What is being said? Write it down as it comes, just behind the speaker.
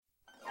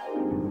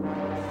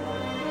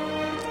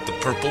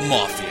Purple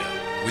Mafia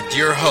with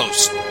your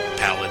host,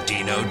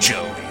 Paladino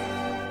Joey.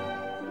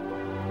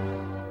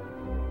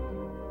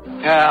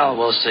 Well,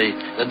 we'll see.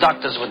 The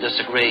doctors would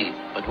disagree,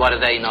 but what do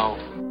they know?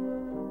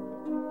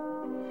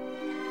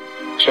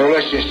 So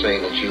let's just say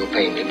that you'll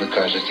pay me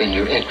because it's in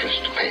your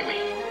interest to pay me.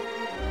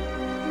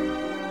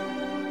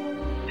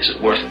 Is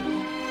it worth it?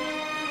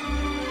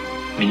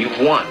 I mean, you've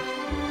won.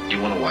 Do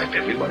you want to wipe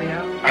everybody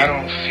out? I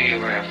don't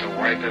feel I have to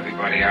wipe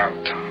everybody out,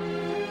 Tom.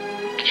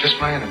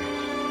 Just my enemies.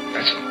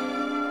 That's all.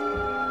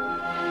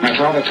 My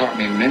father taught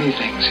me many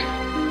things.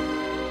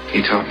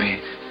 He taught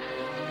me,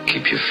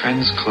 keep your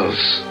friends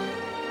close,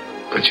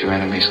 but your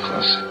enemies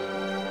closer.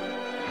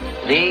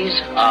 These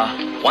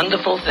are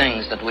wonderful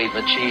things that we've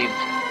achieved,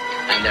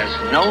 and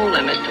there's no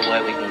limit to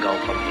where we can go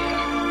from here.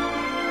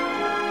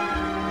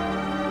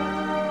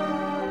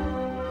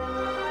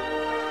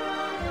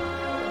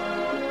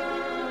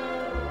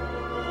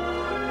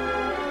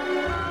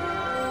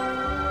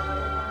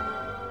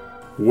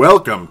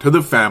 Welcome to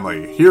the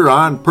family here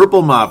on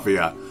Purple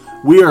Mafia.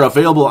 We are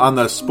available on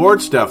the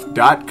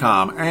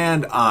sportstuff.com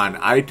and on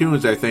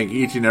iTunes. I thank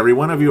each and every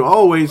one of you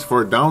always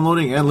for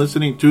downloading and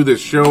listening to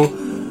this show.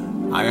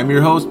 I am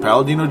your host,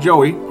 Paladino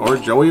Joey, or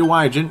Joey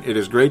Wygen. It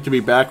is great to be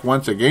back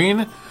once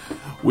again.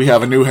 We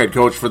have a new head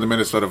coach for the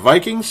Minnesota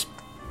Vikings.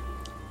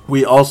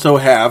 We also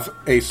have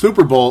a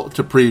Super Bowl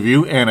to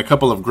preview and a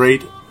couple of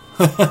great,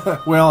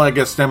 well, I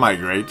guess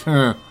semi-great.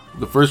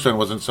 The first one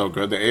wasn't so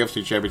good, the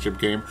AFC Championship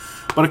game.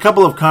 But a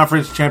couple of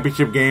conference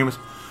championship games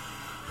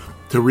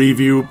to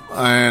review.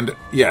 And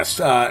yes,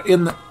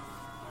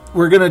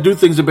 we're going to do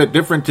things a bit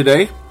different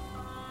today.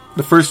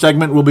 The first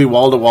segment will be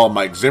wall-to-wall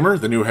Mike Zimmer,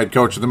 the new head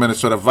coach of the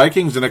Minnesota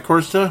Vikings. And of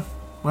course, the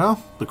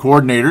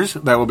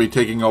coordinators that will be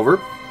taking over.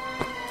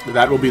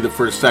 That will be the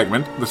first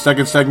segment. The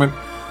second segment,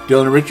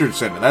 Dylan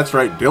Richardson. That's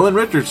right, Dylan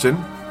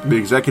Richardson, the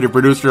executive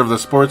producer of the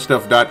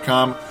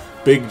sportstuff.com.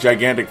 Big,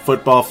 gigantic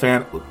football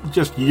fan.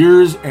 Just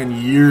years and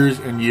years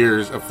and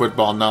years of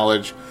football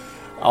knowledge.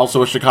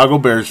 Also a Chicago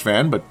Bears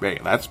fan, but hey,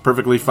 that's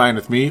perfectly fine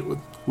with me.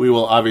 We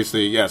will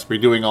obviously, yes, be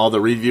doing all the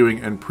reviewing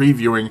and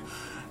previewing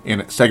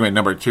in segment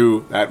number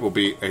 2. That will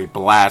be a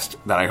blast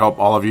that I hope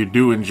all of you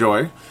do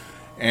enjoy.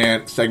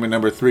 And segment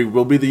number 3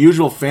 will be the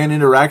usual fan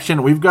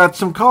interaction. We've got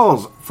some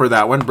calls for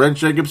that one. Brent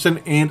Jacobson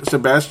and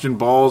Sebastian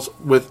Balls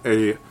with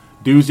a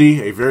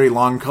doozy, a very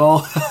long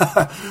call,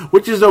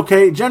 which is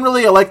okay.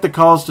 Generally, I like the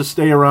calls to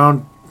stay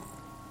around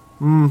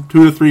 2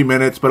 to 3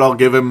 minutes, but I'll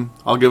give him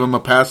a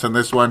pass on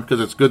this one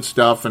because it's good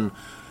stuff and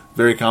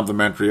very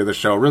complimentary of the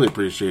show. Really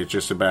appreciate you,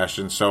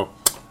 Sebastian. So,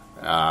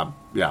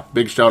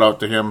 big shout out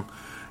to him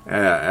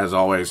as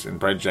always, and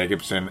Brent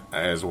Jacobson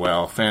as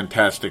well.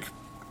 Fantastic.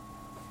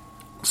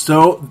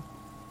 So,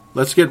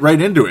 let's get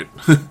right into it.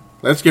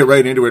 Let's get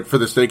right into it for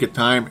the sake of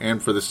time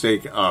and for the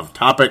sake of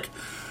topic.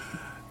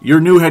 Your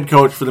new head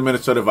coach for the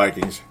Minnesota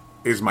Vikings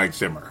is Mike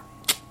Zimmer.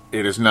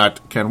 It is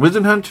not Ken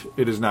Whisenhunt.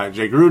 It is not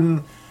Jay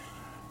Gruden.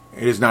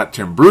 It is not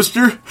Tim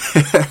Brewster.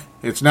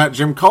 It's not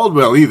Jim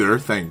Caldwell either,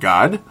 thank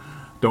God.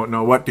 Don't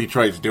know what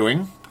Detroit's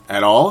doing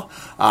at all.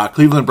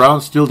 Cleveland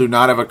Browns still do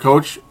not have a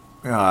coach.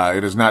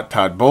 It is not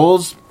Todd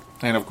Bowles.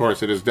 And, of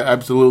course, it is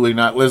absolutely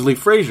not Leslie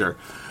Frazier.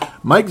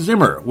 Mike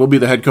Zimmer will be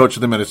the head coach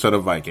of the Minnesota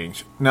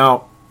Vikings.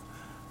 Now,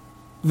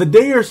 the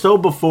day or so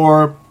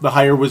before the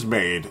hire was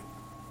made,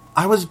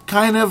 I was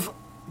kind of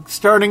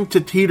starting to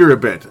teeter a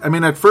bit. I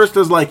mean, at first I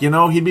was like,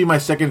 he'd be my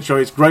second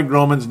choice. Greg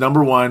Roman's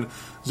number 1,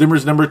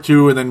 Zimmer's number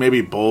 2, and then maybe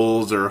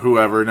Bowles or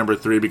whoever, number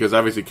 3, because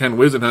obviously Ken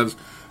Whisenhunt's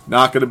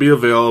not going to be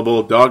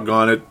available.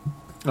 Doggone it.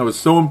 I was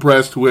so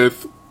impressed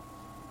with,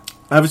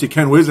 obviously,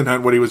 Ken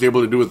Whisenhunt, what he was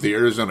able to do with the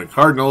Arizona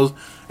Cardinals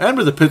and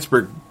with the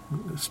Pittsburgh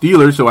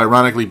Steelers, who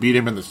ironically beat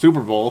him in the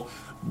Super Bowl.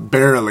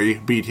 Barely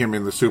beat him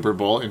in the Super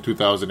Bowl in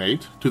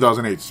 2008.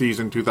 2008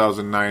 season,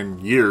 2009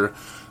 year.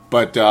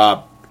 But,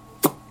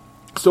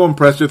 so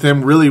impressed with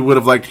him. Really would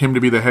have liked him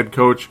to be the head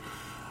coach.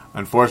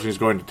 Unfortunately, he's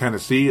going to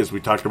Tennessee, as we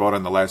talked about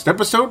on the last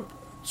episode.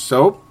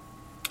 So,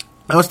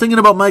 I was thinking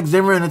about Mike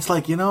Zimmer, and it's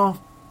like,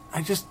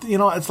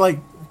 it's like,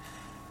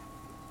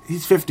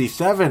 he's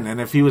 57,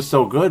 and if he was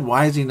so good,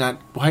 why has he not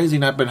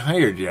been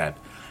hired yet?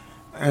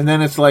 And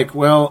then it's like,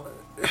 well,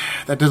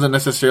 that doesn't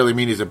necessarily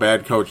mean he's a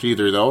bad coach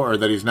either, though, or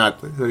that he's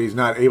not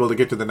able to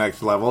get to the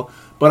next level.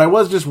 But I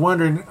was just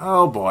wondering,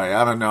 oh boy,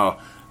 I don't know.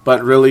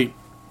 But really,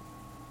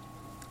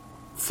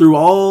 through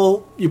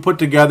all you put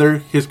together,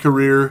 his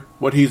career,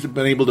 what he's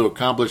been able to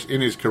accomplish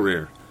in his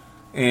career,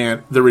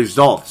 and the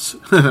results,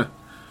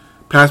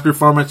 past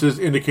performances,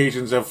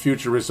 indications of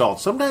future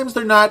results. Sometimes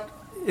they're not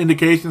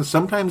indications,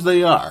 sometimes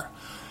they are.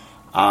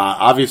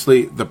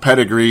 Obviously, the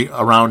pedigree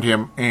around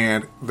him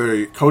and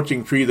the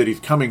coaching tree that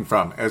he's coming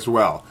from as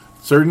well.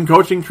 Certain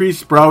coaching trees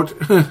sprout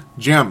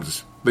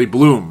gems. They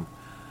bloom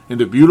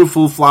into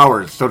beautiful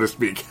flowers, so to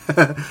speak.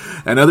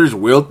 And others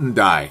wilt and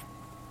die.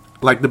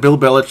 Like the Bill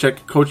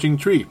Belichick coaching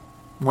tree.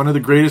 One of the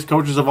greatest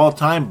coaches of all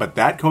time, but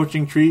that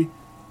coaching tree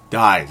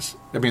dies.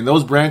 I mean,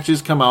 those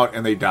branches come out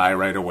and they die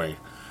right away.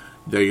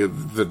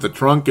 The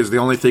trunk is the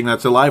only thing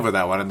that's alive with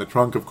that one, and the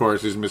trunk, of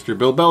course, is Mr.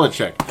 Bill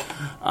Belichick.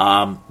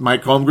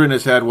 Mike Holmgren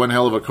has had one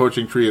hell of a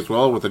coaching tree as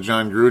well, with the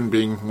John Gruden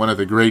being one of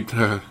the great,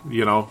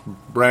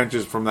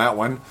 branches from that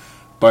one.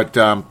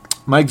 But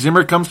Mike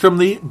Zimmer comes from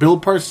the Bill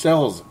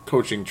Parcells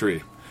coaching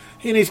tree.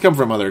 And he's come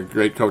from other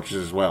great coaches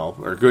as well,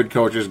 or good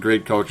coaches,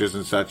 great coaches,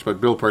 and such.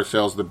 But Bill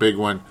Parcells, the big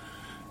one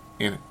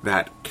in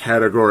that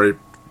category.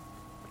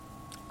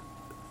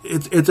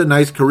 It's a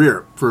nice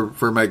career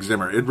for Mike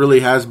Zimmer. It really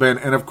has been.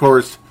 And, of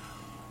course,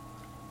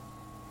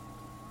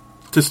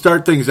 to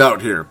start things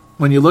out here,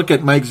 when you look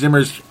at Mike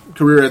Zimmer's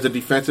career as a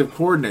defensive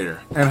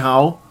coordinator and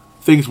how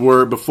things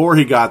were before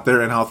he got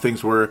there and how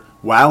things were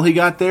while he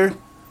got there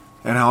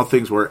and how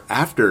things were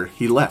after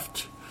he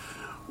left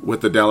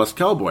with the Dallas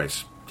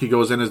Cowboys. He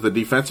goes in as the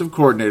defensive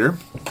coordinator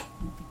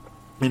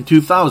in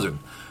 2000.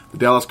 The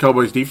Dallas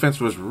Cowboys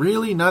defense was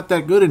really not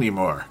that good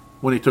anymore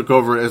when he took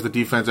over as the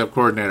defensive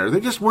coordinator. They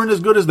just weren't as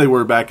good as they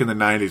were back in the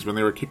 90s when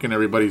they were kicking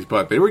everybody's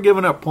butt. They were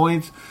giving up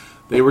points.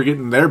 They were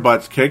getting their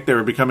butts kicked. They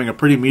were becoming a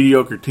pretty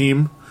mediocre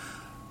team.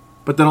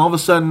 But then all of a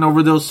sudden,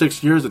 over those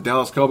 6 years, the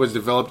Dallas Cowboys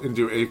developed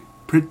into a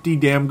pretty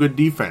damn good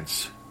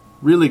defense.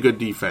 Really good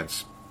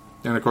defense.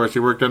 And, of course, he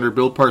worked under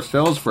Bill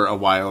Parcells for a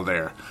while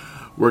there.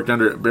 Worked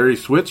under Barry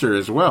Switzer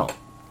as well.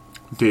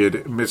 Did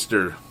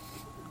Mr.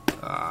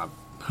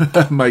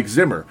 Mike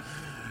Zimmer.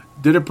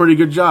 Did a pretty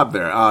good job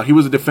there. He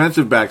was a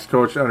defensive backs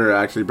coach under,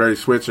 actually, Barry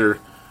Switzer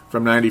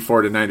from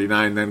 94 to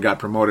 99, then got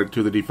promoted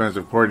to the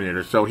defensive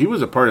coordinator. So he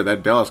was a part of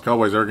that Dallas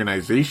Cowboys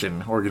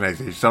organization,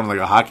 sounding like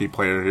a hockey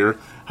player here,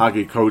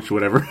 hockey coach,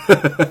 whatever,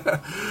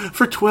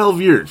 for 12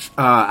 years.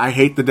 I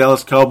hate the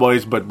Dallas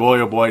Cowboys, but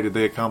boy, oh boy, did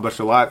they accomplish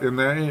a lot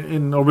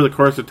in over the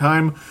course of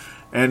time.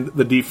 And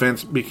the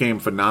defense became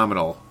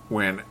phenomenal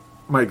when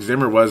Mike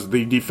Zimmer was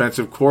the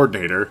defensive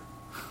coordinator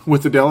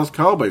with the Dallas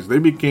Cowboys. They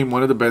became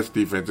one of the best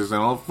defenses in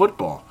all of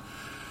football.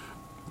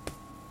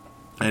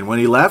 And when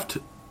he left,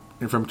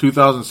 and from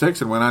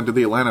 2006 and went on to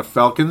the Atlanta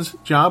Falcons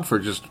job for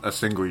just a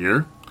single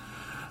year,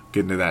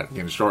 get into that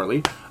again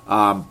shortly,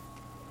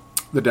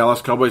 the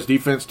Dallas Cowboys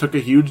defense took a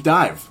huge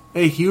dive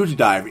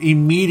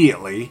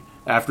immediately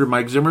after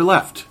Mike Zimmer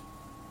left.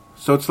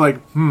 So it's like,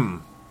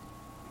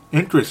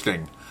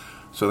 interesting.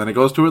 So then it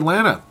goes to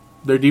Atlanta.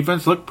 Their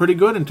defense looked pretty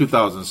good in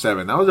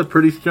 2007. That was a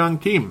pretty strong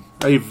team.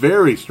 A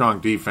very strong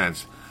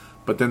defense.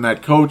 But then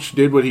that coach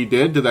did what he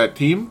did to that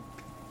team.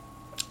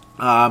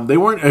 They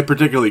weren't a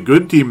particularly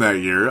good team that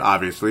year,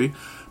 obviously.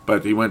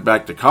 But he went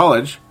back to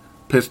college,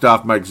 pissed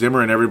off Mike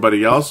Zimmer and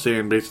everybody else,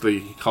 saying basically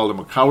he called him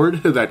a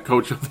coward, that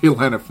coach of the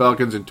Atlanta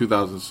Falcons in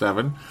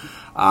 2007.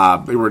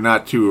 They were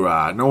not too,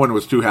 no one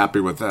was too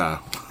happy with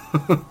how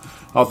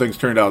things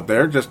turned out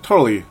there. Just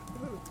totally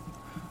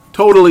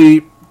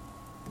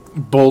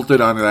bolted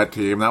onto that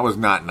team. That was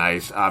not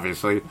nice,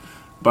 obviously.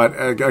 But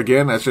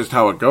again, that's just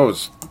how it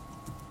goes.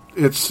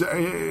 It's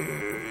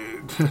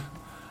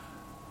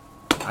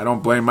I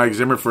don't blame Mike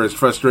Zimmer for his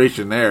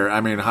frustration there.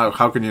 I mean,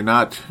 how can you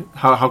not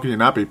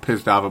be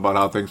pissed off about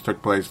how things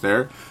took place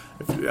there?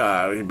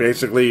 He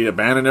basically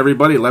abandoned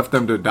everybody, left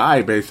them to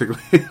die,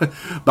 basically.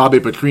 Bobby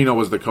Petrino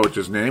was the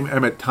coach's name.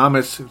 Emmett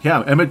Thomas,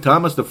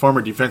 the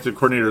former defensive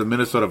coordinator of the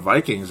Minnesota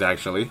Vikings,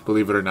 actually,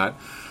 believe it or not,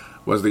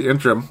 was the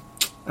interim.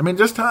 I mean,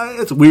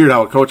 it's weird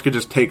how a coach could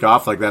just take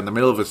off like that in the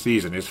middle of a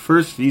season. His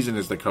first season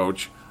as the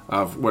coach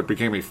of what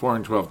became a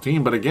 4-12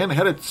 team, but again,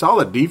 had a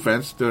solid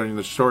defense during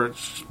the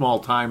small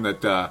time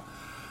that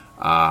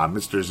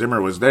Mr.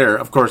 Zimmer was there.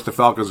 Of course, the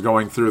Falcons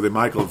going through the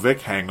Michael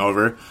Vick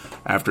hangover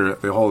after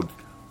the whole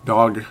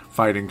dog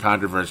fighting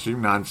controversy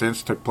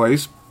nonsense took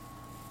place.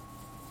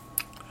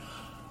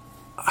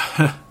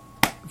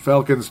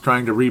 Falcons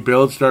trying to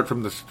rebuild, start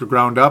from the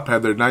ground up,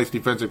 had their nice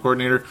defensive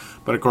coordinator,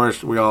 but of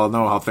course we all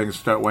know how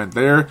things went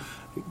there.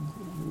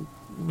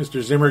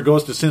 Mr. Zimmer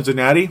goes to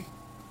Cincinnati,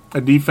 a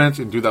defense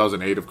in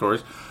 2008, of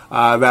course,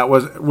 that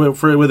was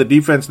with a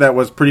defense that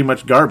was pretty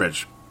much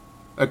garbage,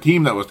 a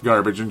team that was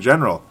garbage in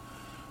general,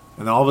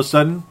 and all of a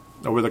sudden,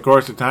 over the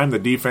course of time, the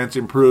defense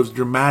improves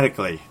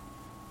dramatically.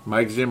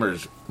 Mike Zimmer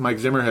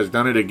has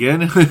done it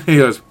again. He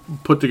has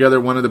put together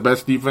one of the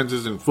best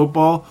defenses in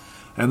football.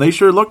 And they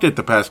sure looked at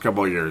the past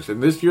couple of years.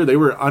 And this year, they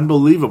were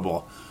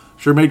unbelievable.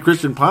 Sure made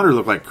Christian Ponder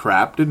look like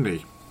crap, didn't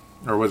he?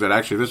 Or was it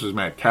actually, this was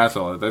Matt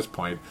Castle at this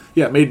point.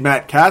 Yeah, it made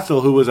Matt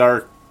Castle, who was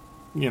our,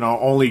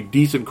 only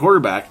decent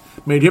quarterback,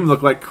 made him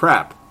look like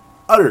crap.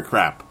 Utter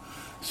crap.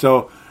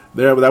 So,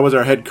 that was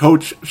our head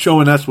coach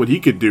showing us what he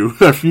could do.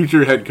 Our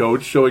future head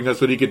coach showing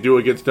us what he could do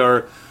against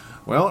our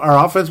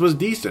offense was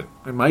decent.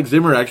 And Mike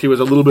Zimmer actually was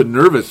a little bit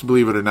nervous,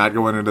 believe it or not,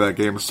 going into that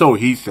game. So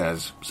he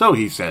says.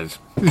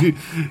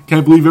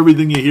 Can't believe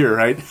everything you hear,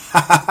 right?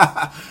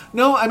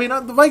 No, I mean,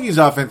 the Vikings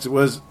offense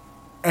was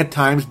at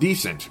times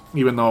decent,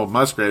 even though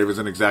Musgrave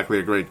isn't exactly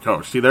a great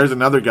coach. See, there's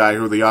another guy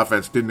who the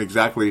offense didn't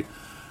exactly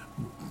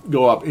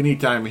go up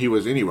anytime he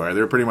was anywhere. They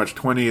were pretty much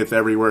 20th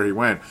everywhere he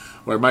went.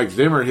 Where Mike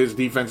Zimmer, his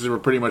defenses were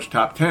pretty much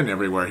top 10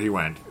 everywhere he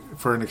went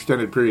for an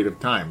extended period of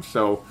time.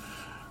 So,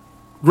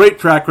 great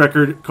track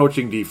record,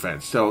 coaching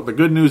defense. So the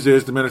good news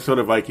is the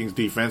Minnesota Vikings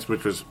defense,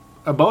 which was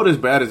about as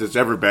bad as it's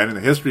ever been in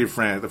the history of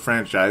the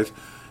franchise.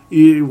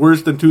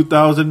 Worse than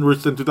 2000,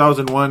 worse than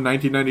 2001,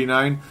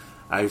 1999?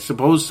 I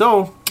suppose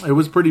so. It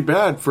was pretty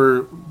bad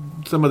for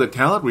some of the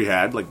talent we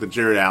had, like the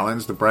Jared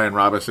Allens, the Brian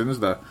Robinsons,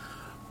 the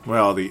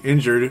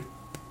injured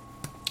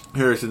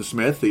Harrison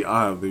Smith, the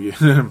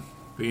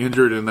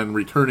injured and then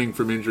returning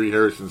from injury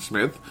Harrison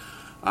Smith.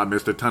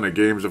 Missed a ton of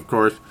games, of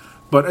course.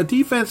 But a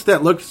defense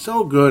that looked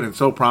so good and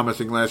so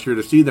promising last year,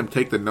 to see them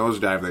take the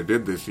nosedive they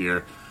did this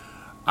year,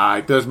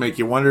 it does make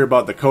you wonder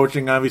about the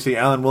coaching. Obviously,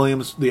 Alan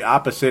Williams, the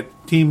opposite.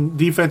 Team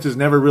defense has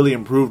never really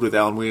improved with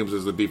Alan Williams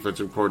as the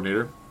defensive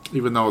coordinator,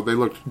 even though they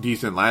looked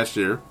decent last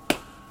year.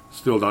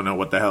 Still don't know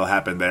what the hell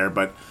happened there,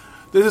 but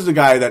this is a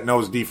guy that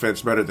knows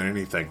defense better than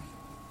anything.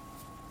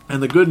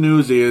 And the good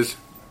news is,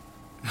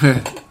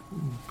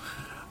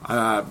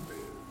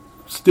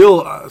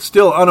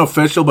 still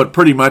unofficial, but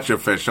pretty much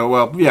official.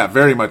 Well, yeah,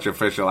 very much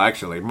official,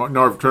 actually.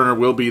 Norv Turner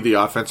will be the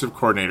offensive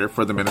coordinator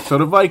for the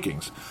Minnesota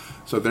Vikings.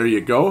 So there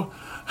you go.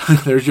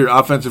 There's your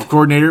offensive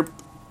coordinator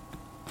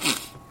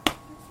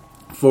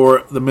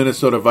for the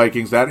Minnesota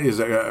Vikings. That is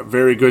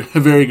very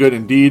good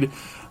indeed.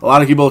 A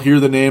lot of people hear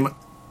the name,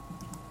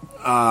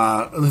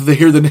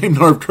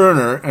 Norv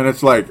Turner, and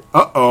it's like,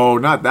 uh-oh,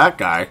 not that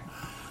guy.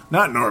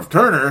 Not Norv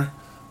Turner.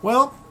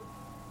 Well,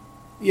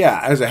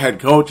 yeah, as a head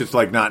coach, it's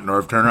like not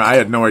Norv Turner. I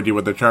had no idea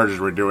what the Chargers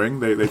were doing.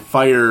 They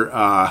fire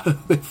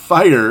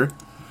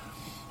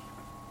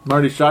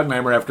Marty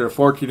Schottenheimer after a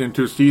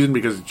 14-2 season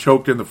because he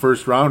choked in the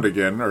first round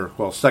again,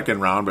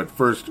 second round, but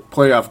first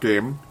playoff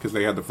game because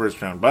they had the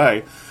first round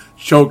bye.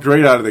 Choked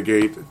right out of the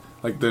gate,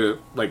 like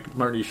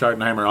Marty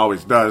Schottenheimer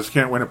always does.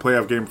 Can't win a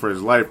playoff game for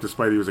his life,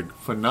 despite he was a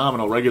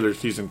phenomenal regular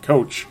season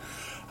coach.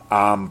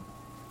 And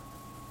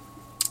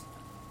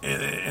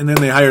then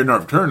they hired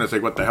Norv Turner. It's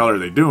like, what the hell are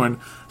they doing?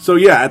 So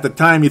yeah, at the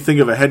time you think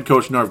of a head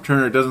coach, Norv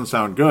Turner, it doesn't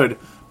sound good,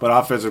 but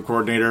offensive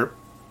coordinator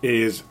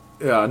is.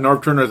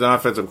 Norv Turner as an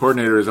offensive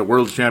coordinator is a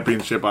world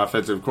championship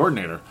offensive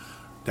coordinator.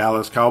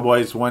 Dallas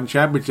Cowboys won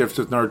championships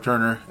with Norv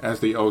Turner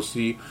as the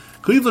OC.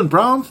 Cleveland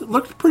Browns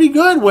looked pretty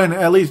good when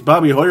at least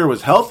Bobby Hoyer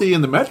was healthy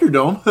in the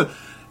Metrodome,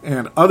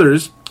 and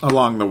others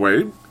along the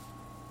way,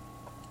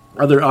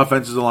 other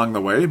offenses along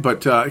the way.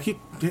 But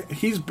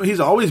he's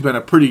always been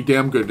a pretty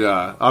damn good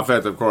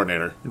offensive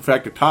coordinator. In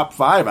fact, a top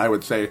 5, I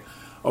would say,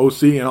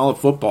 OC in all of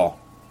football.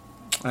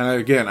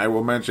 And again, I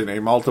will mention a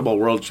multiple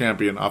world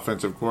champion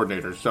offensive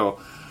coordinator. So,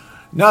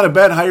 not a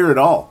bad hire at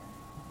all.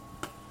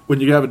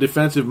 When you have a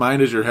defensive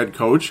mind as your head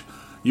coach,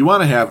 you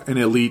want to have an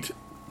elite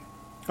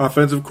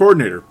offensive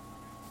coordinator.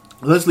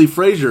 Leslie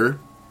Frazier,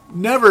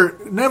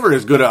 never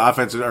as good an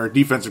offensive or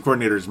defensive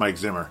coordinator as Mike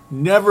Zimmer.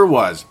 Never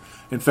was.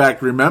 In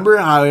fact, remember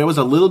how I was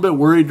a little bit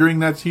worried during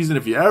that season?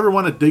 If you ever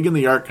want to dig in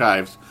the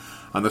archives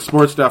on the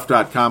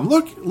sportstuff.com,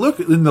 look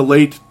in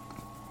the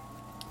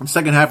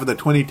second half of the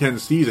 2010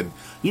 season.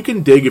 You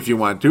can dig if you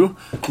want to.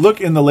 Look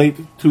in the late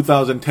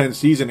 2010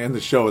 season in the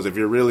shows if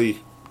you're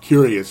really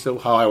curious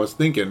how I was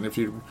thinking. If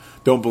you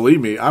don't believe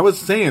me, I was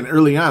saying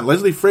early on,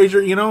 Leslie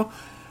Frazier,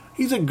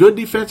 he's a good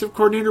defensive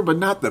coordinator, but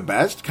not the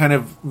best. Kind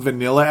of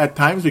vanilla at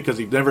times because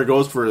he never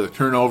goes for the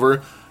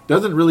turnover.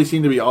 Doesn't really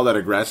seem to be all that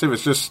aggressive.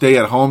 It's just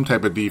stay-at-home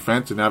type of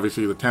defense, and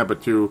obviously the Tampa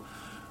 2,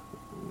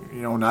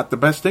 not the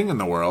best thing in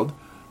the world.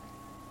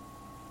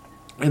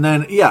 And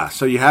then,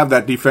 so you have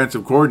that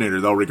defensive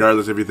coordinator, though,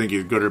 regardless if you think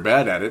he's good or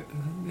bad at it.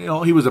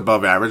 He was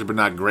above average, but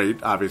not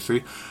great,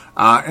 obviously.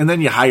 And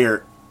then you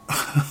hire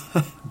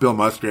Bill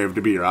Musgrave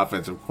to be your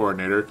offensive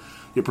coordinator.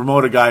 You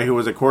promote a guy who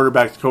was a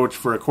quarterback's coach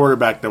for a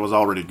quarterback that was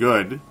already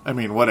good. I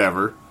mean,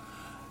 whatever.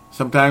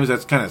 Sometimes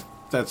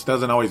that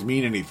doesn't always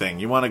mean anything.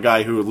 You want a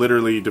guy who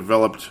literally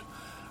developed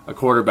a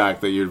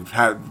quarterback that you've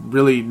had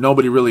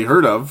nobody really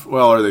heard of.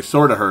 Well, or they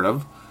sort of heard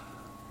of.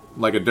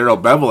 Like a Darrell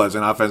Bevell as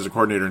an offensive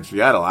coordinator in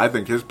Seattle. I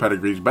think his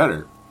pedigree's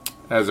better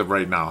as of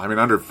right now. I mean,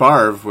 under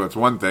Favre, it's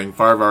one thing.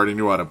 Favre already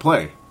knew how to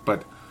play.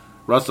 But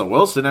Russell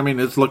Wilson,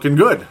 it's looking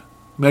good.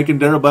 Making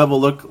Darrell Bevell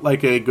look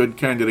like a good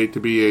candidate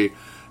to be a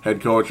head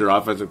coach or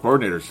offensive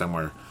coordinator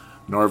somewhere.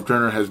 Norv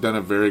Turner has done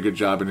a very good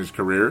job in his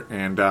career,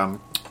 and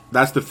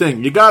that's the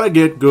thing. You got to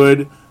get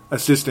good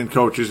assistant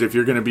coaches if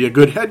you're going to be a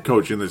good head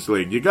coach in this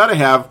league. You got to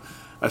have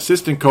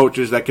assistant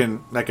coaches that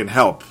can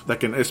help,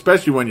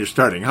 especially when you're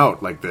starting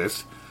out like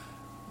this.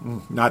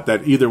 Not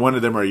that either one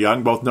of them are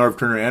young. Both Norv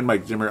Turner and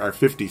Mike Zimmer are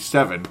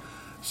 57.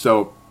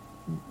 So,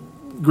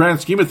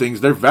 grand scheme of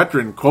things, they're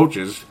veteran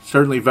coaches,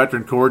 certainly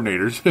veteran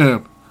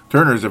coordinators.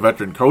 Turner's a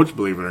veteran coach,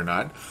 believe it or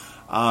not,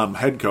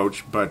 head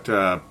coach. But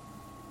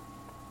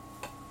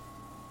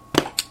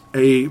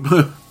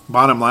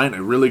bottom line,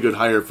 a really good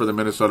hire for the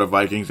Minnesota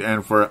Vikings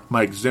and for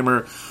Mike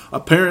Zimmer.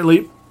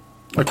 Apparently,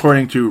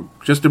 according to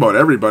just about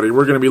everybody,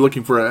 we're going to be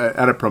looking for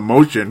at a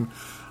promotion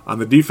on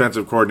the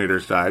defensive coordinator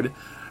side.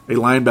 A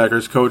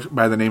linebackers coach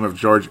by the name of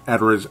George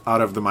Edwards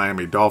out of the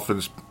Miami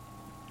Dolphins.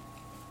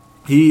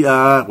 He,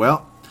 I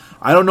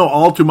don't know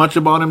all too much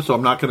about him, so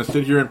I'm not going to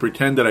sit here and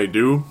pretend that I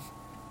do.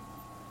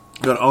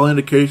 But all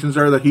indications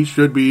are that he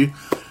should be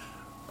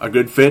a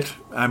good fit.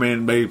 I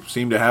mean, they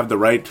seem to have the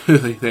right,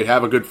 they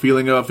have a good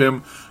feeling of him.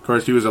 Of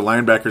course, he was a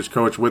linebackers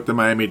coach with the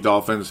Miami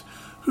Dolphins,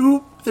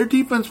 who their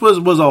defense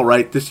was all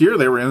right this year.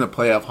 They were in the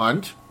playoff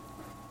hunt.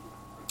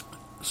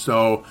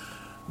 So,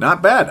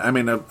 not bad. I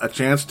mean, a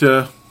chance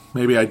to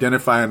maybe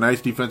identify a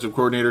nice defensive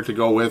coordinator to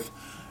go with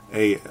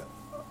a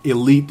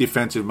elite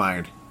defensive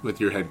mind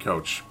with your head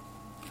coach.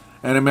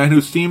 And a man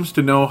who seems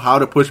to know how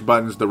to push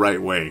buttons the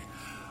right way.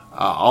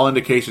 All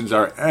indications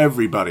are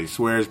everybody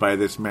swears by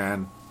this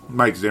man,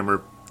 Mike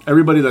Zimmer.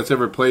 Everybody that's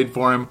ever played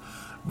for him,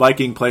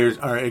 Viking players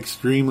are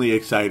extremely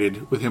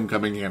excited with him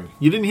coming in.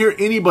 You didn't hear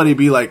anybody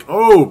be like,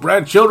 oh,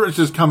 Brad Childress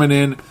is coming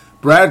in.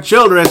 Brad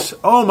Childress.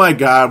 Oh, my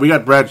God, we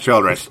got Brad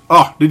Childress.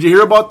 Oh, did you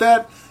hear about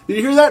that? Did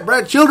you hear that?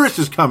 Brad Childress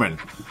is coming.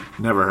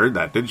 Never heard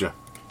that, did you?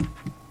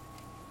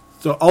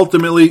 So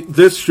ultimately,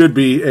 this should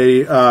be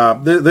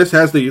this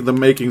has the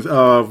makings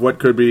of what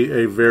could be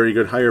a very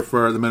good hire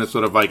for the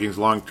Minnesota Vikings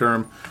long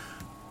term.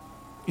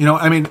 You know,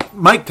 I mean,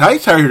 Mike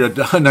Tice hired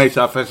a nice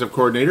offensive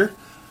coordinator,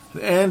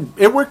 and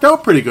it worked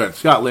out pretty good,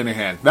 Scott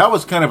Linehan. That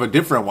was kind of a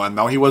different one,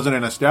 though. He wasn't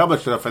an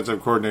established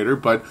offensive coordinator,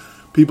 but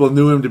people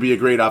knew him to be a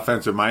great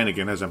offensive mind,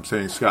 again, as I'm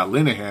saying, Scott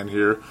Linehan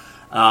here.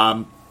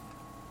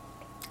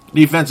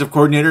 Defensive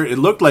coordinator, it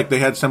looked like they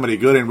had somebody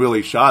good in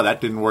Willie Shaw.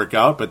 That didn't work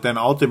out, but then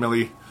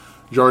ultimately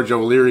George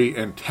O'Leary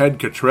and Ted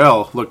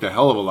Cottrell looked a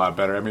hell of a lot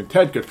better. I mean,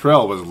 Ted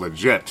Cottrell was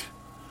legit.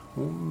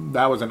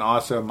 That was an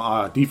awesome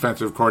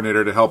defensive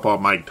coordinator to help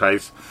out Mike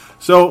Tice.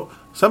 So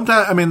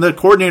sometimes, I mean, the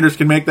coordinators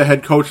can make the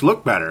head coach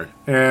look better,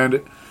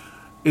 and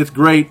it's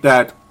great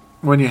that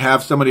when you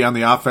have somebody on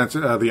the offense,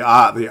 the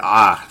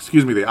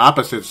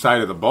opposite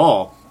side of the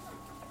ball,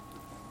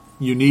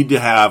 you need to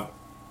have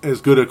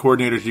as good a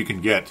coordinator as you can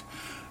get,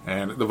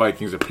 and the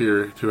Vikings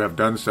appear to have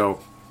done so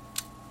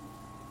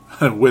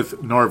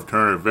with Norv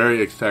Turner.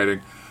 Very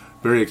exciting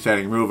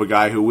move. A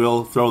guy who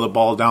will throw the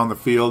ball down the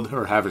field,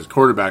 or have his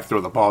quarterback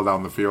throw the ball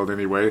down the field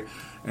anyway,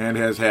 and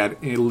has had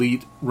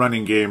elite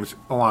running games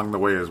along the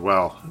way as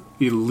well.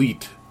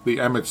 Elite. The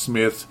Emmitt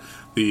Smiths,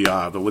 the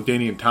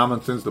LaDainian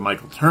Tomlinsons, the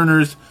Michael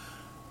Turners.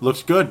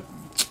 Looks good.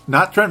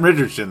 Not Trent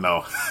Richardson,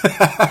 though.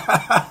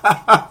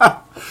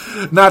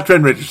 Not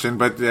Trent Richardson,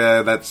 but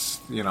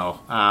that's,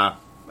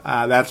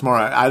 that's more,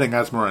 I think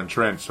that's more on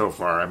Trent so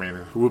far. I mean,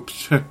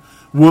 whoops.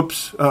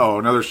 Whoops. Uh-oh,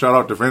 another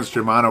shout-out to Vince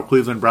Germano,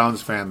 Cleveland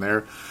Browns fan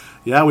there.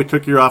 Yeah, we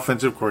took your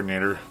offensive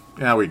coordinator.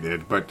 Yeah, we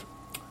did. But,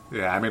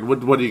 yeah, I mean,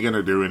 what are you going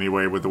to do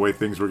anyway with the way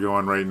things were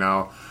going right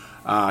now?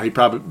 He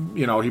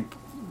probably, he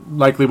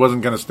likely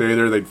wasn't going to stay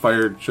there. They'd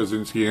fired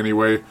Shazinski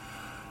anyway.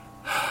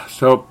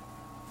 So,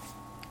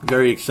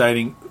 very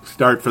exciting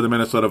start for the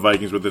Minnesota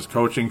Vikings with this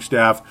coaching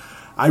staff.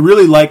 I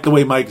really like the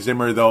way Mike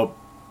Zimmer, though,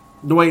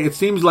 the way it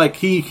seems like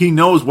he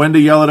knows when to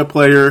yell at a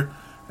player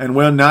and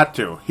when not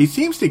to. He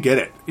seems to get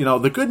it.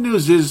 The good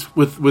news is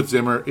with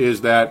Zimmer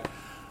is that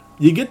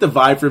you get the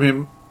vibe from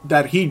him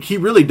that he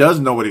really does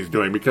know what he's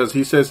doing, because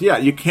he says, yeah,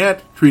 you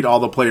can't treat all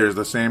the players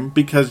the same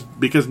because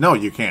no,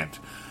 you can't.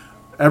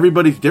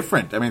 Everybody's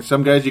different. I mean,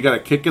 some guys you got to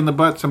kick in the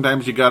butt.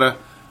 Sometimes you got to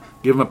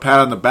give them a pat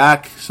on the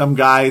back. Some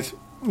guys,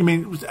 I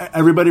mean,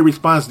 everybody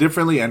responds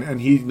differently, and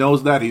he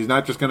knows that. He's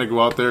not just going to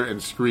go out there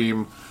and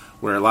scream,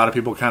 where a lot of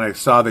people kind of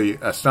saw the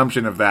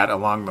assumption of that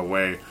along the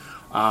way.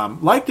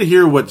 Like to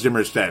hear what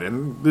Zimmer said,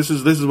 and this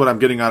is what I'm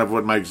getting out of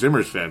what Mike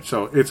Zimmer said.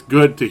 So it's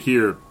good to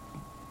hear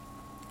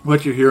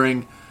what you're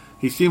hearing.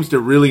 He seems to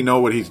really know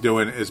what he's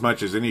doing as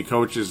much as any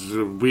coaches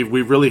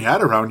we've really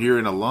had around here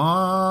in a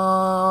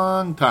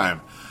long time.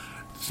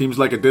 Seems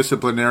like a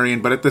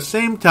disciplinarian, but at the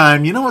same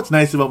time, you know what's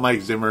nice about Mike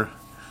Zimmer?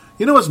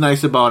 You know what's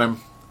nice about him?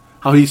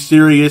 How he's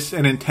serious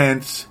and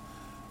intense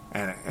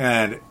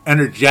and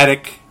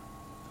energetic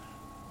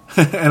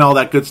and all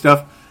that good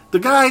stuff. The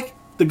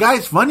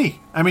guy's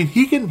funny. I mean,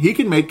 he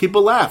can make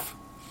people laugh.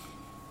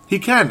 He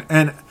can,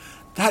 and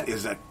that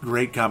is a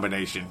great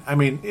combination. I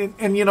mean,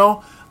 and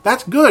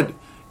that's good.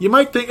 You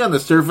might think on the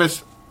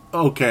surface,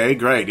 okay,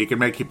 great, he can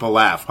make people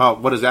laugh.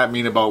 What does that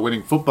mean about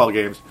winning football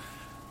games?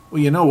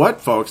 Well, you know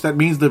what, folks? That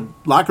means the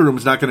locker room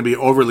is not going to be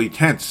overly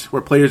tense,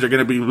 where players are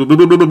going to be,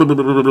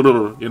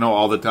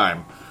 all the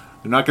time.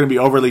 They're not going to be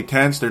overly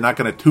tense. They're not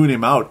going to tune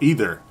him out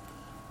either.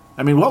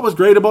 I mean, what was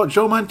great about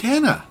Joe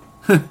Montana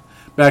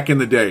back in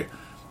the day?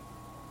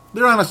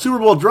 They're on a Super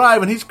Bowl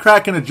drive, and he's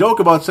cracking a joke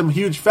about some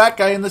huge fat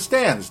guy in the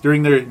stands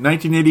during their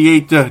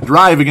 1988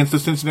 drive against the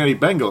Cincinnati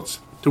Bengals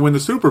to win the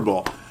Super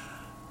Bowl.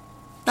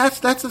 That's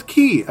the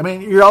key. I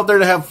mean, you're out there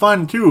to have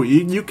fun, too.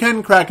 You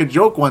can crack a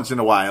joke once in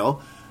a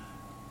while.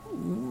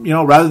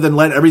 Rather than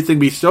let everything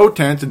be so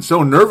tense and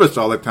so nervous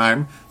all the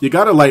time, you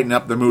got to lighten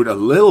up the mood a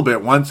little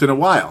bit once in a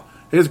while.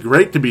 It's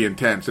great to be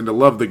intense and to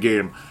love the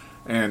game.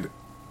 And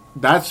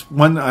that's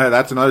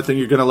another thing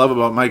you're going to love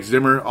about Mike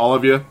Zimmer, all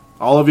of you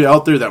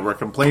out there that were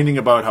complaining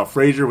about how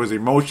Frazier was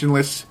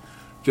emotionless,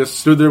 just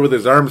stood there with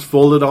his arms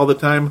folded all the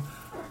time.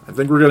 I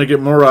think we're going to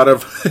get more out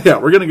of,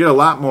 we're going to get a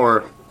lot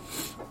more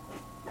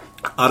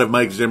out of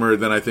Mike Zimmer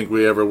than I think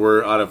we ever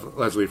were out of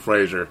Leslie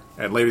Frazier.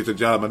 And ladies and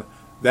gentlemen,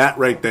 that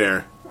right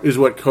there is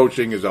what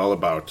coaching is all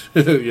about.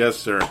 Yes,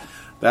 sir.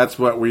 That's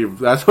what we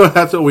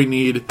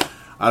need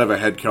out of a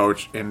head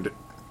coach, and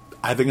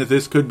I think that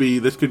this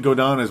could go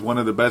down as one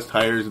of the best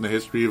hires in the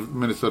history of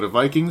Minnesota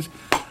Vikings.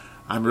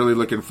 I'm really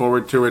looking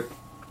forward to it.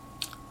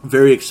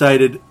 Very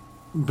excited.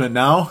 But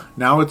now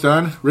it's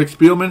on Rick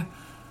Spielman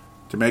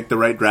to make the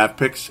right draft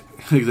picks.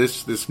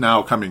 This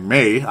now coming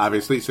May,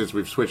 obviously, since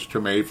we've switched to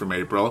May from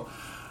April.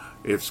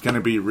 It's going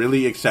to be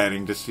really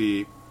exciting to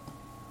see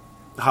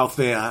how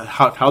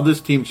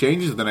this team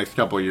changes the next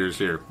couple of years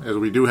here, as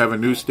we do have a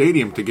new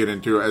stadium to get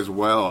into as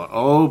well.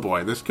 Oh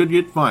boy, this could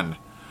get fun.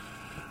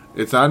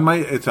 It's on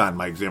Mike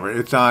Zimmer.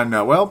 It's on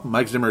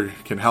Mike Zimmer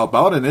can help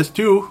out in this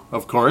too,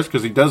 of course,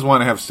 because he does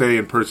want to have say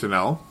in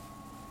personnel.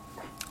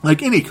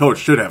 Like any coach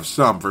should have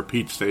some, for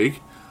Pete's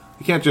sake.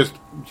 You can't just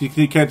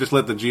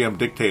let the GM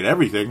dictate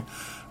everything.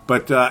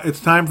 But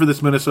it's time for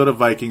this Minnesota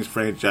Vikings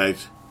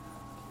franchise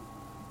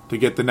to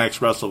get the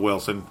next Russell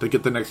Wilson, to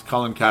get the next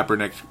Colin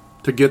Kaepernick,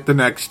 to get the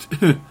next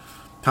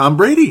Tom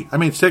Brady. I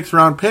mean, 6th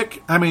round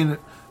pick.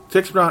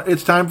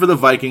 It's time for the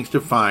Vikings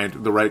to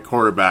find the right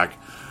quarterback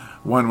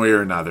one way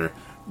or another.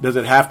 Does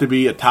it have to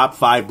be a top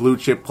 5 blue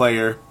chip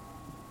player?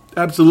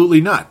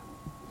 Absolutely not.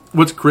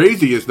 What's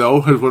crazy is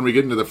when we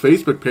get into the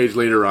Facebook page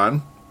later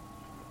on,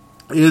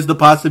 is the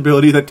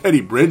possibility that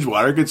Teddy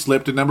Bridgewater could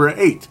slip to number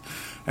 8.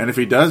 And if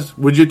he does,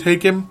 would you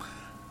take him?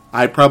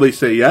 I'd probably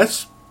say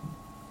yes.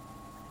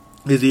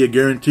 Is he a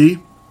guarantee?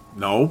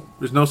 No.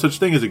 There's no such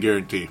thing as a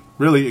guarantee,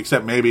 really,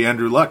 except maybe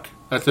Andrew Luck.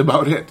 That's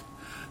about it.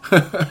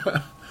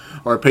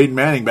 Or Peyton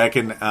Manning back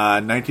in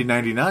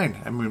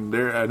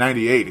 1999.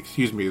 98,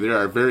 excuse me. There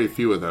are very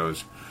few of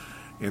those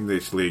in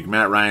this league.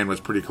 Matt Ryan was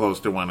pretty close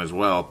to one as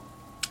well.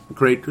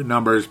 Great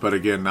numbers, but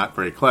again, not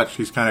very clutch.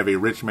 He's kind of a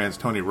rich man's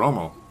Tony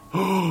Romo.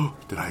 Oh,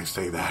 did I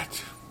say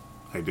that?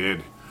 I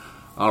did.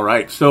 All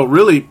right, so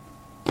really,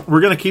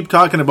 we're going to keep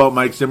talking about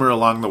Mike Zimmer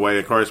along the way,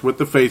 of course, with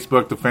the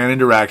Facebook, the fan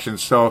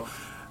interactions. So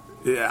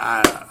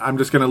I'm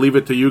just going to leave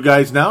it to you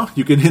guys now.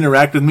 You can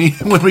interact with me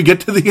when we get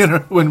to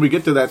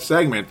that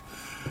segment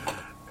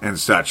and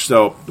such.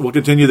 So we'll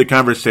continue the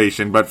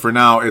conversation, but for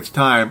now, it's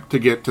time to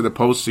get to the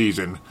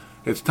postseason.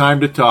 It's time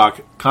to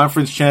talk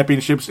conference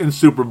championships and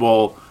Super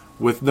Bowl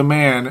with the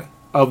man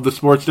of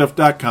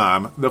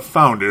thesportstuff.com, the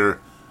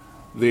founder,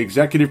 the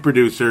executive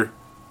producer,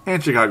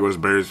 and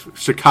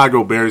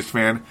Chicago Bears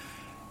fan,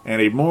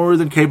 and a more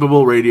than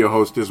capable radio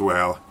host as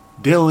well,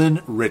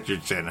 Dylan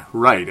Richardson,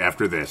 right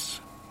after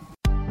this.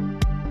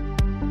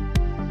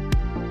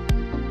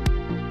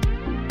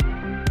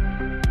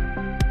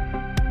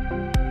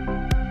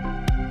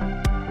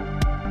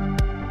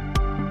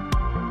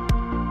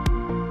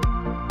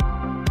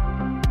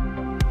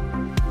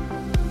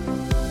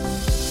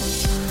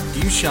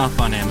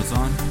 Shop on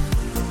Amazon.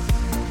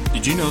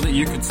 Did you know that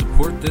you can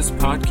support this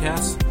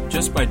podcast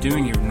just by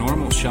doing your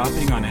normal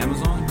shopping on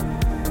Amazon?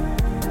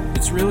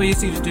 It's really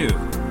easy to do.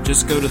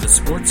 Just go to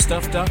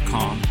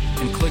thesportstuff.com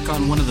and click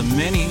on one of the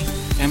many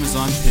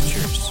Amazon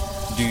pictures.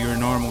 Do your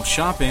normal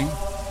shopping,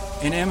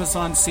 and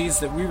Amazon sees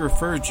that we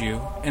referred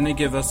you, and they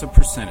give us a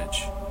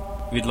percentage.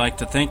 We'd like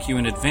to thank you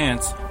in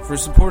advance for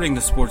supporting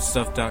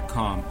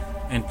thesportstuff.com,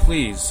 and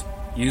please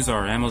use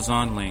our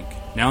Amazon link.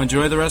 Now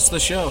enjoy the rest of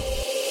the show.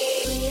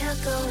 We are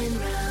going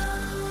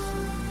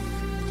round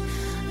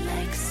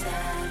like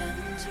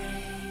Saturn's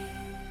ring.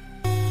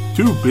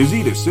 Too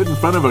busy to sit in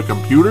front of a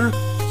computer?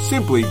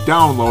 Simply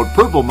download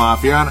Purple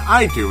Mafia on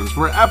iTunes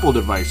for Apple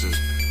devices.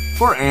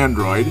 For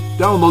Android,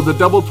 download the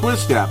Double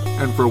Twist app.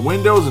 And for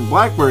Windows and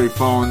BlackBerry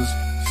phones,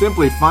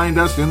 simply find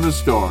us in the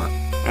store.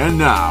 And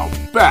now,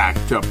 back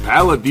to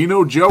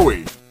Paladino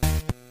Joey.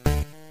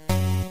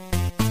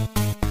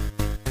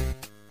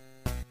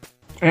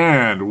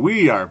 And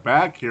we are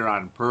back here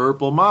on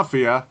Purple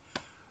Mafia,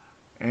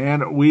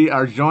 and we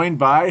are joined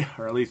by,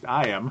 or at least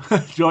I am,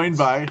 joined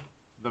by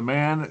the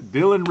man,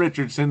 Dylan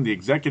Richardson, the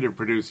executive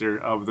producer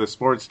of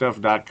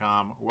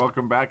thesportstuff.com.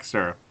 Welcome back,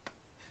 sir.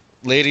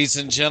 Ladies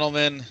and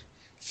gentlemen,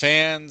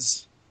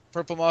 fans,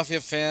 Purple Mafia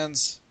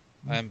fans,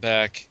 I'm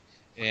back,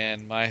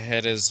 and my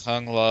head is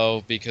hung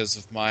low because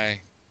of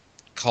my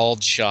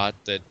called shot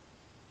that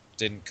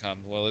didn't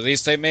come. Well, at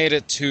least I made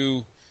it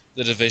to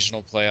the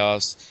divisional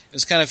playoffs. It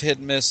was kind of hit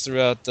and miss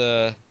throughout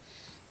the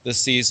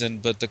season,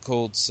 but the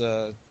Colts,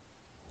 I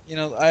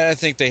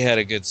think they had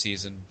a good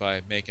season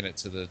by making it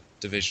to the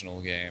divisional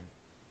game.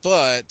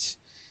 But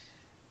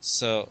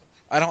so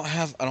I don't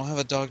have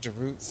a dog to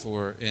root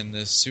for in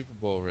this Super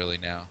Bowl really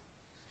now.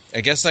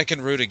 I guess I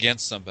can root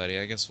against somebody.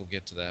 I guess we'll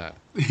get to that.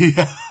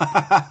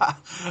 Yeah.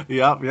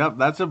 Yep.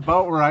 That's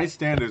about where I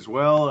stand as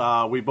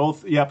well. We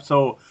both. Yep.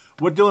 So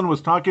what Dylan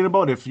was talking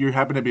about, if you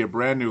happen to be a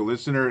brand new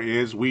listener,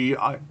 is we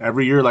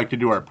every year like to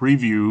do our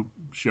preview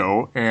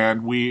show,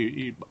 and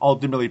we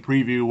ultimately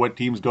preview what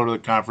teams go to the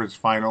conference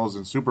finals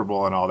and Super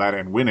Bowl and all that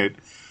and win it.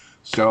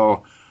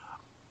 So,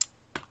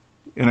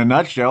 in a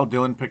nutshell,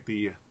 Dylan picked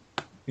the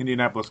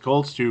Indianapolis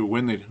Colts to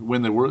win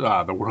the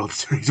World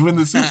Series, win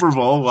the Super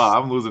Bowl.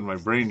 Wow, I'm losing my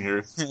brain here.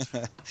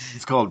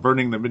 It's called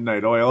burning the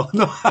midnight oil.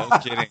 No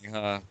kidding,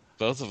 huh?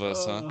 Both of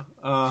us,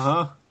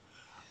 huh?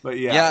 But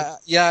yeah,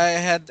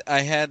 I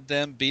had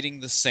them beating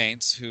the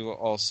Saints, who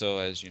also,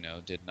 as you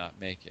know, did not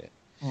make it.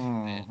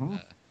 Mm-hmm.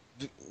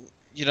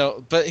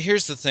 And, but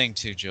here's the thing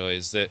too, Joey,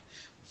 is that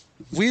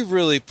we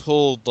really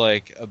pulled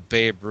like a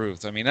Babe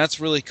Ruth. I mean, that's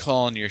really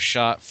calling your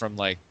shot from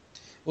like,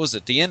 what was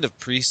it, the end of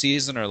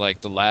preseason or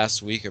like the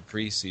last week of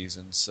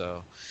preseason?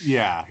 So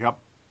yeah, yep.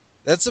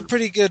 That's a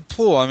pretty good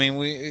pull. I mean,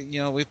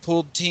 we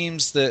pulled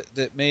teams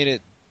that made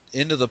it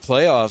into the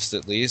playoffs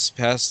at least,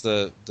 past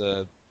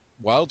the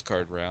wild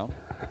card round.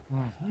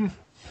 Mm-hmm.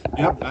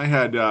 Yep, I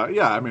had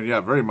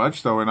very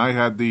much so, and I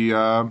had the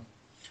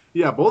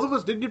both of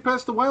us did get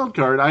past the wild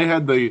card. I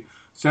had the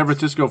San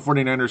Francisco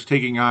 49ers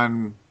taking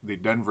on the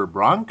Denver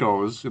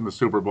Broncos in the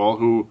Super Bowl,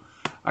 who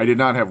I did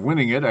not have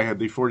winning it. I had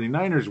the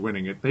 49ers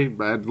winning it.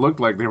 It looked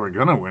like they were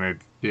going to win it,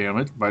 damn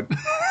it. But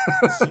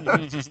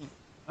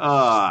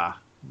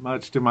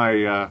much to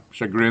my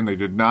chagrin, they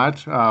did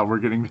not. We're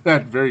getting to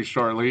that very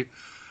shortly.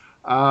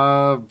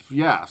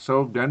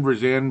 So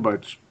Denver's in,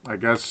 but I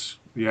guess,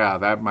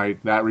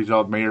 that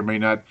result may or may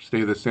not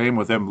stay the same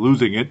with them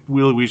losing it.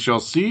 We shall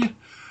see.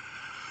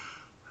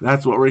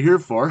 That's what we're here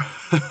for.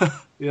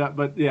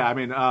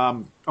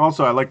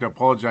 Also I'd like to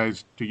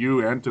apologize to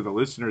you and to the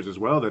listeners as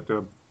well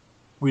that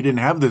we didn't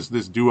have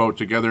this duo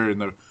together in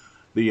the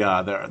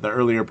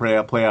earlier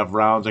playoff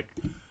rounds. I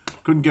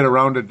couldn't get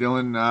around to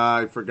Dylan.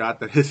 I forgot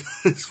that his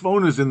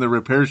phone is in the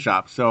repair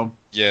shop. So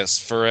yes,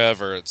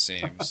 forever it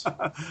seems.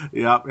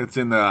 Yeah, it's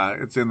in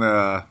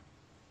the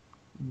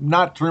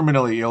not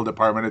terminally ill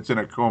department. It's in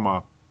a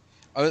coma.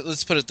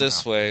 Let's put it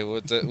this way: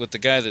 with the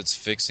guy that's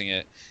fixing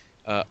it,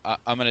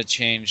 I'm going to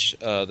change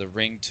the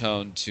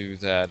ringtone to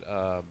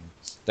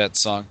that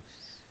song.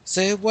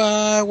 Say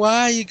why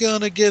are you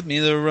gonna give me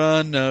the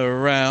run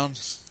around?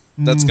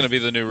 That's going to be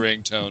the new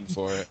ringtone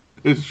for it.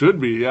 It should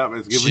be, yeah.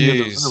 It's giving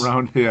you the run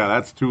around. Yeah,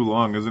 that's too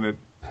long, isn't it?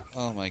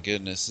 Oh my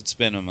goodness, it's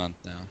been a month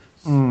now.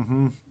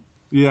 Mm-hmm.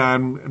 Yeah,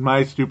 and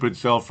my stupid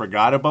self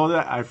forgot about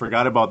that. I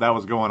forgot about that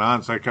was going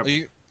on, so I kept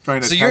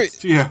trying to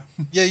text. Yeah,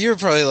 you're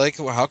probably like,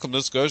 well, how come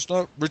this guy's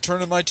not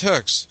returning my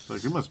texts?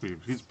 Like,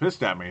 he's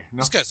pissed at me. No.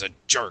 This guy's a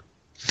jerk.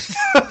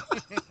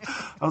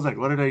 I was like,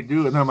 what did I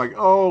do? And then I'm like,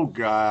 oh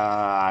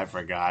god, I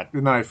forgot.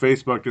 And then I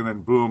Facebooked, and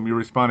then boom, you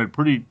responded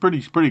pretty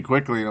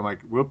quickly. And I'm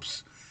like,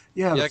 whoops.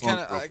 Yeah, I kind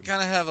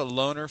of have a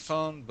loaner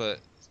phone, but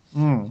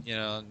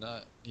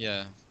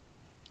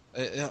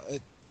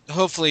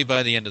hopefully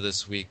by the end of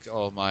this week,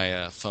 all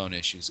my phone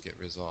issues get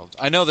resolved.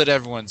 I know that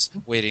everyone's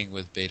waiting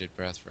with bated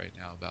breath right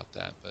now about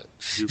that, but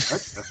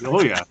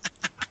oh yeah,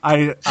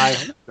 I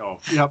hope so.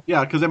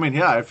 Yeah, because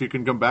if you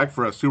can come back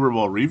for a Super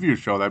Bowl review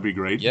show, that'd be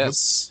great.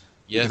 Yes.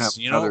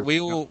 We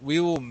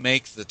will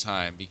make the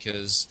time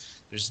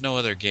because there's no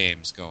other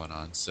games going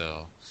on.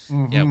 So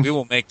we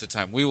will make the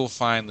time. We will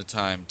find the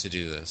time to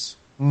do this.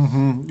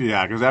 Mm-hmm.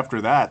 Yeah, because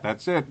after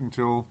that's it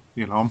until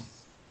I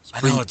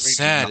know it's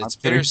sad. It's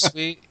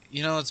bittersweet.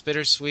 It's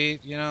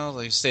bittersweet.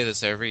 They say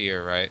this every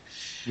year, right?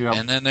 Yeah.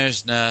 And then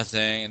there's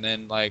nothing, and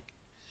then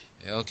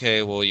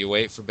okay, well you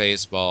wait for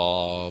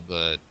baseball,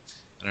 but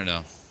I don't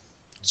know.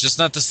 It's just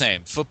not the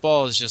same.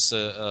 Football is just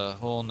a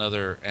whole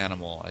nother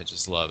animal. I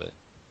just love it.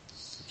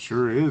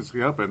 Sure is.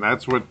 Yep, and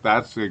that's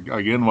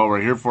again what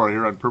we're here for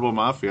here on Purple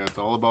Mafia. It's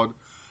all about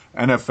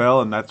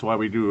NFL, and that's why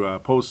we do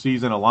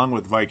postseason along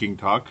with Viking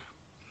talk.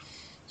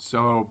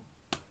 So,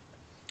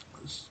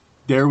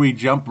 dare we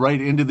jump right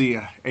into the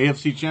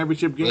AFC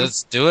Championship game?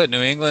 Let's do it.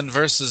 New England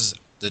versus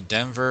the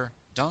Denver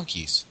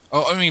Donkeys.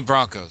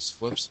 Broncos.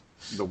 Whoops.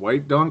 The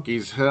White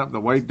Donkeys.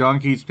 The White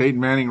Donkeys. Peyton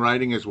Manning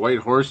riding his white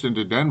horse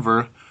into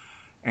Denver.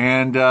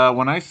 And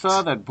when I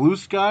saw that blue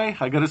sky,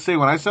 I got to say,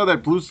 when I saw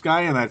that blue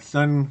sky and that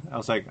sun, I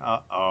was like,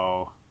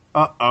 uh-oh.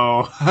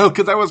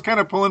 Because I was kind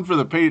of pulling for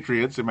the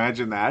Patriots.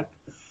 Imagine that.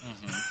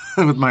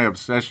 Mm-hmm. With my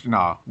obsession.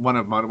 No, one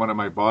of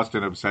my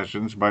Boston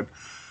obsessions. But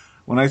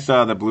when I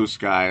saw the blue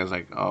sky, I was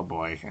like, oh,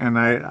 boy. And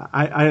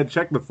I had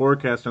checked the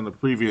forecast on the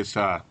previous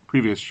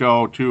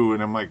show, too,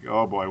 and I'm like,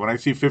 oh, boy. When I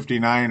see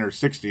 59 or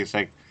 60, it's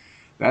like,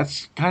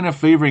 that's kind of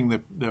favoring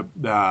the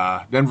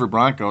Denver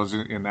Broncos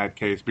in that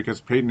case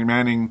because Peyton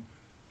Manning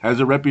has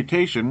a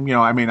reputation.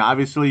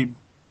 Obviously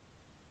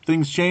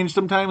things change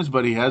sometimes,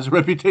 but he has a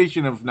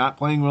reputation of not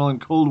playing well in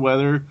cold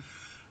weather.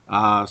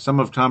 Some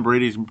of Tom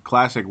Brady's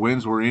classic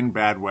wins were in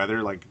bad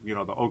weather, like, the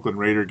Oakland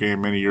Raider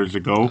game many years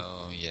ago.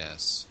 Oh,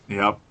 yes.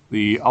 Yep.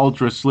 The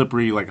ultra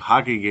slippery,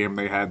 hockey game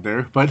they had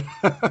there. But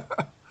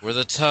where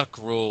the tuck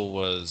rule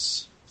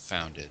was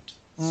founded.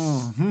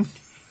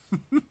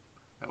 Mm-hmm.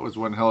 That was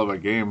one hell of a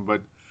game,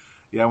 but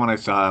yeah, when I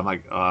saw it, I'm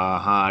like,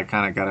 I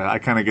kind of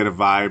get a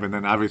vibe, and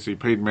then obviously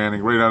Peyton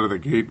Manning right out of the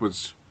gate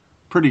was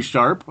pretty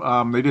sharp.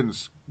 They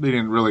didn't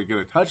really get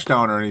a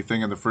touchdown or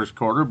anything in the first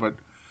quarter, but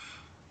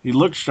he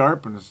looked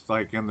sharp, and it's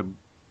and the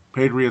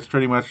Patriots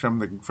pretty much from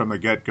the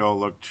get go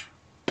looked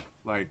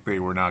like they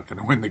were not going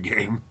to win the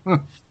game.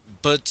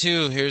 But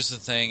too, here's the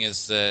thing: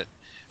 is that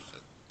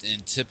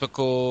in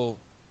typical,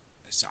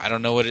 I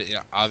don't know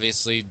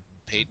obviously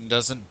Peyton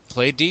doesn't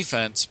play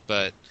defense,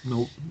 but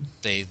nope.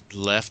 They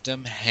left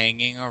him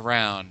hanging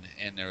around,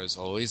 and there was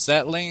always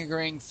that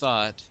lingering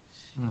thought,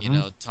 You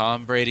know,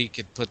 Tom Brady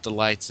could put the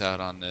lights out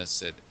on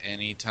this at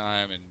any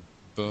time, and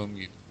boom,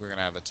 we're going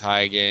to have a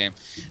tie game.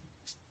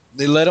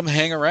 They let him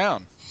hang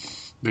around.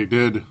 They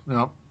did,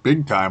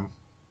 big time.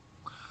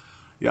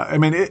 Yeah, I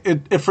mean,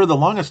 it for the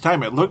longest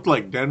time, it looked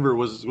like Denver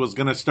was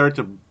going to start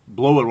to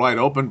blow it wide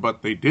open,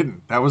 but they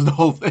didn't. That was the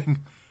whole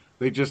thing.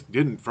 They just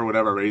didn't for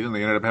whatever reason.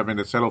 They ended up having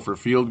to settle for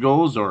field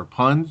goals or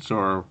punts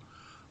or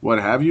what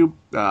have you.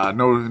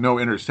 No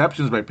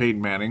interceptions by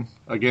Peyton Manning.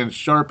 Again,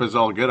 sharp as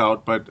all get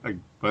out, but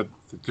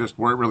just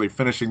weren't really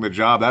finishing the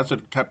job. That's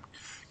what kept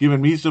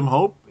giving me some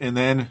hope. And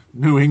then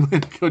New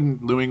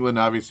England,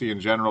 obviously,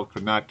 in general,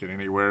 could not get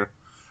anywhere.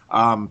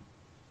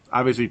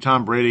 Obviously,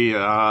 Tom Brady,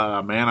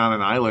 a man on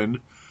an island.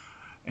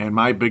 And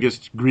my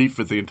biggest grief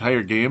with the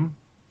entire game,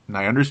 and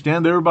I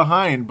understand they were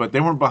behind, but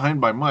they weren't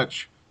behind by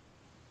much.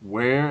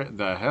 Where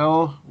the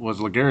hell was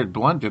LeGarrette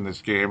Blount in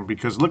this game?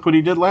 Because look what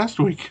he did last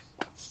week.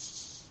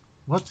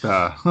 What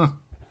the?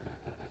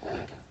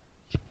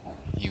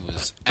 He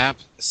was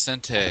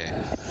absente.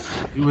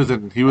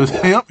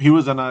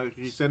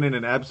 He sent in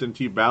an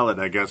absentee ballot,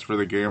 I guess, for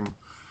the game.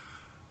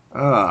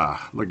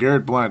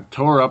 LeGarrette Blount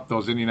tore up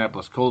those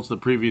Indianapolis Colts the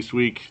previous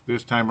week.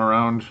 This time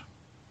around,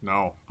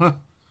 no.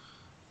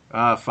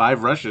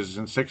 5 rushes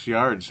and 6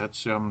 yards.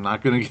 That's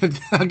not gonna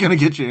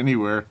get you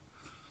anywhere.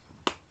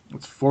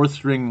 It's 4th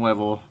string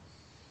level.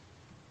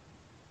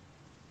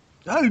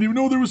 I didn't even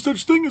know there was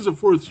such thing as a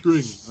 4th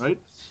string,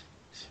 right?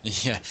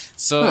 Yeah.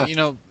 So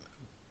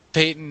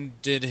Peyton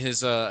did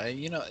his.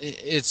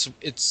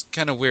 It's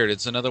kind of weird.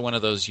 It's another one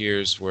of those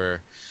years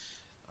where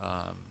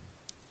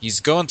he's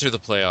going through the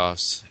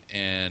playoffs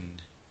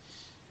and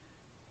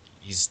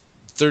he's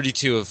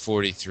 32 of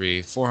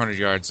 43, 400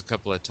 yards, a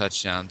couple of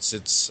touchdowns.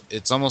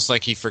 It's almost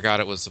like he forgot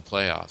it was the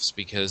playoffs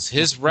because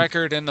his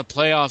record in the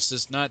playoffs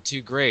is not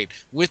too great.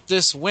 With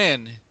this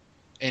win,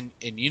 and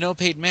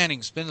Peyton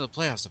Manning's been to the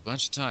playoffs a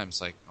bunch of times,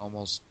 like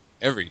almost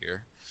every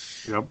year.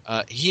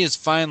 Yep. He is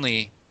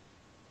finally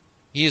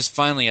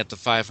at the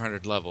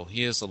 500 level.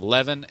 He is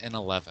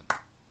 11-11.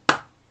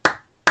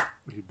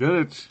 He did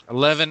it.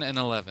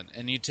 11-11,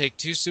 and you take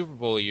 2 Super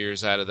Bowl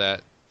years out of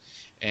that,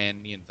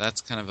 and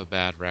that's kind of a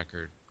bad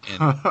record.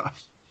 And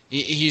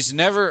he's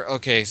never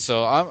okay.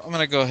 So I'm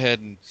gonna go ahead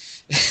and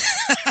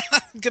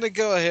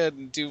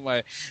do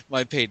my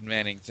Peyton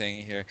Manning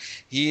thing here.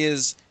 He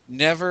has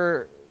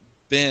never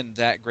been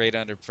that great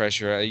under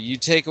pressure. You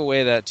take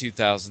away that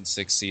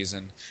 2006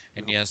 season,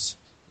 and yes,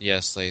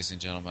 ladies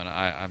and gentlemen,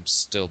 I'm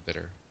still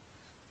bitter.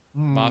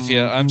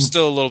 Mafia, I'm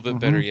still a little bit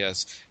bitter.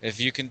 Yes, if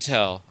you can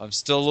tell, I'm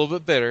still a little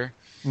bit bitter.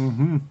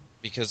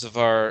 Because of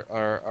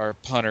our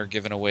punter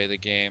giving away the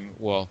game.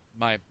 Well,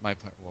 my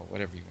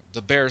whatever you want.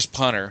 The Bears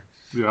punter,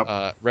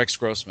 Rex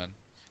Grossman.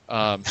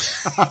 Yeah,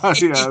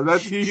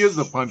 he is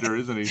a punter,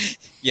 isn't he?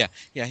 Yeah,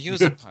 he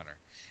was a punter.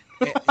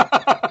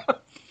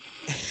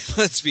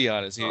 Let's be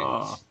honest.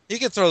 He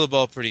could throw the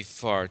ball pretty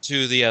far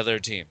to the other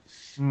team.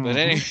 But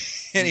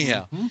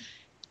anyhow,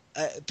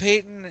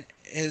 Peyton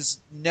has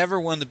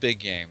never won the big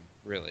game.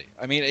 Really,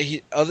 I mean,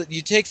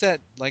 you take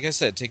that, like I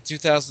said, take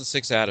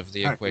 2006 out of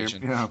the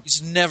equation. Yeah. He's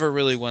never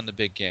really won the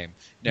big game.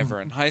 Never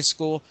in high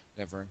school,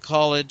 never in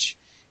college.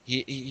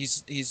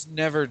 He's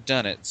never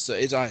done it. So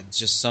it's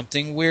just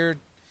something weird.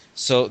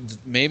 So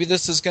maybe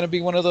this is going to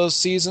be one of those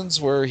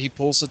seasons where he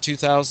pulls a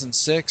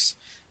 2006.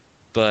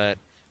 But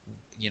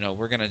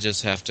we're going to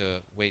just have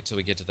to wait till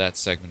we get to that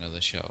segment of the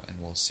show, and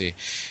we'll see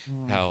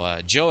how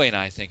Joey and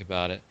I think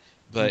about it.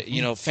 But,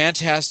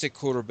 fantastic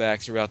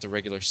quarterback throughout the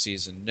regular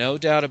season. No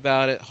doubt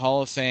about it.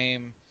 Hall of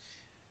Fame.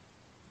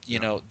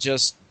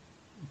 Just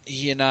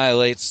he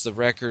annihilates the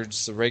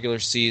records, the regular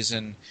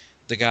season.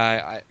 The guy,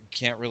 I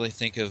can't really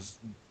think of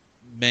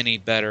many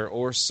better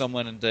or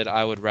someone that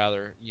I would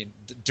rather,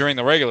 during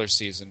the regular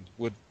season,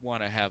 would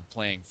want to have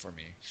playing for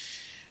me.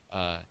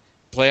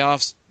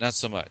 Playoffs, not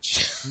so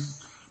much.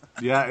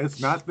 Yeah,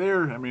 it's not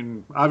there. I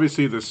mean,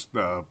 obviously,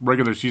 the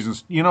regular season,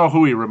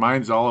 who he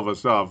reminds all of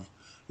us of.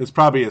 It's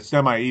probably a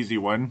semi-easy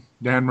one,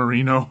 Dan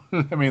Marino.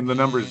 I mean, the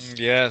numbers.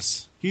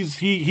 Yes,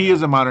 he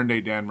is a modern day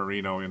Dan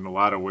Marino in a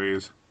lot of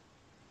ways.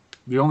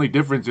 The only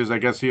difference is, I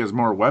guess, he has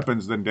more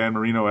weapons than Dan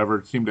Marino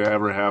ever seemed to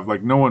ever have.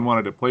 Like, no one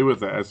wanted to play with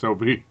the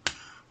SOB.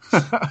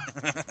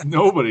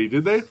 Nobody,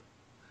 did they?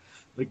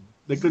 Like,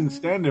 they couldn't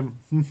stand him.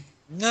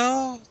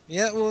 No,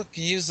 yeah, well,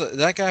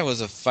 that guy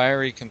was a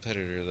fiery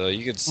competitor, though.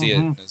 You could see it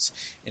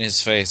in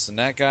his face. And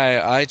that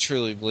guy, I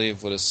truly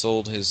believe, would have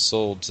sold his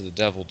soul to the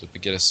devil to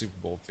get a Super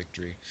Bowl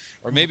victory.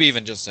 Or maybe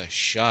even just a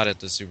shot at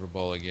the Super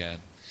Bowl again.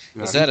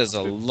 Because that is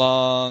a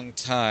long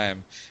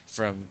time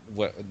from,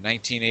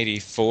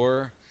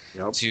 1984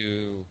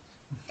 to,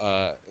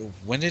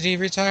 when did he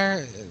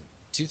retire?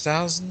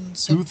 2000?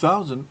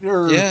 2000?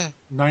 Yeah.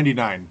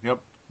 99,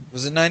 yep.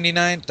 Was it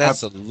 99?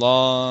 That's a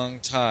long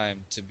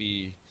time to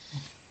be...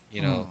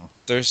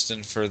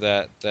 thirsting for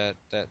that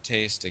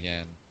taste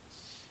again.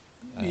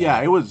 Yeah,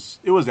 it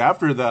was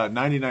after the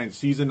 99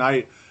 season.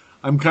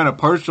 I'm kind of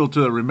partial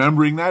to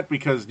remembering that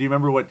because do you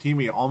remember what team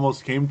he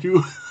almost came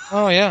to?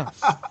 Oh, yeah.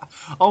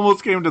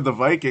 Almost came to the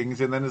Vikings,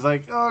 and then it's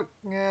like, oh,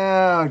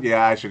 yeah,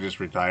 I should just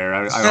retire.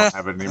 I don't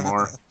have it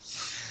anymore.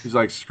 He's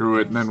like, screw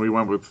it. And then we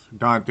went with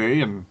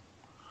Dante, and,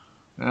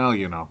 well,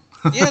 you know.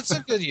 He had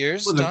some good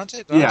years.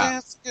 Dante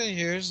had some good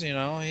years, you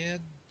know.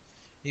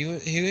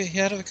 He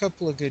had a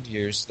couple of good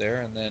years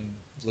there, and then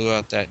blew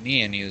out that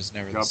knee, and he was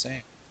never the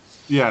same.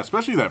 Yeah,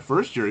 especially that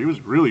first year. He was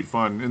really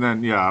fun. And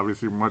then, yeah,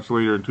 obviously much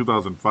later in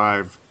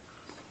 2005.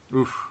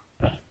 Oof.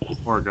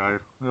 Poor guy.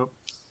 Yep.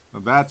 Now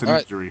that's an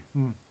injury.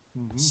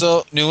 Mm-hmm.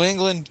 So, New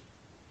England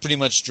pretty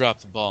much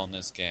dropped the ball in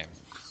this game.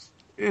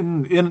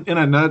 In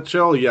a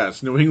nutshell,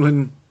 yes. New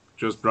England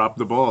just dropped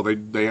the ball.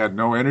 They had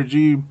no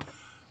energy.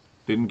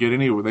 Didn't get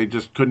anywhere. They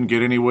just couldn't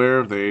get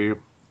anywhere. They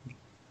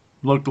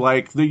looked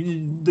like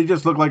they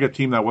just looked like a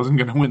team that wasn't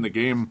going to win the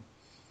game.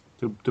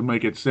 To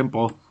make it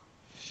simple.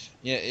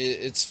 Yeah,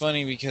 it's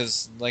funny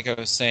because, like I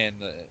was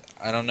saying,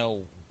 I don't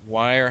know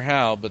why or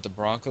how, but the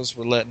Broncos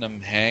were letting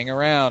them hang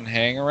around.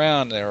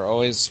 They were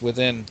always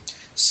within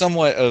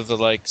somewhat of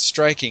the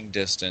striking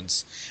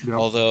distance,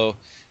 although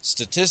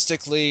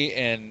statistically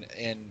and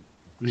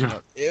you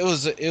know, it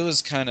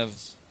was kind of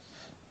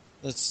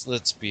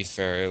let's be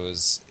fair, it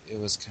was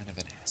kind of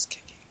an ass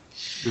kicking.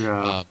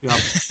 Yeah,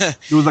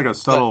 it was like a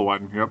subtle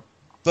one. Yep.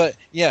 But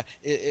yeah,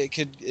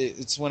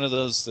 it's one of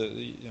those that,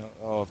 you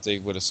know, if they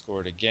would have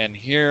scored again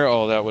here,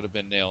 that would have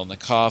been nail in the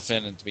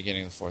coffin at the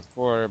beginning of the fourth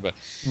quarter. But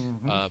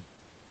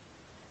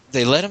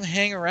they let him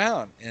hang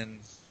around,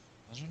 and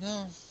I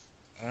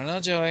don't know,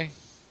 Joey.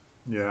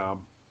 Yeah,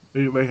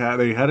 they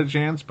had a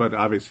chance, but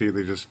obviously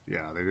they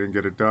didn't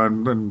get it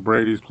done. And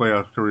Brady's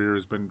playoff career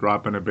has been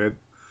dropping a bit,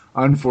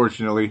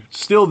 unfortunately.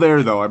 Still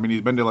there though. I mean,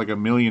 he's been to like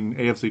 1 million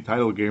AFC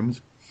title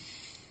games,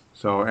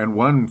 so and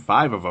won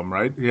 5 of them,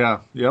 right? Yeah.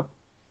 Yep.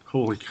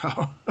 Holy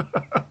cow!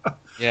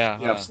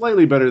 Yeah,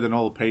 slightly better than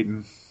old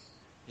Peyton.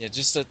 Yeah,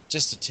 just a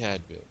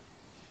tad bit.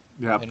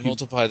 Yeah, and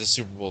multiply the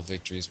Super Bowl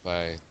victories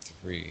by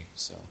 3.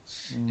 So,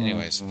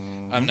 anyways,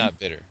 I'm not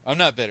bitter.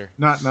 Not bitter.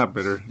 Not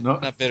bitter. No,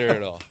 not bitter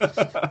at all.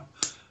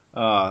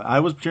 I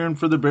was cheering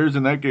for the Bears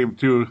in that game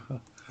too.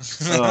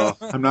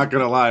 I'm not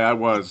gonna lie, I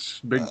was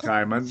big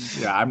time.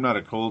 I'm not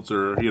a Colts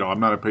or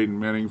I'm not a Peyton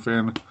Manning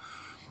fan.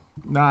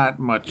 Not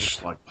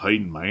much like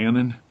Peyton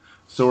Manning.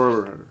 So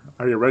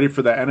are you ready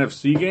for the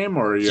NFC game?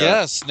 Or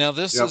Yes. Now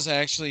this is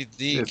actually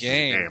the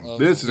game.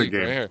 This is a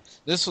game. Right,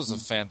 this was a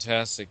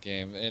fantastic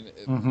game,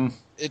 and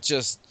it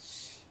just,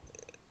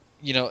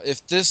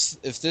 if this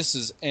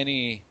is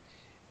any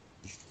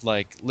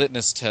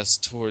litmus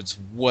test towards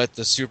what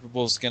the Super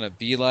Bowl is going to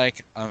be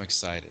like, I'm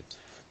excited.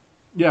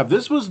 Yeah,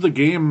 this was the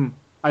game.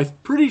 I'm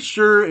pretty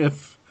sure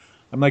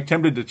I'm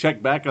tempted to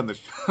check back on the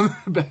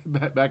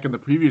back in the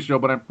previous show,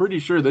 but I'm pretty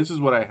sure this is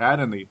what I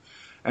had in the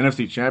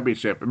NFC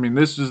Championship. I mean,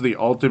 this is the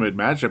ultimate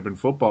matchup in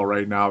football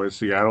right now is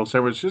Seattle,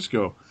 San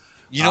Francisco.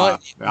 You know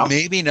what? Yeah.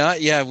 Maybe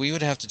not. Yeah, we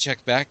would have to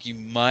check back. You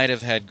might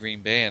have had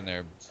Green Bay in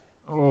there.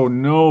 Oh,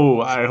 no.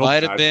 I hope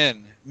might not. have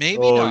been. Maybe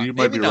not. You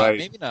might be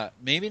right.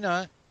 Maybe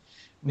not.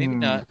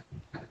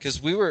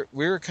 Because we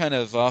were kind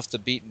of off the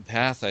beaten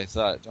path, I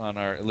thought, on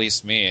our, at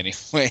least me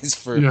anyways,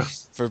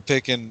 for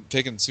picking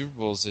Super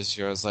Bowls this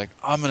year. I was like,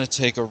 I'm going to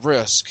take a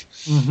risk.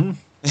 Mm-hmm.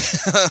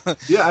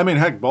 Yeah, I mean,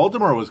 heck,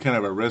 Baltimore was kind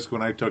of a risk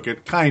when I took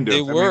it, kind of.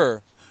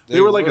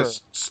 They were like a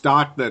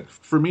stock that,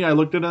 for me, I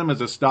looked at them as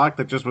a stock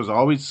that just was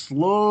always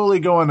slowly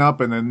going up,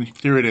 and then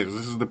here it is.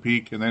 This is the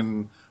peak, and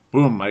then,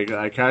 boom,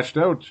 I cashed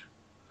out.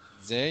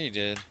 There you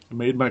did. I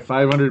made my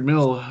 $500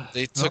 million.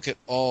 They took it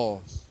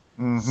all.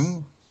 Mm-hmm.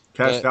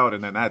 Cashed out,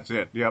 and then that's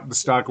it. Yep, the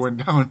stock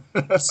went down.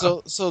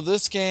 So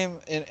this game,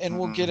 and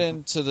we'll get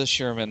into the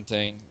Sherman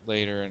thing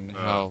later and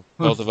how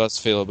both of us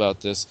feel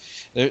about this.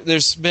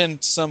 There's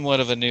been somewhat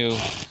of a new,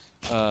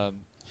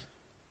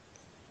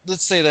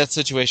 let's say that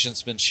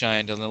situation's been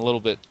shined on a little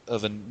bit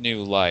of a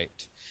new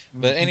light.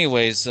 But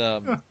anyways,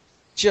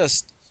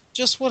 just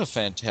what a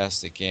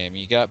fantastic game.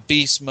 You got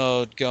Beast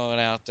Mode going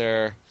out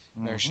there,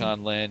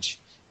 Marshawn Lynch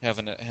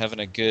having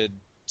a good,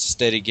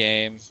 steady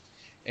game,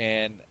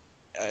 and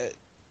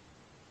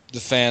the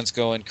fans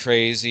going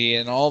crazy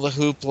and all the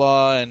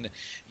hoopla, and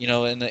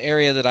in the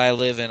area that I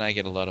live in, I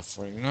get a lot of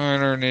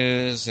 49er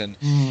news,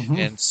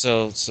 and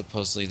so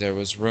supposedly there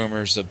was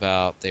rumors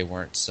about they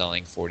weren't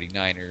selling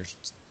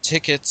 49ers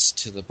tickets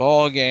to the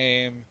ball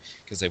game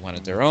because they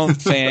wanted their own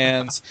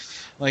fans.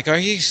 Like, are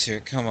you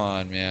serious? Come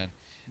on, man.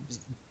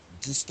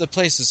 The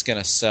place is going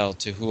to sell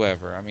to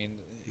whoever. I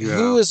mean,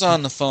 who is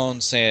on the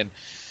phone saying,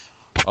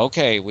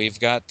 okay, we've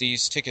got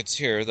these tickets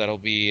here that'll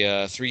be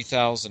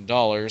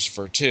 $3,000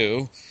 for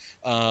 2.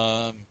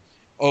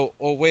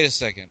 Wait a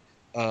second.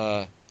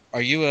 Are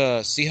you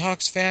a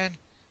Seahawks fan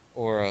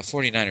or a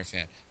 49er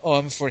fan? Oh,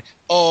 I'm a 40.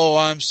 Oh,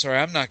 I'm sorry.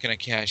 I'm not going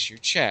to cash your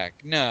check.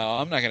 No,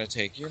 I'm not going to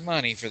take your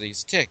money for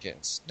these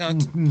tickets. No,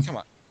 come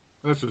on.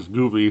 That's just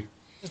goofy.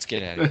 Let's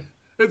get out of here.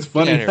 It's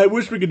funny. I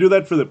wish we could do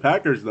that for the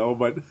Packers, though,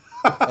 but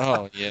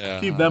oh yeah,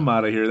 keep them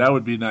out of here. That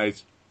would be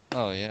nice.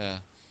 Oh yeah,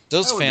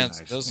 those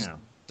fans,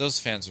 those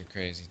fans are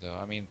crazy, though.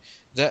 I mean,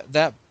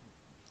 that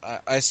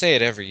I say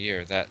it every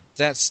year.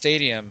 That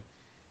stadium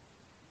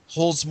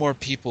holds more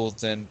people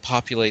than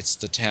populates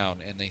the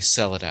town, and they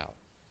sell it out.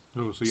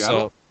 Oh,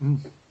 Seattle?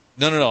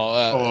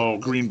 No.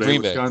 Green Bay,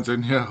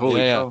 Wisconsin. Yeah, holy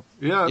cow.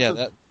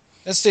 Yeah,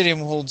 that stadium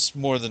holds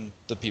more than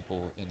the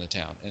people in the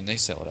town, and they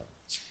sell it out.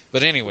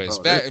 But anyways,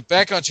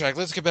 back on track.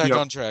 Let's get back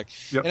on track.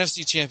 Yep.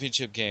 NFC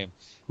Championship game.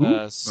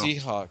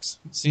 Seahawks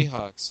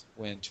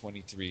win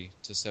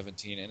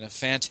 23-17 in a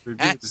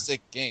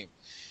fantastic game.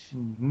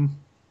 Mm-hmm.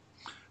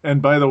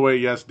 And by the way,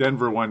 yes,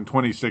 Denver won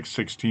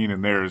 26-16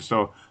 in theirs.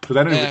 So I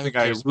don't even think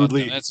I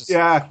rudely. That's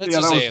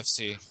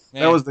AFC.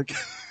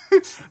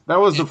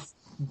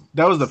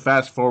 That was the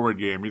fast forward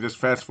game. You just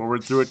fast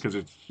forward through it because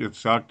it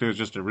sucked. It was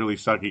just a really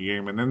sucky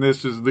game. And then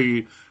this is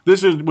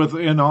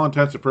within all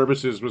intents and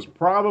purposes was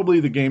probably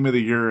the game of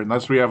the year,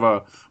 unless we have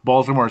a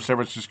Baltimore San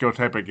Francisco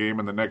type of game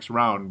in the next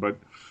round. But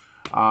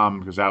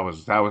because that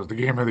was the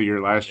game of the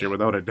year last year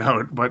without a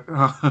doubt. But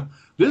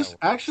this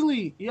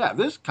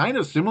kind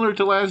of similar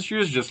to last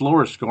year's, just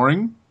lower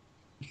scoring.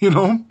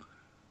 In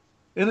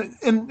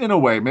a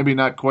way, maybe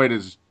not quite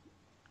as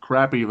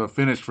crappy of a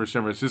finish for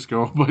San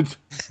Francisco, but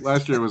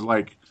last year was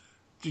like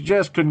you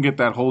just couldn't get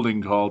that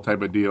holding call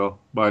type of deal.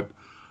 But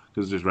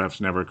because the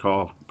refs never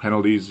call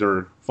penalties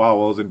or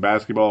fouls in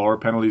basketball or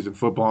penalties in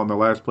football on the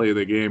last play of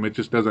the game, it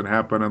just doesn't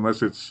happen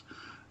unless it's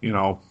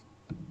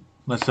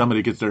unless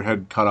somebody gets their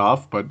head cut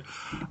off. But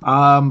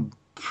a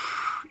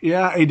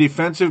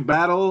defensive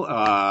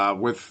battle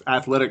with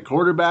athletic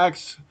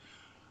quarterbacks.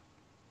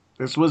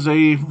 This was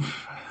this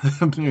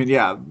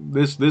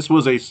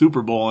was a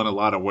Super Bowl in a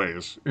lot of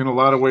ways. In a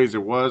lot of ways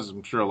it was.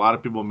 I'm sure a lot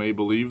of people may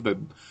believe that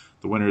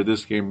the winner of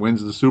this game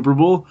wins the Super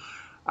Bowl.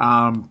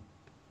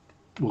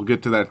 We'll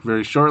get to that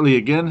very shortly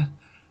again.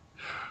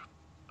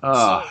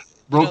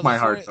 Broke my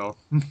heart, though.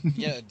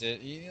 Yeah, it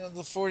did.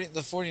 The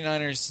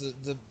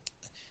 49ers,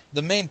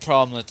 the main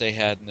problem that they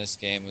had in this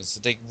game was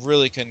that they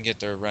really couldn't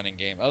get their running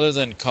game. Other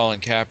than Colin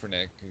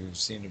Kaepernick, who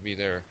seemed to be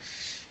their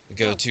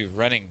go-to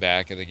running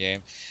back of the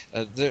game,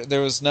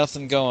 there was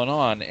nothing going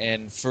on.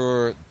 And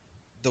for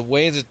the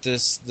way that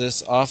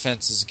this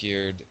offense is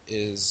geared,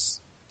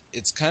 it's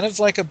kind of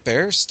like a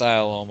Bears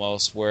style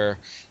almost, where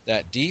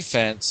that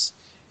defense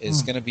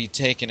is going to be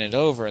taking it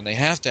over, and they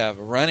have to have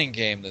a running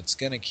game that's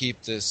going to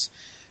keep this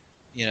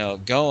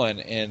going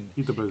and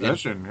keep the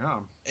possession.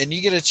 And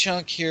you get a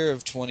chunk here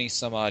of 20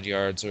 some odd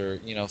yards, or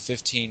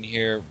 15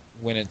 here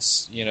when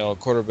it's a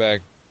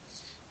quarterback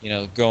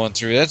going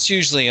through. That's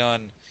usually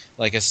on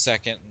like a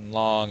second and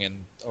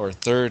long or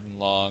third and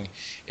long.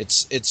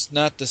 It's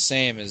not the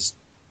same as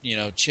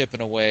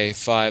chipping away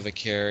 5 a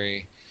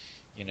carry,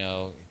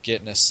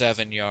 getting a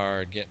 7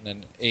 yard, getting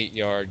an 8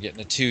 yard, getting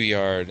a 2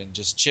 yard, and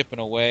just chipping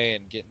away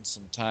and getting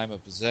some time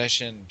of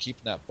possession,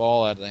 keeping that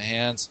ball out of the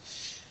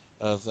hands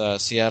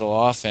of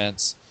Seattle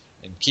offense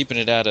and keeping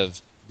it out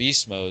of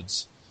beast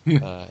mode's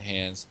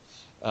hands.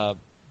 So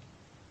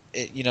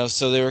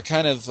they were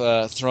kind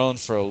of thrown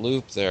for a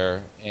loop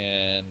there,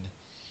 and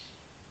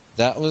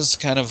that was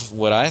kind of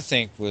what I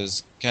think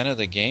was kind of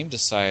the game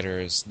decider,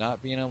 is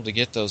not being able to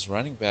get those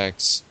running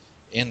backs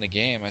in the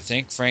game. I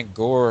think Frank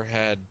Gore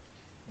had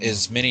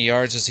as many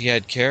yards as he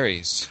had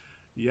carries.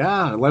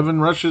 Yeah, 11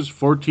 rushes,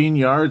 14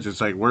 yards.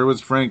 It's like, where was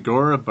Frank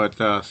Gore? But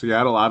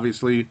Seattle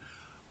obviously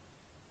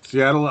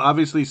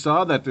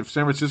saw that if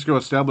San Francisco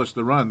established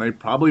the run, they'd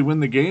probably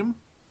win the game.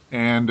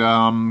 And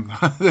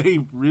they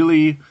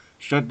really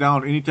shut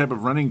down any type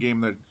of running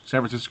game that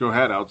San Francisco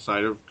had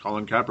outside of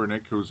Colin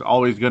Kaepernick, who's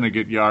always going to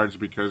get yards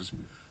because,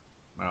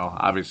 well,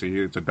 obviously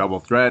it's a double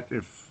threat.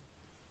 If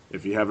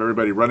you have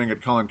everybody running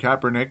at Colin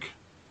Kaepernick,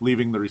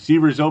 leaving the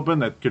receivers open,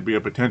 that could be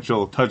a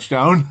potential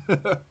touchdown,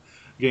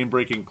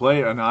 game-breaking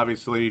play. And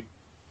obviously,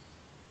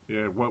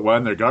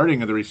 when they're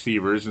guarding the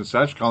receivers and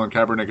such, Colin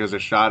Kaepernick has a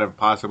shot of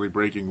possibly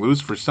breaking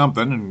loose for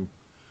something, and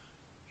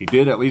he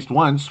did at least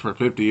once for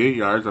 58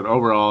 yards. And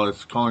overall,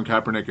 it's Colin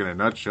Kaepernick in a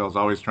nutshell. Is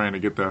always trying to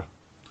get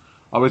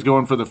always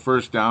going for the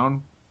first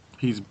down.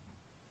 He's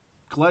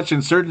clutch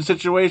in certain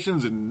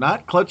situations and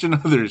not clutch in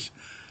others.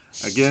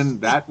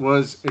 Again, that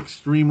was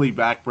extremely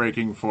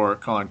backbreaking for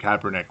Colin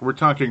Kaepernick. We're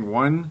talking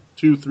 1,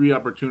 2, 3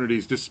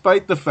 opportunities,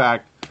 despite the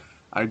fact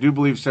I do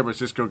believe San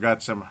Francisco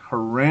got some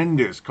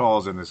horrendous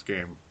calls in this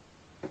game.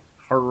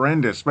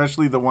 Horrendous,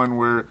 especially the one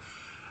where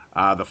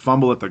the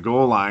fumble at the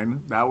goal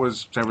line. That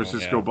was San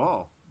Francisco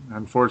ball.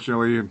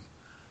 Unfortunately,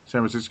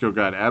 San Francisco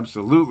got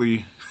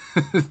absolutely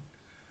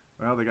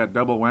well, they got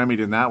double whammied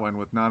in that one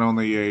with not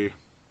only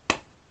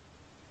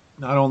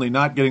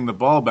not getting the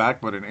ball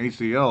back, but an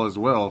ACL as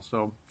well.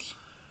 So,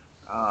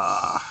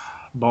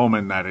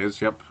 Bowman, that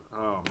is. Yep.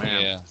 Oh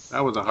man,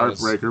 that was a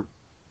heartbreaker.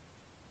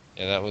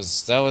 That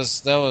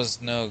was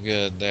no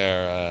good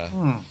there.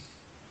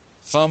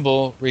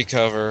 Fumble,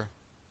 recover,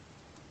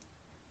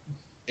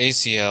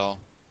 ACL.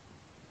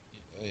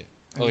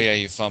 Oh yeah,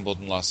 you fumbled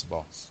and lost the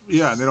ball.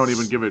 Yeah, and they don't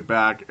even give it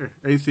back.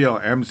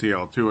 ACL,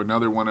 MCL too.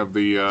 Another one of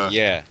the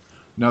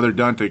another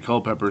Dante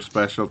Culpepper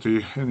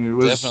specialty, and it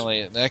was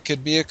definitely that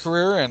could be a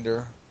career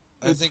ender.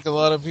 I think a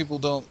lot of people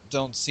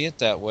don't see it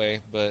that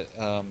way, but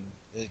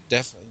it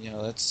definitely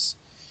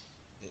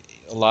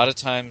a lot of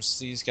times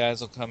these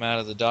guys will come out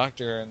of the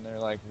doctor and they're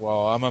like,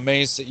 well, I'm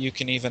amazed that you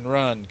can even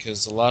run,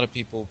 because a lot of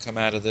people come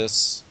out of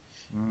this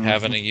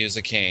having to use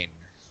a cane.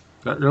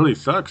 That really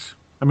sucks.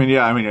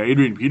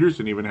 Adrian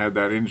Peterson even had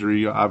that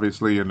injury,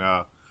 obviously, in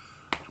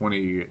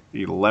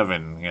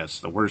 2011. Yes,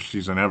 the worst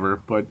season ever.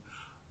 But,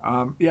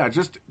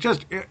 just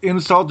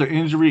insult to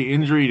injury,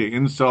 injury to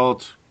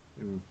insult,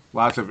 and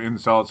lots of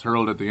insults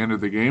hurled at the end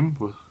of the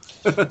game.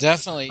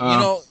 Definitely.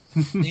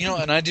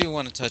 And I do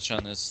want to touch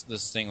on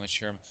this thing with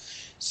Sherman.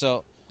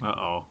 So,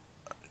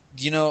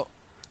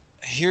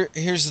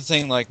 here's the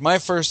thing. Like, my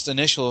first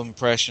initial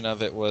impression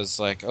of it was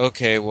like,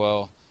 okay,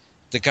 well,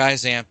 the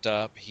guy's amped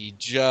up. He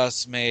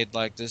just made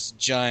like this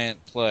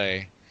giant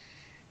play.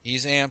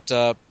 He's amped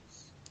up,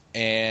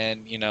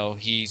 and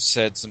he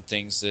said some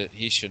things that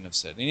he shouldn't have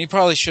said, and he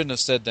probably shouldn't have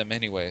said them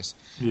anyways.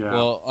 Yeah.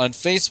 Well, on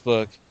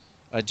Facebook,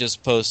 I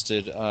just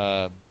posted,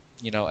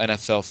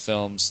 NFL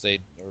Films,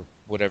 or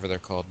whatever they're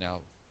called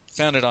now,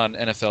 found it on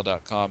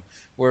NFL.com,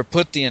 where it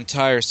put the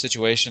entire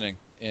situation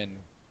in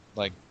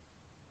like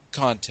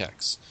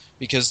context,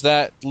 because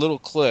that little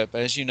clip,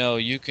 as you know,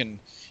 you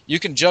can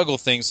juggle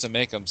things to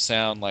make them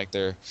sound like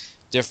they're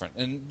different.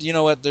 And you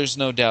know what? There's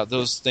no doubt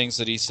those things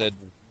that he said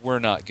were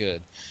not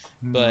good.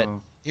 But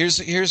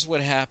here's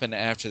what happened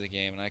after the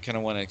game, and I kind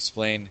of want to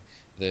explain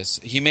this.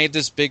 He made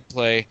this big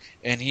play,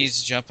 and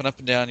he's jumping up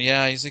and down.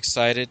 Yeah, he's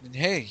excited. And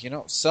hey,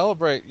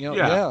 celebrate.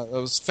 Yeah, it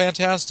was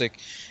fantastic.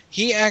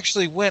 He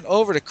actually went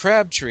over to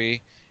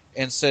Crabtree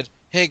and said,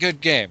 "Hey, good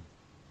game."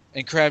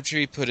 And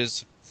Crabtree put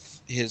his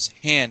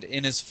hand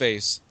in his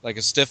face like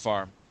a stiff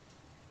arm.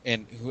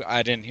 And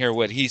I didn't hear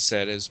what he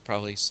said. Is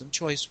probably some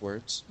choice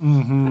words.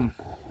 Mm-hmm.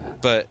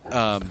 But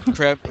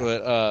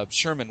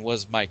Sherman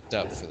was mic'd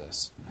up for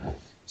this.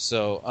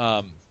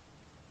 So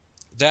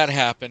that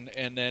happened,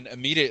 and then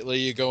immediately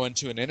you go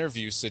into an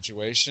interview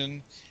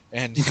situation,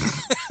 and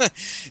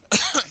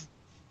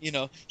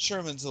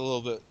Sherman's a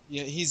little bit.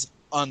 He's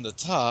on the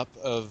top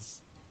of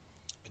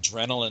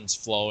adrenaline's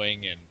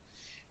flowing and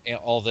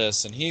all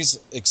this, and he's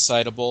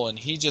excitable, and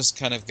he just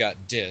kind of got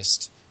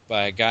dissed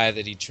by a guy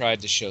that he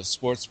tried to show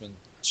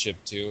sportsmanship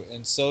to,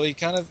 and so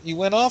he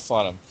went off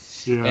on him.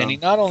 Yeah. And he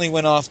not only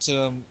went off to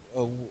him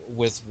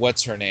with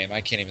what's her name?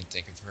 I can't even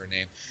think of her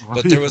name.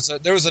 But there was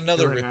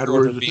another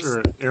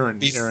reporter.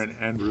 Aaron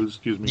Andrews,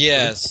 excuse me.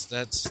 Yes,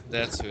 that's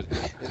who.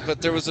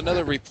 But there was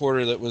another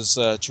reporter that was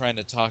trying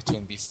to talk to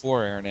him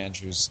before Aaron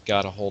Andrews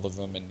got a hold of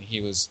him, and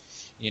he was,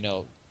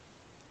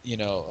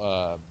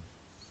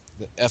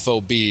 the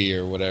FOB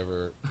or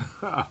whatever,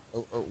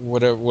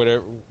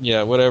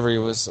 whatever he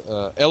was,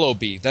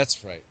 LOB.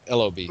 That's right,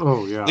 LOB.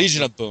 Oh yeah,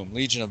 Legion of Boom.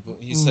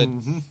 He said,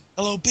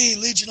 LOB,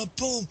 Legion of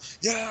Boom.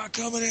 Yeah,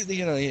 coming in.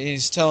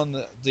 He's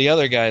telling the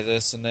other guy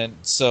this, and then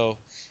so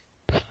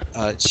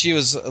she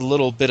was a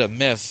little bit of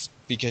miffed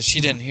because she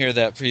didn't hear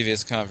that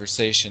previous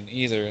conversation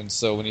either, and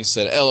so when he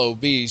said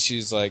LOB,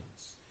 she's like,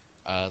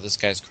 this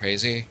guy's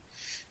crazy.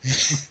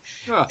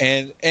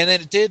 And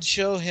it did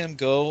show him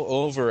go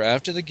over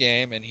after the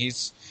game, and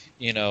he's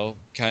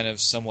kind of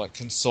somewhat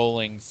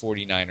consoling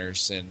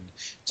 49ers and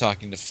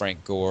talking to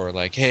Frank Gore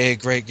like, hey,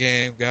 great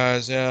game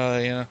guys,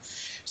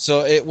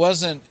 so it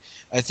wasn't.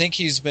 I think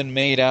he's been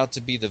made out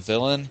to be the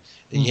villain.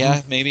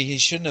 Maybe he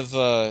shouldn't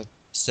have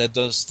said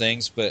those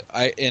things, but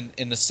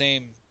in the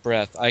same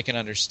breath I can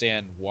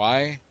understand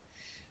why.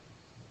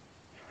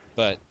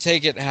 But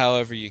take it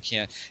however you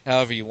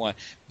want.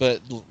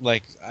 But,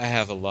 like, I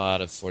have a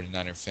lot of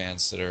 49er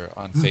fans that are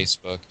on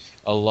Facebook,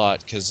 a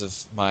lot because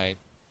of my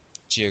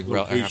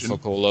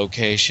geographical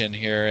location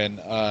here.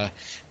 And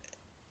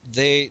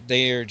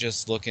they are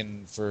just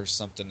looking for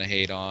something to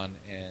hate on.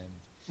 And,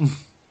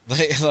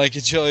 like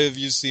Joey, have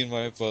you seen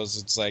my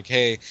post? It's like,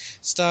 hey,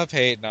 stop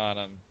hating on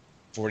them,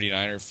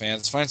 49er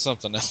fans. Find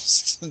something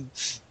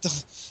else.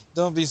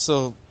 Don't be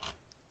so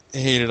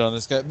hated on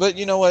this guy. But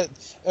you know what?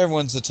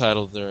 Everyone's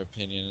entitled to their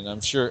opinion, and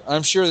I'm sure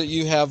that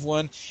you have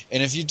one.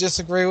 And if you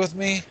disagree with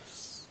me,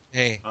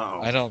 hey,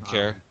 I don't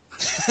care.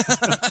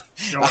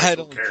 I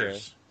don't care.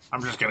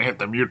 I'm just gonna hit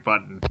the mute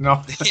button.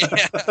 No.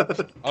 Yeah.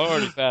 I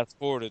already fast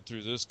forwarded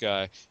through this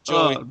guy.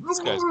 Joey, this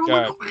guy's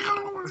guy.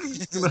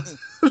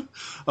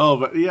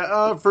 But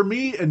yeah, for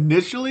me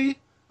initially,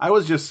 I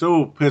was just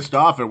so pissed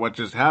off at what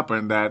just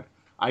happened that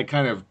I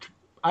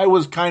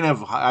was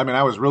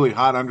really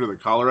hot under the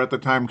collar at the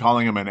time,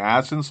 calling him an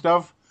ass and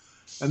stuff.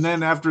 And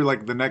then after,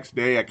 like, the next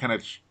day, I kind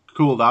of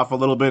cooled off a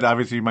little bit.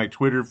 Obviously, my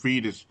Twitter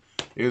feed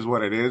is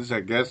what it is,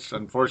 I guess,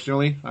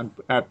 unfortunately. I'm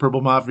at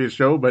Purple Mafia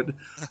Show, but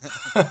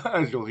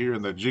as you'll hear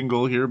in the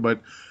jingle here.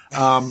 But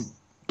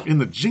in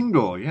the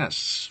jingle,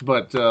 yes.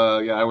 But,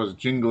 I was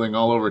jingling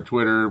all over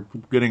Twitter,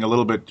 getting a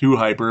little bit too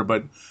hyper.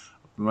 But,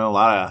 well,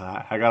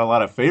 I got a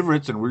lot of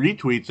favorites and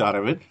retweets out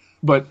of it.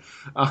 But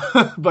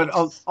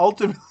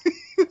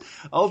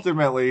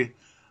ultimately,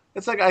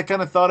 it's like I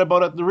kind of thought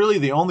about it. Really,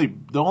 the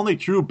only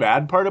true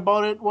bad part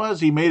about it was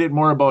he made it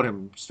more about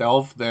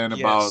himself than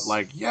about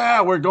like,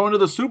 yeah, we're going to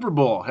the Super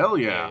Bowl. Hell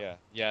yeah.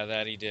 Yeah,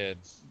 that he did.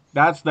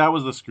 That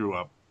was the screw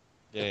up.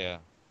 Yeah.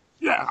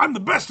 Yeah, I'm the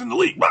best in the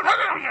league.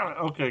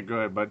 Okay,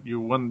 good, but you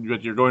won.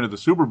 But you're going to the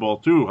Super Bowl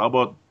too. How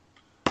about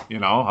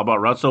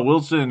Russell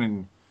Wilson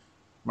and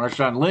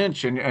Marshawn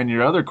Lynch and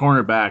your other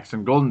cornerbacks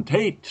and Golden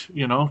Tate?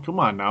 Come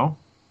on now.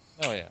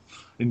 Oh yeah.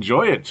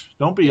 Enjoy it.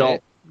 Don't be all.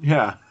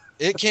 Yeah.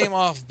 It came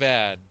off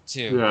bad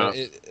too. Yeah.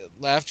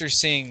 But after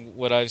seeing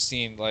what I've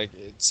seen, like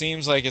it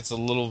seems like it's a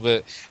little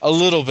bit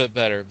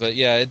better. But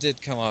yeah, it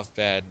did come off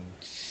bad.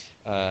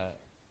 And,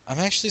 I'm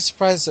actually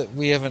surprised that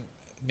we haven't.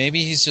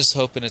 Maybe he's just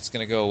hoping it's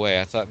going to go away.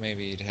 I thought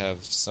maybe he'd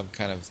have some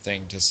kind of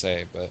thing to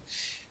say, but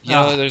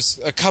there's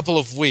a couple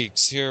of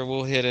weeks here.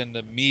 We'll hit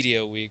into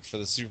media week for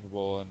the Super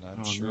Bowl, and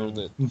I'm sure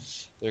that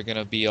they're going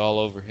to be all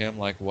over him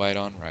like white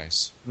on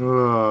rice.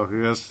 Oh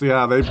yes,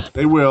 yeah,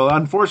 they will.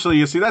 Unfortunately,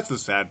 you see, that's the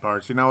sad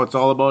part. It's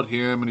all about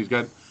him, and he's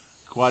got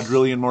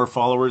quadrillion more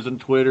followers on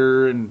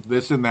Twitter, and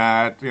this and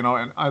that.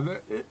 And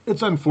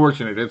it's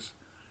unfortunate.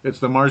 It's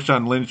the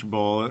Marshawn Lynch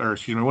Bowl, or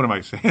excuse me, what am I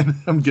saying?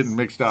 I'm getting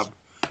mixed up.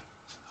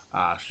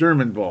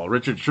 Sherman Bowl,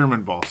 Richard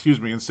Sherman Bowl, excuse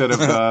me, instead of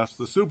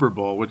the Super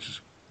Bowl,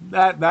 which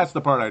that's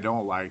the part I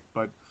don't like.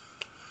 But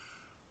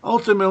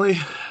ultimately,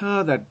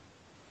 that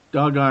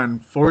doggone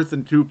 4th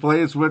and 2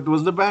 plays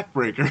was the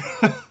backbreaker.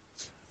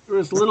 There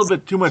was a little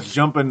bit too much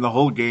jumping the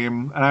whole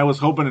game, and I was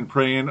hoping and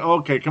praying,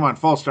 okay, come on,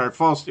 false start.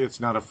 It's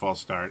not a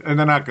false start, and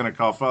they're not going to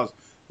call false.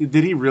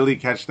 Did he really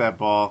catch that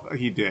ball?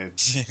 He did.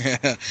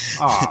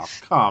 Oh,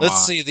 come on.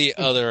 Let's see the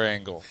other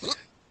angle.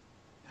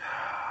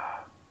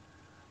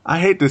 I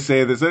hate to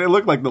say this. It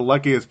looked like the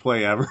luckiest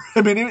play ever.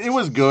 I mean, it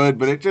was good,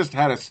 but it just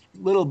had a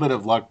little bit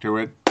of luck to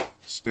it.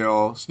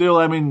 Still,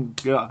 I mean,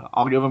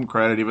 I'll give him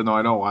credit, even though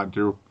I don't want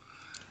to.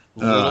 A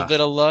little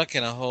bit of luck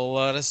and a whole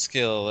lot of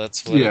skill.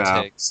 That's what it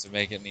takes to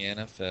make it in the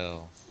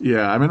NFL.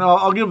 Yeah, I mean,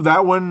 I'll give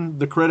that one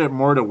the credit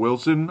more to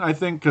Wilson, I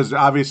think, because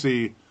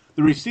obviously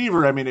the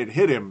receiver, I mean, it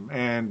hit him,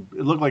 and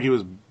it looked like he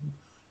was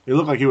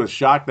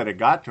shocked that it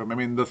got to him. I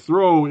mean, the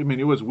throw, I mean,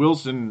 it was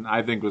Wilson,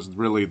 I think, was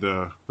really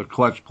the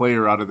clutch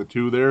player out of the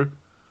two there.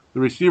 The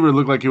receiver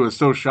looked like he was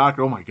so shocked,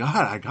 oh, my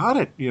God, I got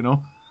it,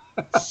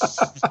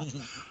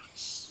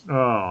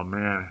 Oh,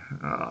 man.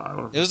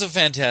 It was a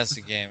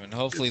fantastic game, and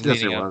hopefully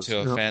leading up to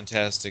a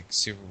fantastic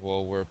Super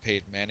Bowl where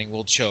Peyton Manning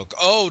will choke.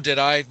 Oh, did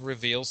I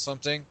reveal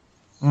something?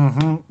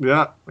 Mm-hmm.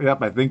 Yeah.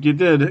 Yep, I think you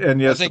did.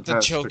 And yes, I think the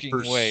choking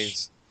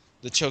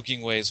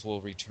ways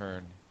will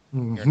return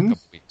here in a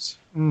couple weeks.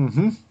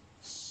 Mm-hmm.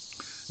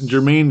 And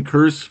Jermaine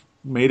Kearse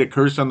made a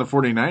curse on the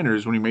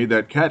 49ers when he made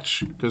that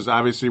catch, because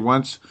obviously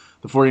once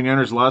the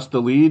 49ers lost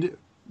the lead,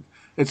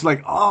 it's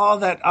like all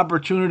that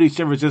opportunity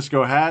San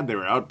Francisco had. They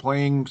were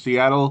outplaying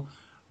Seattle,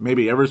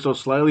 maybe ever so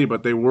slightly,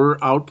 but they were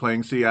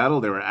outplaying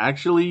Seattle. They were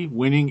actually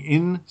winning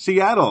in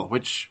Seattle,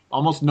 which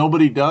almost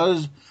nobody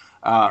does.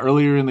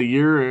 Earlier in the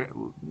year,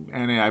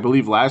 and I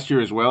believe last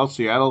year as well,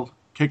 Seattle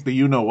kicked the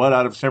you-know-what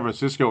out of San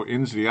Francisco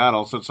in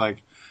Seattle. So it's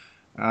like,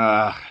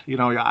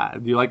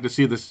 you like to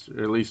see this,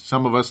 or at least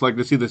some of us like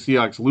to see the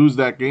Seahawks lose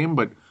that game,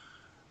 but,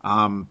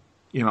 San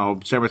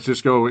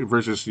Francisco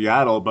versus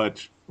Seattle.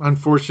 But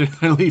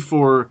unfortunately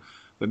for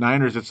the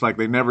Niners, it's like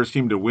they never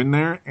seem to win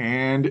there.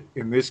 And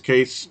in this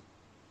case,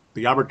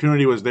 the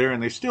opportunity was there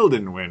and they still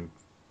didn't win.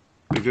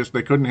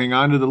 They couldn't hang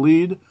on to the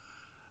lead.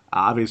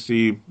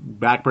 Obviously,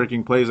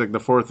 backbreaking plays like the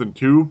 4th and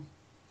 2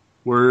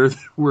 were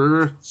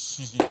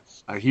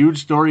a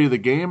huge story of the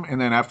game.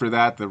 And then after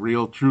that, the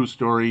real true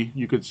story,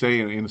 you could say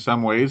in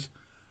some ways,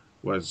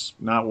 was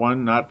not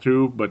 1, not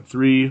 2, but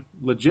 3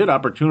 legit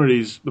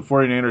opportunities the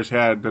 49ers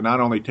had to not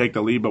only take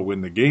the lead but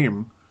win the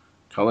game.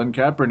 Colin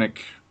Kaepernick,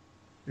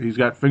 he's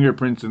got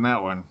fingerprints in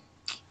that one.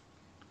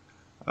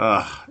 2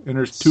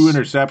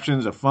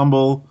 interceptions, a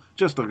fumble,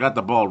 just got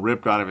the ball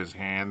ripped out of his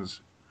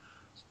hands.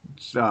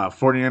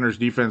 49ers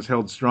defense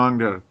held strong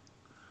to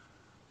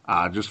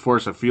just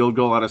force a field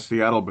goal out of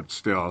Seattle, but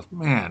still,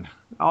 man,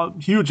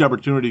 huge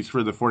opportunities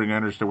for the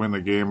 49ers to win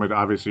the game. But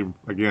obviously,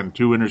 again,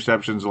 2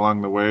 interceptions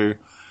along the way,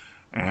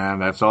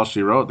 and that's all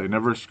she wrote. They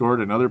never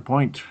scored another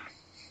point.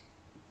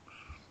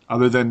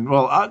 Other than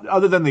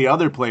the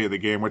other play of the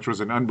game, which was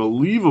an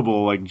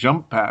unbelievable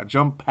jump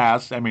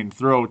pass,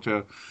 throw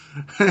to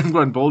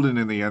Anquan Bolden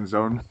in the end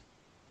zone.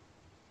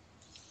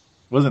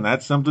 Wasn't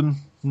that something?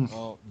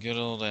 Oh, good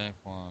old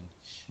Anquan.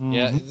 Mm-hmm.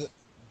 Yeah,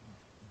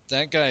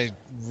 that guy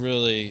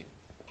really,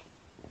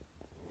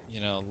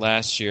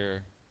 last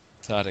year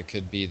thought it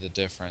could be the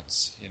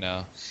difference,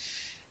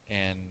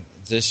 And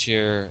this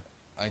year,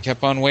 I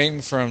kept on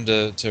waiting for him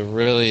to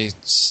really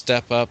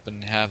step up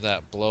and have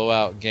that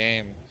blowout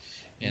game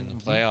in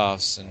the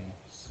playoffs. And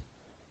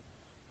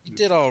he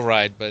did all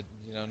right, but,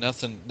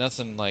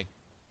 nothing like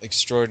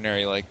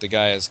extraordinary like the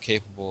guy is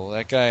capable.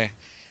 That guy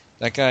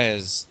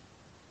is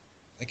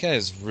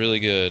really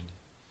good.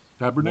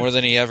 Kaepernick? More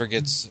than he ever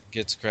gets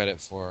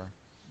credit for.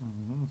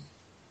 Mm-hmm.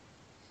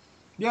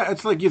 Yeah,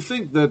 it's like you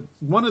think that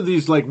one of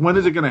these, when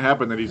is it going to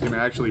happen that he's going to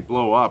actually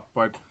blow up?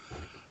 But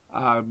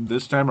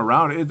this time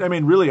around,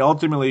 really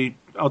ultimately,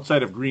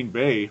 outside of Green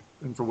Bay,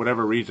 and for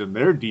whatever reason,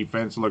 their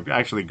defense looked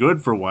actually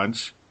good for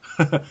once.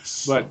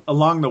 But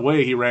along the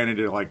way, he ran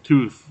into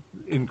 2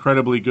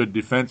 incredibly good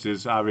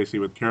defenses, obviously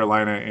with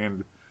Carolina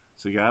and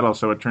Seattle,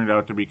 so it turned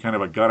out to be kind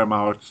of a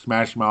gut-em-out,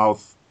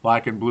 smash-mouth,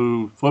 black and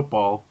blue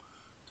football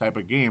type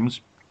of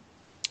games.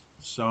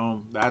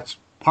 So that's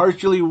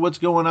partially what's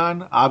going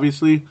on,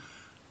 obviously,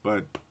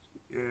 but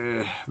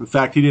the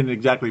fact he didn't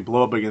exactly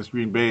blow up against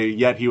Green Bay,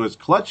 yet he was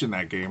clutch in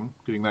that game,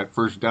 getting that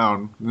first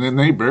down, and then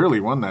they barely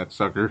won that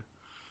sucker.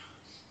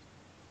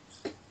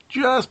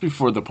 Just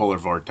before the polar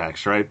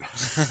vortex, right?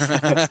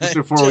 Just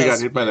before we got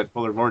hit by that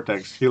polar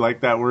vortex. You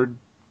like that word?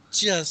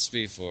 Just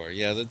before,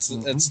 yeah. That's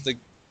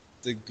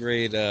the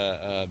great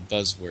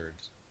buzzword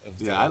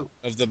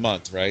of the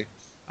month, right?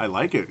 I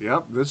like it.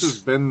 Yep, this has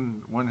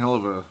been one hell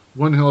of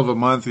a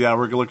month. Yeah,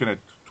 we're looking at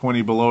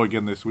 20 below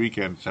again this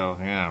weekend. So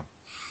yeah,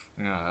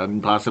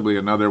 and possibly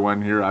another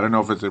one here. I don't know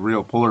if it's a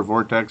real polar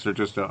vortex or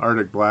just an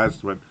Arctic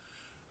blast, but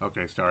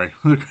okay, sorry.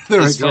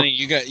 It's funny.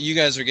 You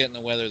guys are getting the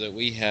weather that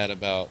we had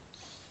about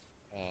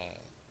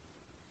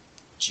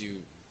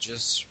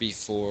just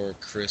before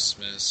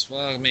Christmas.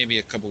 Well, maybe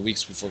a couple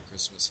weeks before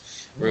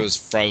Christmas, where it was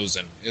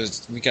frozen.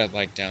 We got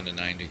like down to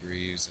 9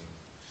 degrees and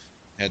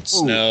had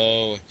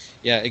snow.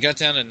 Yeah, it got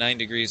down to 9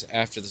 degrees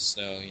after the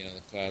snow. You know,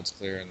 the clouds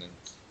clear and then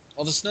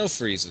all the snow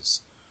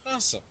freezes.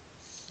 Awesome.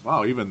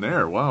 Wow, even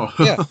there. Wow.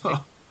 Yeah,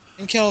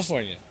 in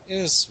California,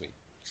 it was sweet.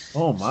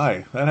 Oh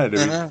my, that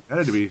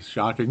had to be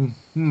shocking.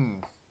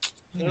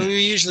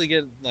 We usually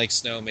get like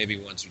snow maybe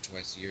once or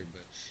twice a year,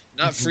 but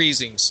not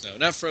freezing snow,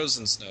 not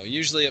frozen snow.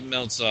 Usually it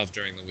melts off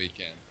during the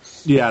weekend.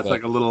 Yeah, it's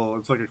like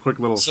a quick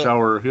little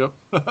shower. Yep.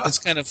 It's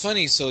kind of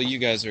funny. So you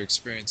guys are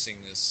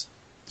experiencing this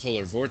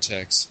polar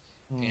vortex,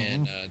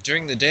 and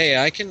during the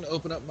day I can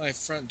open up my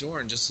front door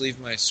and just leave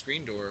my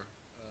screen door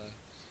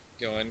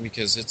going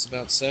because it's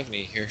about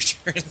 70 here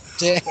during the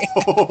day.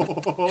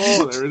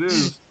 Oh, there it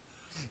is.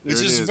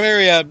 Which is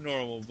very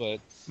abnormal, but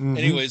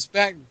anyways,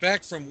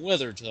 back from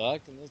weather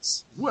talk, and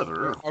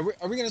weather. Are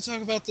we going to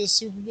talk about this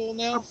Super Bowl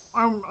now?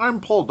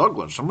 I'm Paul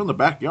Douglas. I'm in the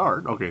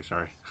backyard. Okay,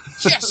 sorry.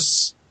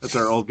 Yes, that's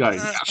our old guy.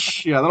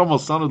 Yes. Yeah, that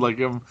almost sounded like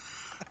him.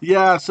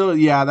 Yeah, so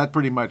that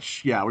pretty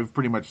much. Yeah, we've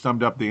pretty much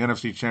summed up the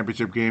NFC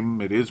Championship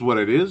game. It is what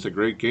it is. A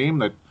great game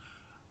that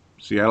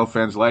Seattle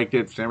fans liked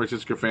it. San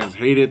Francisco fans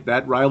hate it.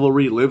 That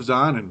rivalry lives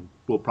on and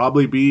will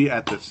probably be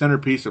at the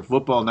centerpiece of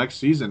football next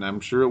season. I'm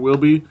sure it will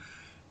be.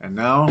 And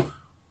now,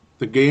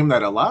 the game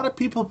that a lot of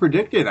people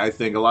predicted, I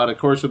think, a lot of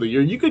course of the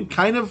year, you could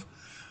kind of,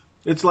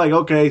 it's like,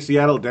 okay,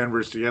 Seattle,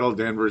 Denver, Seattle,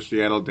 Denver,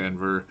 Seattle,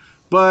 Denver.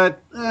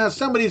 But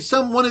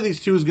one of these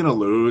two is going to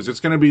lose. It's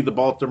going to be the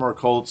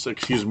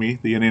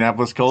the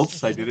Indianapolis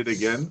Colts. I did it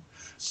again.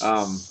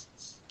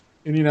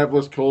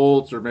 Indianapolis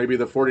Colts, or maybe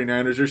the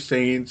 49ers or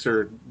Saints,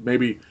 or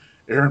maybe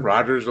Aaron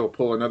Rodgers will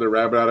pull another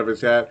rabbit out of his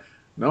hat.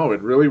 No,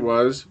 it really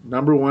was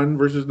number one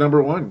versus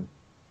number one.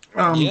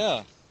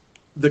 Yeah.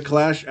 The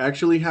clash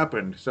actually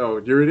happened.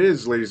 So here it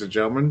is, ladies and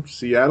gentlemen.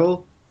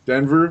 Seattle,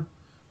 Denver,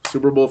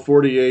 Super Bowl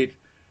 48.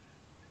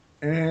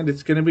 And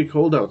it's going to be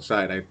cold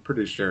outside, I'm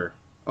pretty sure.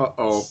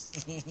 Uh-oh.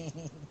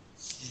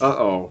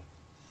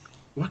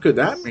 What could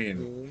that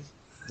mean?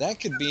 That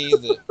could be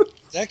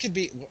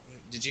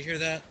did you hear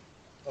that?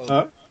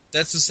 Oh,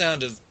 that's the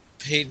sound of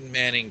Peyton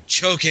Manning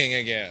choking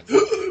again.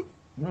 In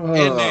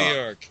New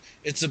York.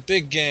 It's a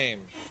big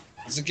game.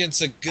 It's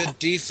against a good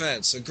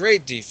defense, a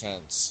great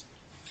defense.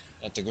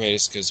 Not the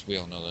greatest, because we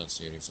all know that's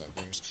the 85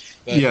 Bears.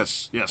 But,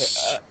 yes.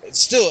 It's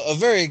still a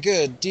very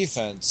good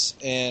defense,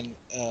 and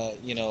a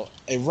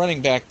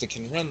running back that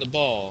can run the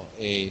ball,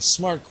 a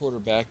smart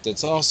quarterback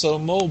that's also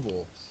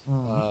mobile,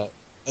 a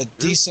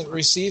decent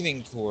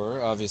receiving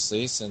core,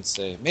 obviously, since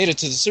they made it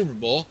to the Super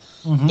Bowl.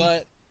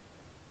 But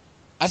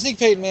I think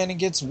Peyton Manning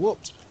gets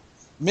whooped.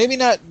 Maybe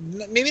not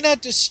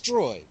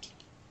destroyed,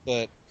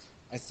 but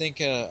I think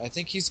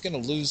he's going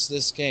to lose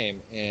this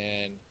game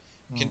and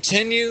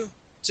continue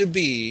to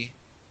be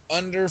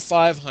under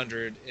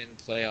 500 in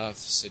playoff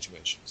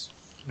situations.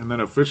 And then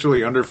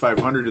officially under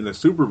 500 in the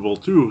Super Bowl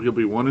too. He'll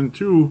be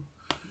 1-2.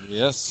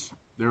 Yes.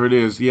 There it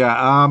is. Yeah.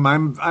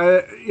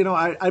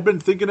 I've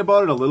been thinking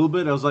about it a little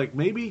bit. I was like,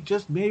 maybe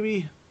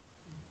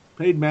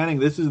Peyton Manning,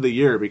 this is the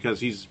year, because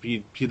he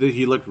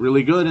looked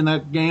really good in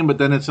that game, but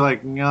then it's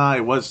like,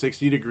 it was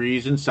 60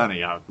 degrees and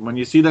sunny out. When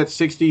you see that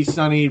 60,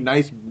 sunny,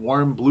 nice,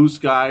 warm blue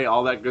sky,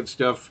 all that good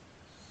stuff,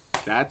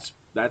 that's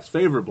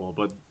favorable.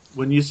 But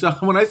when I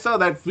saw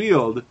that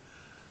field,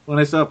 when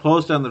I saw a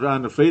post on the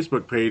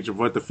Facebook page of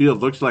what the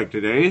field looks like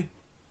today,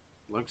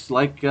 looks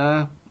like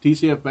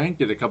TCF Bank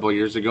did a couple of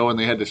years ago, and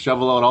they had to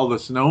shovel out all the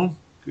snow,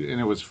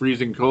 and it was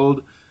freezing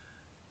cold.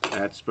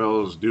 That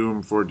spells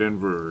doom for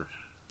Denver.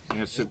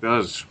 Yes, it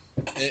does.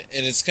 And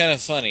it's kind of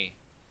funny.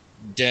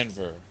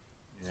 Denver,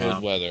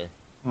 cold weather.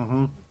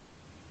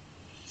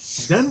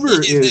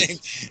 Denver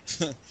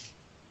is...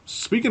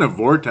 Speaking of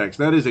vortex,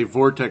 that is a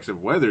vortex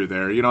of weather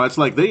there. It's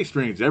like they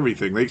experience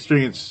everything. They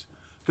experience...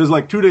 Because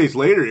like 2 days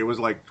later, it was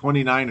like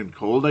 29 and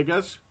cold, I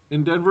guess,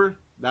 in Denver.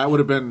 That would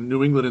have been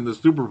New England in the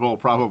Super Bowl,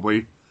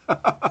 probably.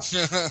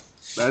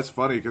 That's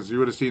funny, because you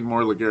would have seen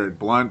more LeGarrette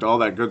Blount, all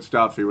that good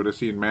stuff. You would have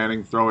seen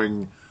Manning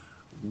throwing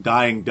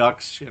dying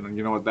ducks, and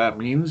you know what that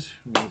means?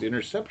 It means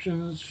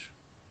interceptions.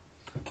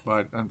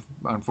 But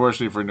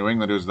unfortunately for New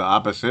England, it was the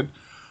opposite.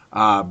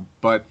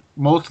 But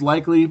most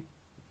likely,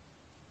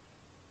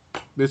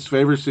 this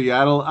favors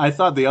Seattle. I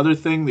thought the other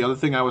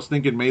thing I was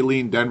thinking may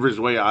lean Denver's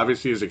way,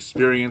 obviously, is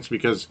experience,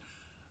 because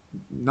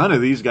none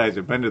of these guys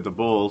have been to the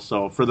Bowl,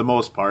 so for the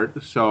most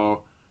part.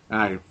 So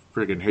I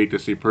freaking hate to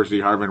see Percy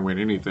Harvin win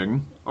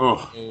anything.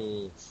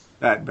 Oh,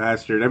 that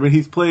bastard. I mean,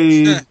 he's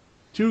played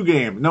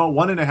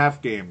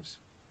 1.5 games.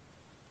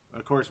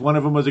 Of course, one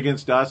of them was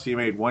against us. He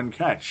made one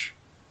catch.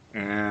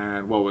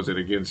 And what was it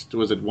against?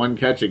 Was it one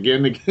catch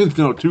again?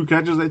 No, 2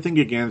 catches, I think,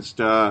 against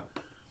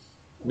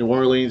New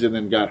Orleans, and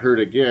then got hurt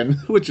again,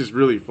 which is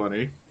really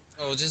funny.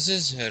 Oh, does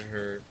his head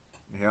hurt?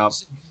 Yep.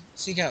 So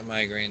he got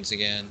migraines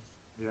again.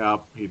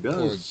 Yep, he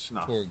does.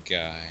 Poor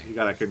guy. He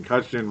got a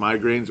concussion,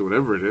 migraines,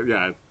 whatever it is.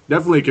 Yeah,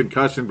 definitely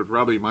concussion, but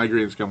probably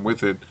migraines come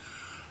with it.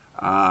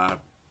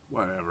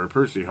 Whatever.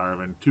 Percy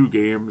Harvin, 2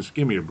 games.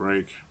 Give me a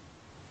break.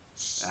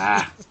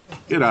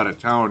 Get out of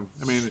town.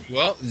 I mean,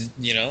 well,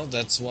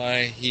 that's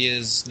why he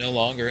is no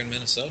longer in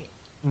Minnesota.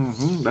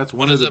 Mm-hmm. That's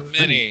one of the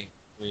many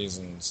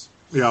reasons.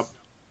 Yep.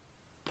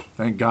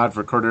 Thank God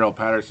for Cordero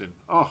Patterson.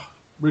 Oh,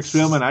 Rick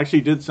Spielman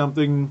actually did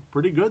something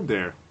pretty good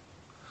there.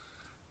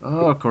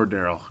 Oh,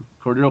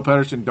 Cordero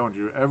Patterson, don't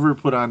you ever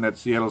put on that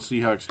Seattle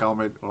Seahawks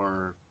helmet,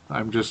 or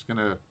I'm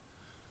gonna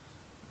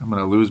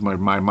lose my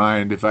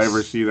mind if I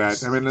ever see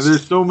that. I mean,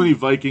 there's so many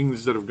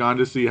Vikings that have gone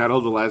to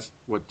Seattle the last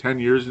 10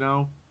 years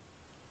now.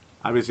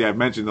 Obviously, I've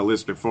mentioned the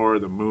list before: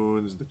 the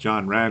Moons, the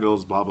John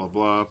Randalls, blah blah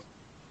blah.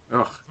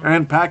 Ugh,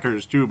 and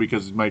Packers too,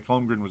 because Mike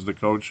Holmgren was the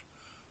coach.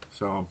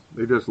 So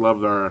they just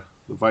love the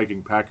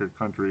Viking Packer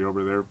country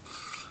over there.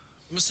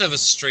 Must have a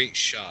straight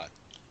shot.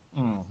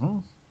 Mm-hmm.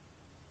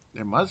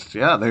 They must,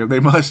 yeah. They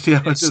must,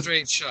 yeah. A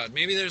straight shot.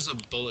 Maybe there's a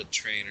bullet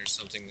train or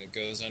something that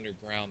goes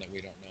underground that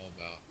we don't know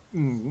about.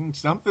 Mm-hmm.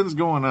 Something's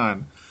going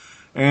on.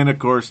 And, of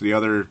course, the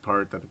other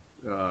part that,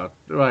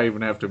 do I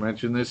even have to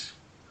mention this?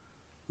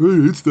 Hey,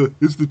 it's the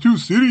 2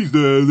 cities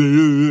that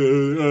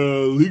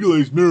they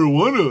legalized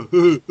marijuana.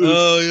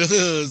 Oh,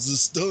 yeah, it's the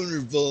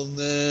Stoner Bowl,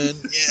 man.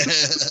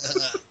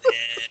 Yeah.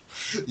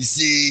 You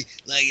see,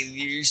 like if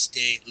your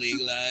state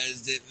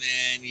legalized it,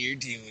 man, your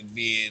team would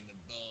be in the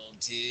bowl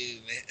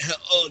too, man.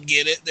 Oh,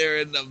 get it? They're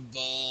in the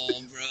bowl,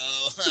 bro.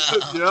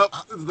 Yep,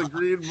 it's the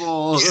Green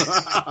Bowl.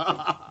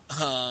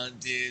 Oh,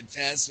 dude,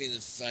 pass me the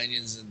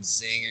Funyuns and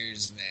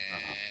Zingers,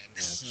 man.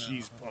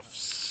 Cheese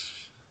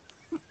puffs.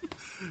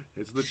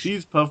 It's the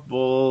Cheese Puff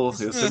Bowl.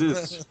 Yes, it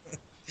is.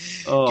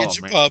 Oh, get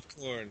your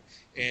popcorn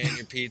and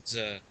your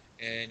pizza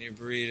and your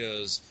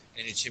burritos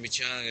and your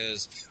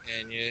chimichangas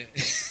and your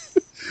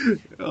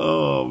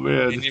oh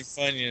man, and your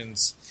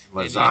Funyuns,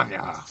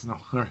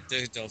 lasagna.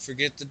 Dude, don't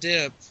forget the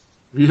dip.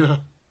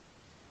 Yeah.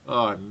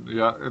 Oh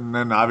yeah, and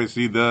then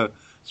obviously the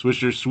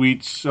Swisher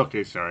Sweets.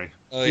 Okay, sorry.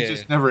 Oh, it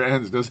just never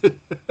ends, does it?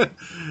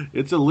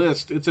 It's a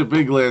list. It's a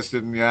big list,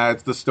 and yeah,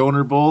 it's the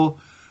Stoner Bowl.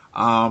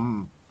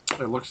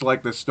 It looks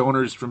like the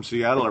Stoners from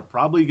Seattle are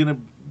probably going to.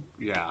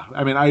 Yeah,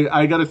 I mean,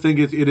 I got to think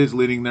it is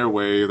leading their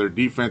way. Their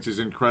defense is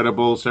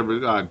incredible.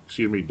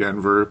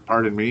 Denver.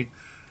 Pardon me.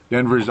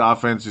 Denver's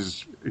offense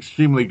is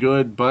extremely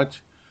good, but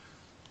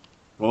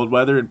cold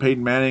weather and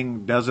Peyton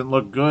Manning doesn't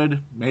look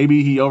good.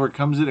 Maybe he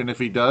overcomes it, and if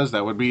he does,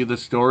 that would be the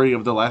story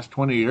of the last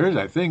 20 years,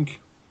 I think.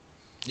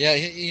 Yeah,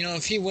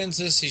 if he wins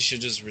this, he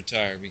should just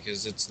retire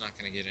because it's not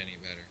going to get any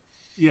better.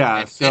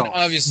 Yeah, and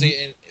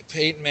obviously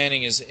Peyton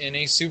Manning is in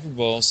a Super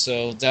Bowl,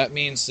 so that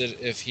means that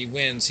if he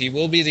wins, he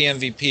will be the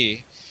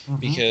MVP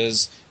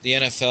because the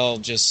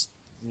NFL just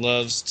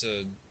loves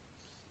to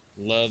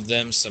love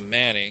them some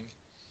Manning.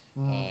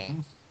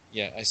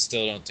 Yeah, I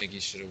still don't think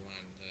he should have won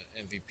the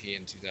MVP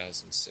in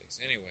 2006.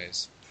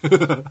 Anyways.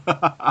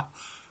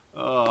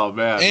 Oh,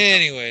 man.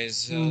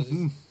 Anyways,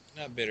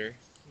 not bitter.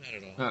 Not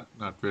at all.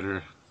 Not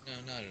bitter. No,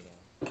 not at all.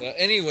 But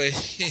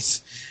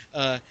anyways,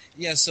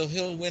 yeah, so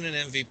he'll win an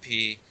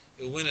MVP.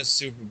 He'll win a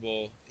Super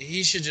Bowl.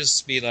 He should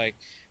just be like,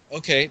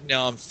 okay,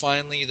 now I'm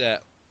finally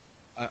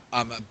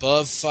I'm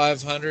above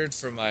 500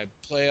 for my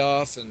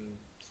playoff and,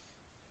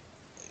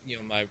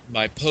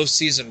 my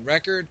postseason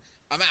record.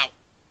 I'm out.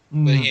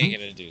 But he ain't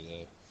going to do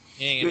that.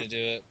 He ain't going to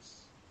do it.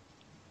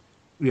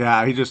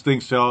 Yeah, he just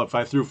thinks, so if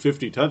I threw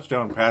 50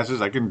 touchdown passes,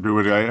 I can do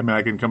it.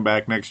 I can come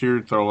back next year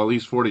and throw at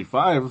least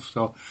 45.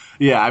 So,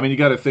 yeah, I mean, you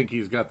got to think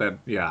he's got that.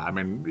 Yeah, I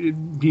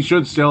mean, he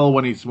should sell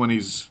when he's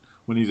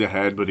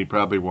ahead, but he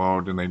probably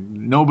won't.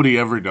 And nobody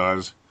ever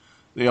does.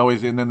 They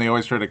always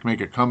try to make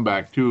a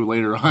comeback too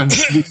later on.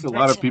 At least a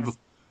lot of people.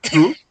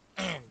 Who?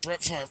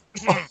 Brett Favre.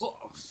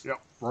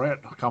 Yep,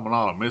 Brett coming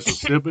out of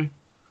Mississippi.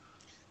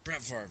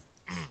 Brett Favre.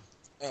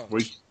 Oh,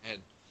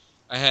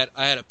 I had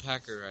a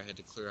Packer I had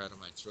to clear out of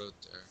my throat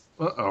there.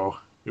 Uh-oh.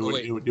 It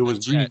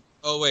was green.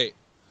 Oh, wait.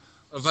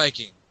 A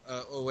Viking.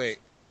 Oh, wait.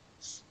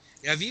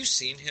 Have you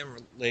seen him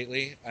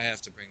lately? I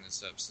have to bring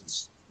this up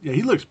since... Yeah,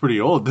 he looks pretty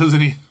old,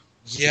 doesn't he?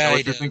 Yeah,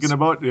 what you're thinking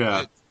about?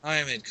 Yeah. I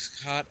am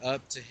caught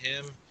up to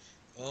him.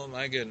 Oh,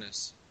 my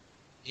goodness.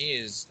 He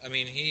is... I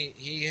mean,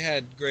 he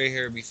had gray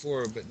hair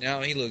before, but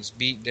now he looks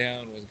beat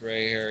down with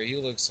gray hair. He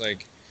looks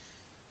like...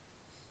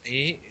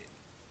 He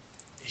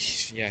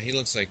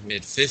looks like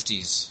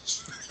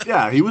mid-50s.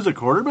 Yeah, he was a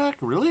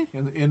quarterback, really?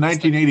 In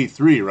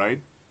 1983,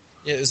 right?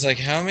 Yeah, it was like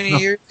how many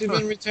years has he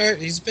been retired?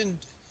 He's been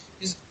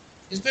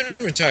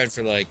retired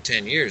for like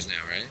 10 years now,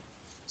 right?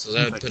 So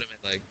that would put him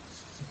at like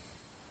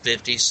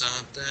 50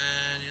 something,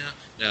 you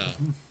know?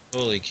 No.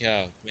 Holy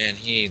cow, man,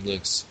 he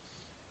looks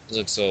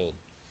old.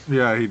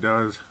 Yeah, he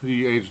does.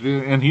 He aged,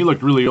 and he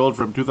looked really old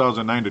from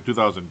 2009 to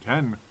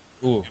 2010.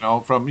 Ooh. You know,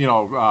 from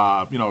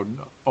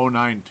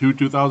 09 to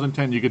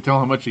 2010, you could tell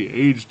how much he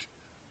aged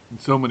in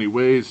so many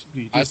ways.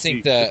 I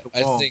think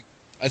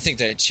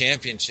that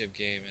championship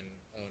game in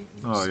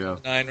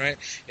 09, right?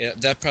 Yeah,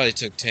 that probably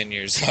took 10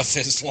 years off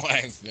his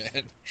life,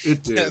 man.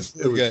 It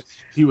did.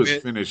 He was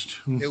finished.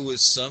 It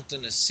was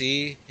something to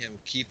see him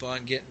keep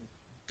on getting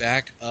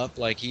back up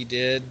like he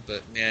did,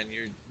 but man,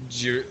 it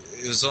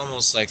was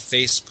almost like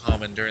face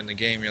palming during the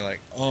game. You're like,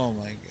 oh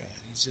my god,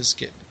 he's just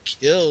getting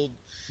killed,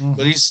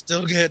 but he's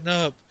still getting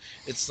up.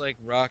 It's like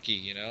Rocky,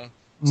 you know.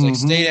 It's like,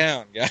 stay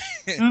down, guy.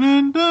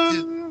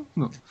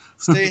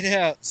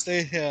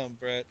 Stay down,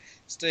 Brett.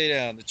 Stay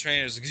down. The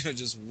trainer's gonna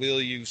just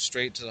wheel you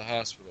straight to the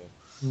hospital.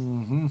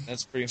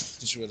 That's pretty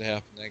much what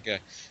happened to that guy.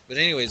 But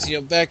anyways, you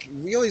know,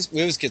 we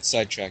always get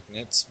sidetracked, and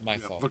it's my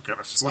fault. Look at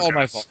us. It's all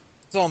my fault.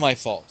 It's all my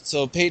fault.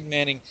 So Peyton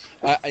Manning,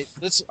 I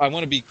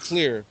want to be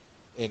clear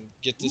and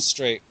get this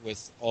straight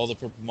with all the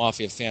Purple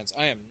Mafia fans.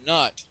 I am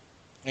not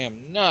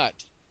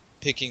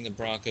picking the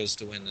Broncos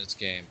to win this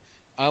game.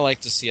 I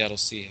like the Seattle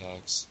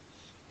Seahawks.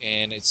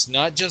 And it's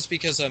not just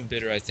because I'm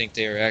bitter. I think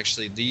they are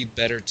actually the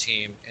better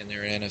team, and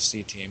they're an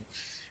NFC team.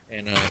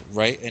 And,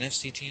 right?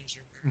 NFC teams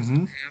are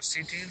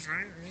NFC teams,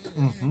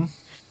 right?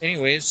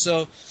 Anyways,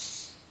 so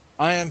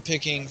I am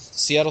picking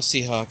Seattle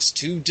Seahawks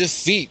to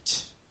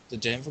defeat the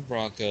Denver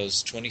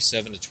Broncos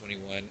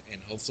 27-21,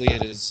 and hopefully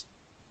it is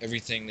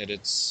everything that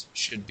it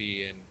should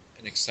be, and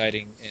an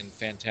exciting and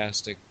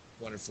fantastic,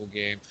 wonderful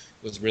game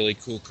with really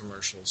cool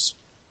commercials.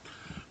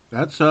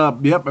 That's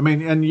yep. I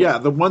mean, and yeah,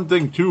 the one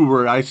thing too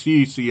where I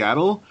see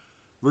Seattle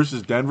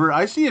versus Denver,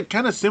 I see it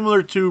kind of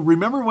similar to,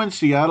 remember when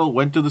Seattle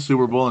went to the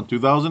Super Bowl in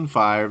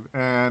 2005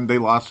 and they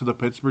lost to the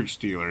Pittsburgh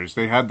Steelers?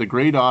 They had the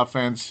great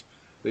offense,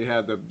 they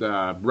had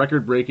the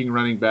record-breaking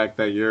running back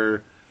that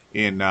year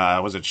in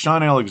was it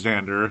Sean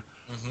Alexander?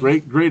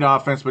 Great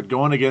offense, but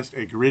going against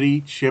a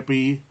gritty,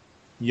 chippy,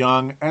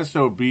 young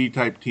SOB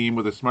type team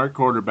with a smart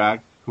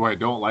quarterback who I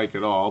don't like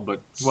at all.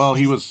 But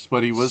he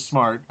was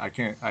smart. I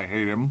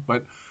hate him.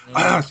 But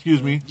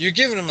excuse me. You're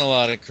giving him a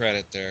lot of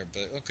credit there,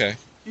 but okay.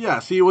 Yeah,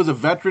 see, it was a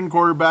veteran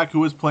quarterback who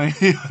was playing.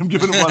 I'm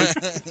giving him a lot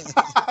of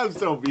I'm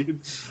so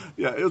mean.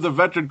 Yeah, it was a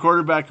veteran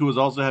quarterback who was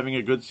also having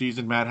a good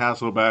season, Matt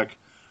Hasselbeck.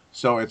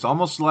 So it's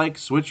almost like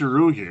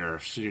switcheroo here.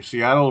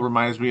 Seattle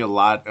reminds me a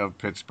lot of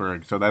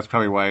Pittsburgh, so that's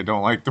probably why I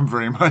don't like them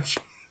very much.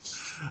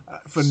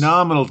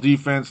 Phenomenal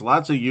defense,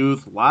 lots of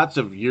youth, lots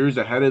of years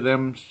ahead of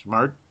them.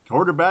 Smart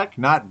quarterback,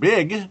 not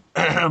big.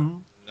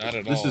 Not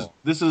at all.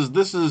 This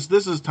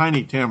is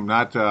Tiny Tim,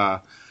 not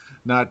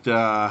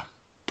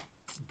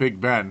Big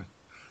Ben.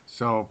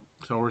 So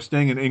we're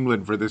staying in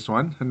England for this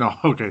one. No,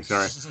 okay,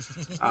 sorry.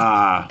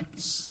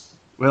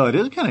 Well, it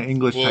is kind of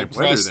English type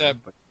weather there.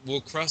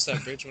 We'll cross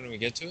that bridge when we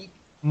get to it.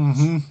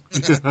 Yeah,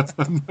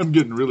 I'm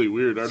getting really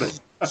weird, aren't I?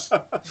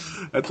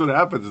 That's what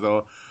happens,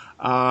 though.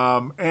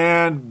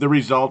 And the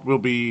result will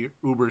be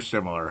uber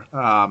similar.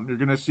 You're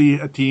going to see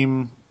a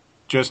team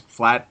just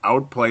flat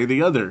outplay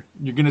the other.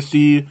 You're going to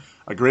see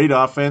a great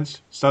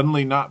offense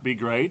suddenly not be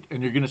great,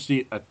 and you're going to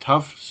see a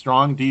tough,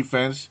 strong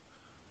defense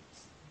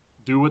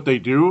do what they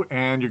do,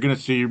 and you're going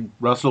to see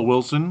Russell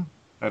Wilson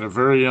at a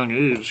very young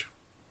age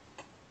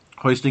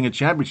hoisting a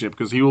championship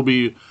because he will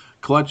be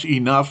clutch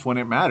enough when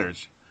it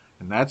matters.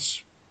 And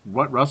that's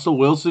what Russell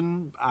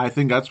Wilson, I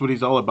think that's what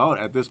he's all about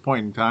at this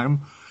point in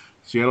time.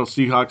 Seattle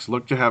Seahawks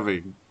look to have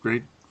a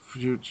great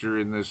future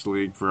in this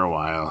league for a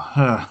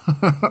while.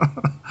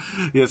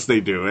 Yes,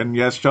 they do. And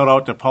yes, shout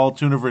out to Paul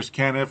Tuniverse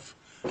Caniff.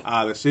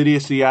 The city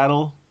of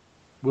Seattle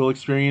will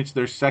experience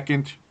their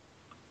second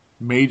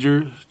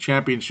major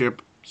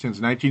championship since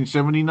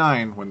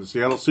 1979 when the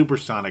Seattle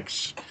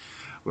Supersonics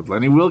with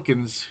Lenny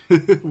Wilkins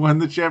won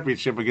the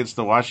championship against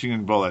the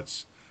Washington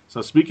Bullets.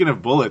 So speaking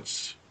of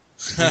bullets,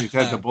 you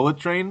had the bullet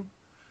train.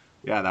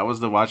 Yeah, that was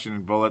the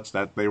Washington Bullets.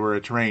 That they were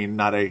a train,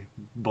 not a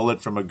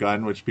bullet from a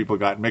gun, which people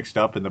got mixed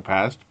up in the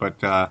past.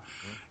 But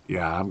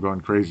yeah, I'm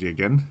going crazy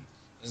again.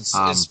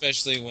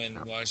 Especially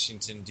when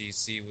Washington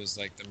D.C. was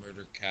like the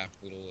murder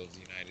capital of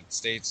the United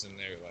States, and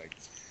they're like,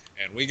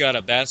 and we got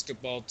a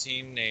basketball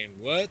team named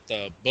what?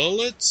 The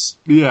Bullets?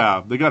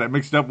 Yeah, they got it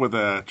mixed up with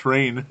a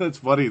train. That's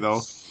funny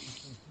though.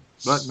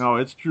 But no,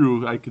 it's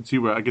true. I can see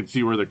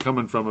where they're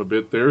coming from a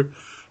bit there.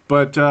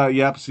 But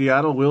yep,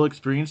 Seattle will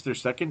experience their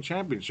second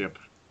championship.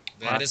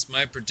 That is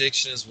my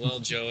prediction as well,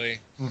 Joey.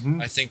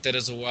 I think that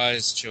is a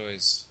wise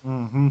choice.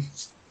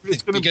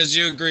 Because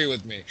you agree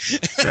with me.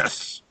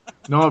 Yes.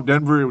 No,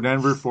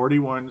 Denver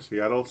 41,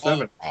 Seattle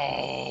 7.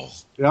 Oh.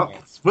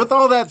 Yep. With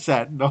all that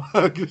said, no.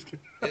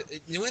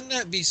 Wouldn't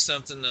that be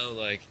something though?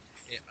 Like,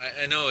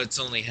 I know it's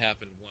only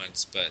happened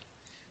once, but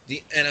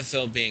the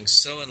NFL being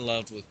so in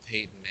love with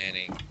Peyton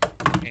Manning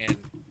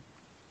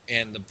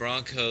and the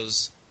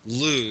Broncos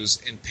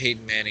lose and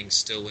Peyton Manning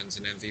still wins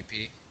an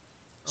MVP?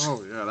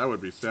 Oh, yeah, that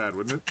would be sad,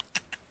 wouldn't it?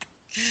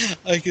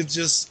 I can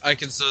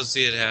so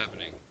see it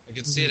happening. I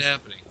can see it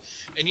happening.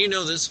 And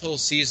this whole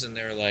season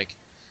they're like,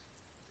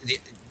 the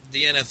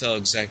NFL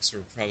execs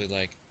were probably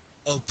like,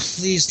 oh,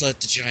 please let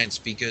the Giants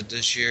be good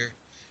this year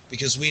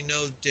because we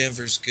know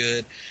Denver's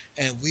good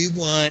and we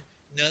want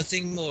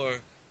nothing more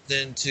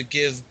than to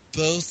give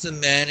both the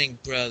Manning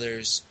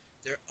brothers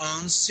their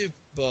own Super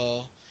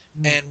Bowl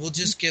and we'll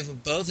just give them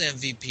both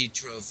MVP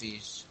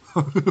trophies.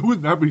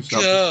 Wouldn't that be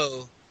something?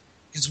 Go.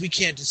 Because we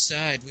can't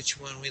decide which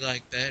one we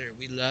like better.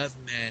 We love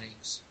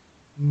Mannings.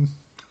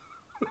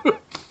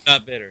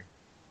 Not bitter.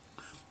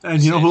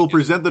 And you know who will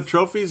present the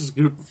trophies?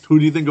 Who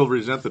do you think will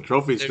present the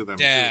trophies to them?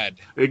 Dad.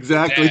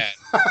 Exactly.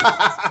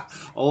 Dad.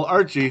 Old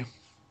Archie.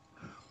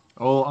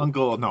 Old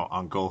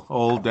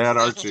Dad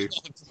Archie.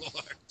 Uncle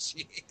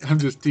Archie. I'm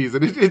just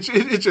teasing.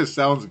 It just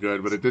sounds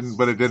good, but it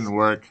didn't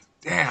work.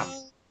 Damn.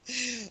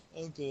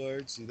 Uncle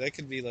Archie. That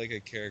could be like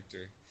a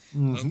character.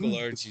 Mm-hmm. Uncle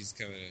Archie's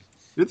coming in.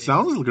 It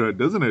sounds good,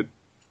 doesn't it?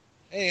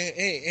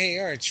 Hey,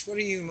 Arch, what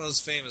are you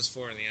most famous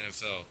for in the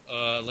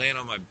NFL? Laying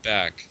on my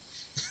back.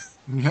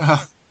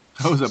 Yeah,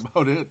 that was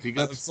about it.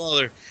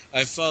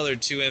 I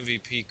fathered 2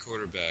 MVP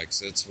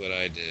quarterbacks. That's what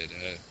I did.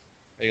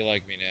 How you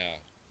like me now?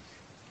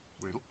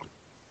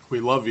 We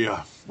love you.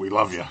 We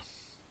love you.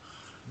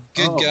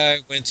 Good guy,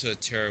 went to a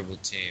terrible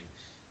team.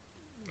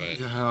 But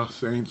yeah,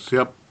 Saints,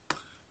 yep.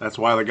 That's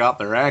why they got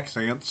their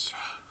accents.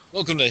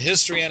 Welcome to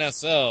History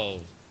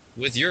NFL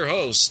with your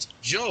host,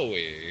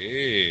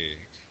 Joey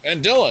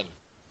and Dylan.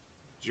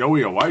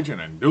 Joey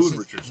Awajan and Dylan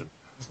Richardson.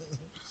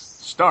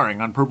 Starring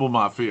on Purple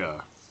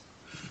Mafia.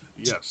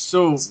 Yes,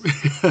 so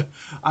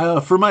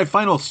for my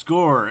final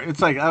score,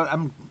 it's like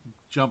I'm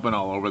jumping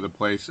all over the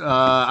place.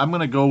 I'm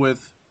going to go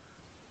with...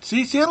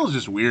 See, Seattle's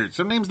just weird.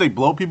 Sometimes they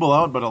blow people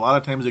out, but a lot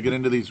of times they get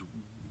into these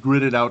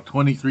gridded out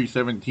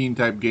 23-17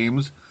 type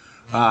games.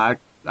 I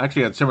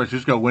actually had San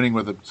Francisco winning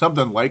with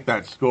something like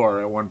that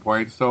score at one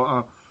point.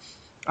 So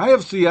I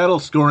have Seattle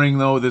scoring,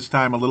 though, this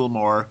time a little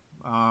more.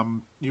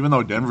 Even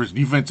though Denver's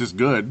defense is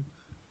good.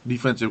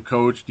 Defensive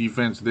coach,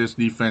 defense this,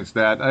 defense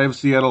that. I have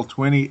Seattle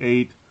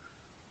 28,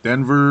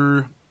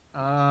 Denver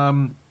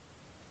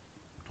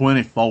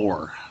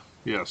 24.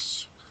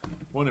 Yes.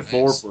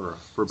 24 nice. for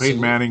Peyton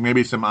Manning,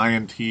 maybe some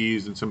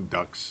INTs and some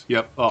ducks.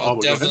 Yep.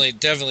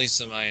 Definitely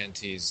some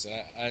INTs.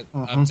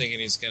 I'm thinking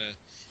he's gonna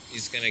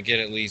get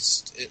at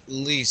least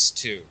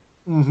 2.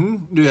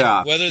 Mm-hmm.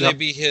 Yeah. Whether they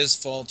be his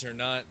fault or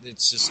not,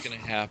 it's just gonna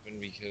happen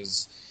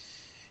because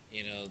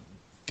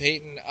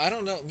Peyton. I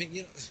don't know. I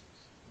mean,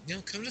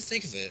 come to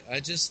think of it,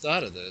 I just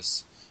thought of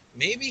this.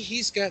 Maybe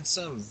he's got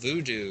some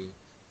voodoo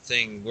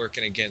thing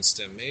working against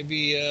him.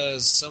 Maybe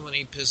someone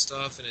he pissed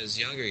off in his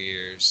younger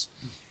years.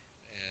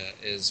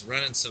 Is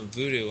running some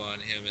voodoo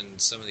on him in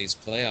some of these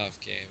playoff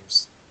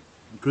games.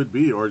 Could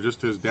be, or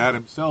just his dad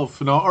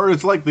himself. No, or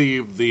it's like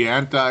the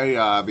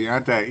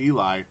anti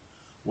Eli.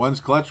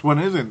 One's clutch, one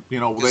isn't.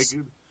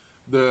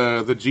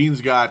 The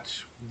genes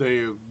got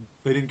they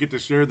didn't get to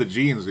share the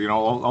genes.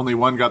 Only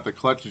one got the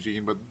clutch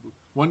gene, but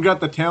one got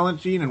the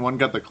talent gene and one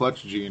got the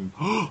clutch gene.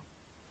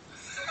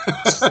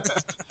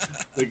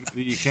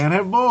 You can't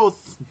have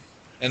both.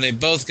 And they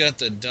both got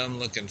the dumb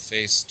looking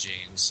face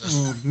genes.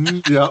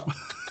 Mm-hmm, yep.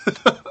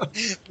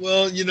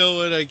 Well, you know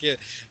what? I get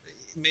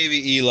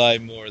maybe Eli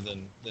more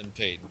than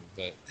Peyton,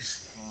 but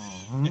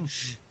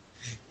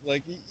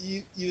like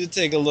you would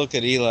take a look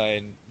at Eli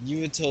and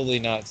you would totally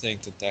not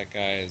think that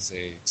guy is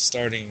a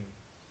starting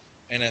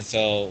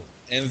NFL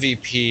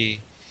MVP,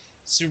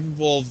 Super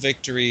Bowl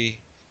victory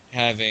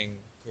having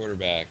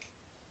quarterback.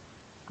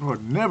 I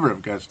would never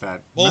have guessed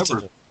that.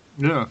 Multiple.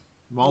 Never. Yeah,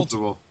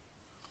 multiple.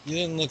 You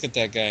didn't look at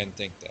that guy and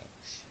think that.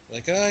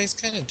 Like, he's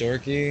kind of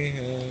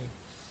dorky.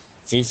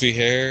 Foofy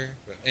hair,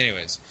 but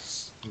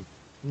anyways,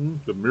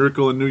 the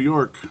miracle in New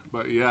York.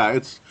 But I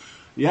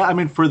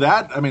mean, for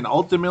that,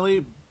 ultimately,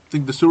 I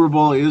think the Super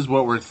Bowl is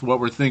what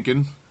we're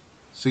thinking.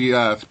 See,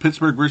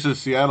 Pittsburgh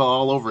versus Seattle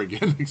all over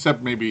again,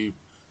 except maybe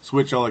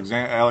switch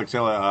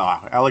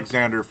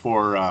Alexander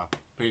for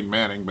Peyton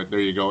Manning. But there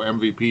you go,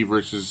 MVP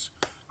versus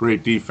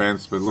great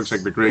defense. But it looks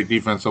like the great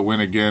defense will win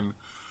again.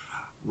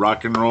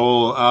 Rock and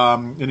roll.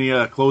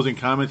 Any closing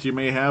comments you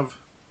may have?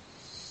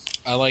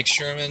 I like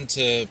Sherman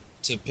to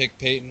pick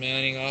Peyton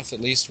Manning off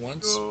at least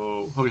once.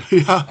 Oh,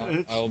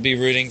 yeah. I will be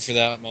rooting for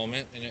that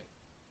moment, and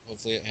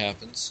hopefully it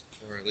happens,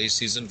 or at least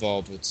he's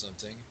involved with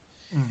something.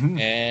 Mm-hmm.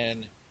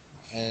 And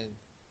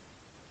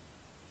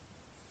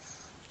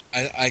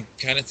I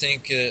kind of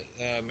think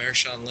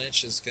Marshawn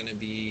Lynch is going to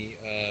be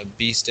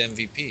Beast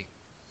MVP.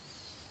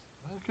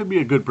 That could be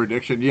a good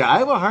prediction. Yeah, I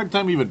have a hard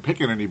time even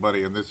picking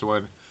anybody in this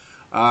one.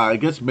 I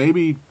guess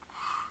maybe,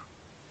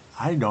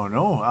 I don't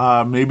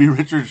know, maybe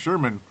Richard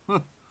Sherman.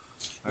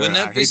 Wouldn't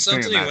that be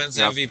something? He wins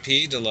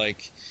MVP to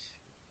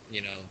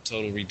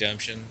total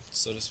redemption,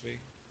 so to speak.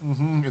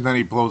 Mm-hmm. And then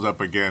he blows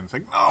up again. It's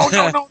like,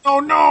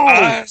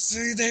 no!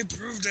 See, they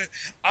proved it.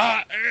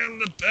 I am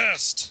the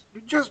best.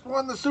 You just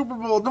won the Super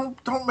Bowl.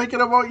 Don't make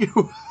it about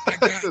you. I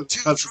got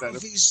 2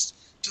 trophies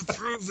to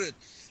prove it.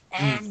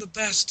 I'm the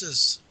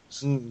bestest.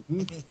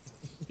 Mm-hmm.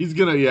 He's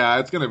gonna,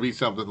 it's gonna be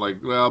something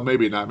like, well,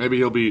 maybe not. Maybe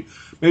he'll be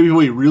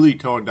really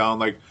toned down.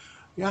 Like,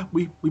 yeah,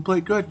 we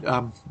played good.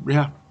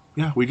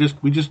 We just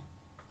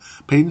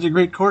Peyton's a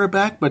great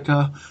quarterback, but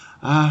the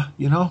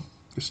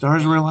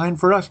stars were aligned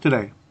for us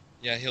today.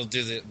 Yeah, he'll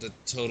do the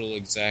total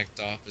exact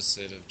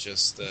opposite of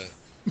just the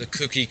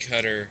cookie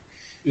cutter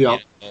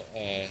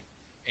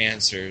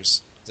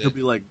answers. He'll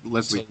be like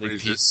Leslie totally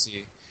Frazier.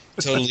 PC.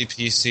 Totally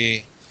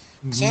PC.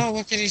 Mm-hmm. So,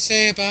 what can you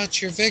say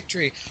about your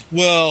victory?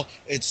 Well,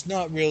 it's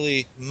not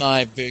really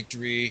my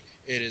victory.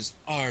 It is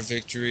our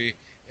victory.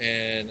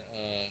 And,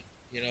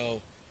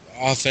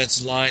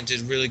 offensive line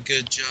did a really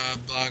good job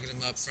blocking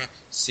him up front.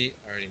 See,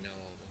 I already know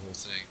the whole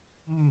thing.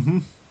 Mm-hmm.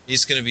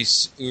 He's going to be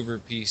uber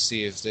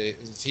PC. If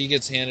he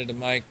gets handed a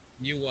mic,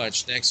 you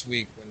watch next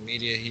week when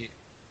media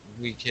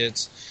week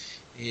hits,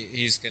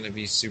 he's going to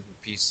be super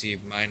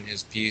PC, minding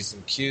his P's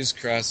and Q's,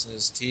 crossing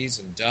his T's,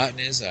 and dotting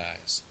his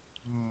I's.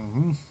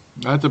 Mm-hmm.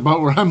 That's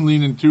about where I'm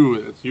leaning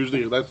too. That's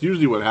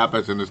usually what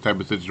happens in this type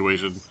of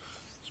situation.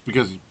 It's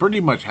because you pretty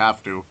much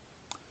have to.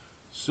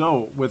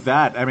 So with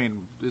that, I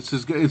mean,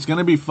 it's going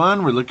to be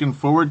fun. We're looking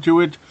forward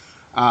to it.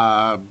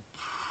 That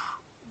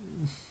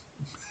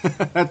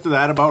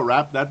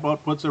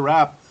about puts a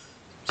wrap.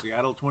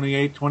 Seattle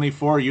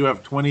 28-24. You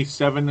have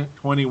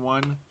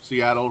 27-21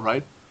 Seattle,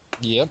 right?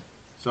 Yep.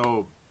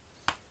 So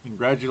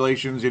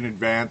congratulations in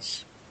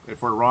advance.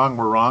 If we're wrong,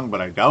 we're wrong,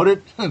 but I doubt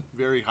it.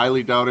 Very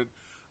highly doubt it.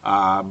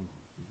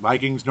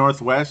 Vikings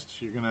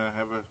Northwest, you're going to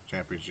have a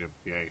championship.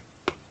 Yay.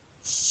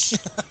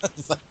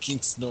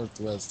 Vikings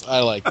Northwest.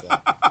 I like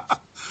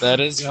that. That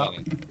is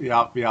funny.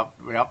 Yep.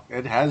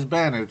 It has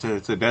been.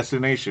 It's a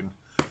destination.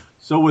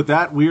 So with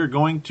that, we are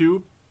going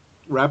to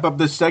wrap up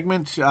this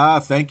segment.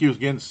 Thank you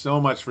again so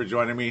much for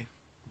joining me,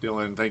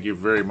 Dylan. Thank you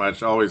very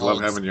much. Always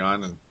love having you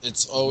on. And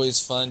it's always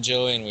fun,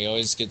 Joey, and we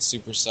always get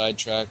super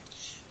sidetracked.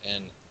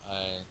 And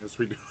yes,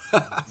 we do.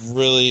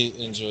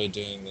 really enjoy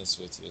doing this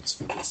with you.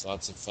 It's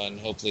lots of fun.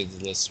 Hopefully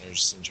the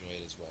listeners enjoy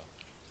it as well.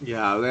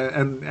 Yeah,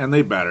 and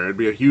they better. It'd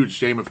be a huge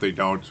shame if they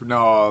don't.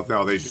 No,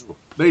 they do.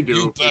 They do.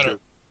 You better.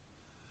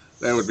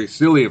 That would be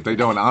silly if they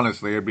don't,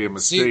 honestly. It'd be a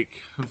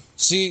mistake.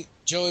 See,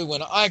 Joey,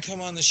 when I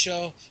come on the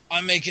show, I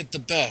make it the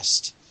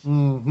best.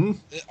 Mm-hmm.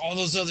 All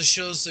those other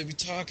shows, they be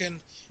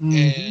talking, mm-hmm.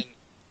 and,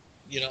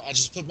 I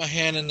just put my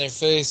hand in their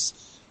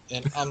face,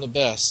 and I'm the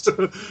best.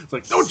 It's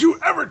like, don't you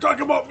ever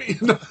talk about me.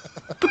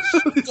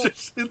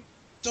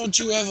 Don't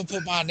you ever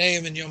put my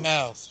name in your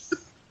mouth.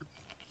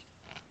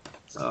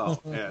 Oh,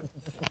 man.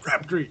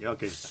 Crabtree.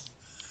 Okay.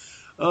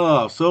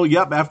 Oh, so,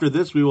 yep, after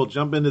this, we will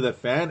jump into the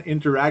fan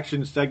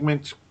interaction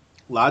segment.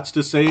 Lots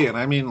to say, and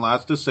I mean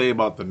lots to say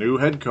about the new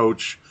head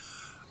coach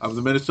of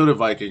the Minnesota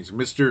Vikings,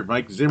 Mr.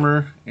 Mike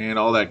Zimmer, and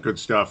all that good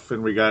stuff.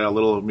 And we got a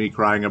little of me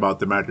crying about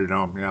the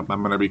Metrodome. Yep,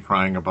 I'm going to be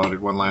crying about it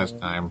one last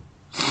time.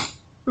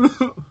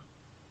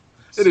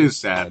 It is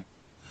sad.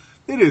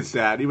 It is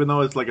sad, even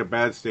though it's like a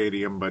bad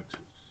stadium, but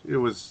it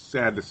was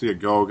sad to see it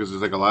go because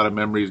there's like a lot of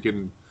memories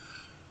getting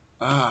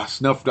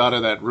snuffed out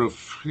of that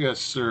roof. Yes,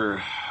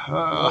 sir.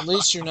 Well, at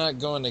least you're not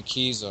going to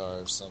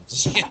Kezar or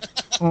something.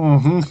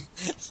 Mm-hmm.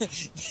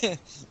 At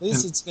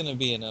least it's going to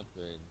be an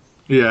upgrade.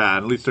 Yeah,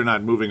 at least they're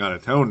not moving out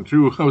of town,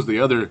 too. That was the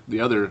other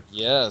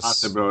yes.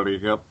 possibility.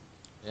 Yep.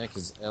 Yeah,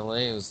 because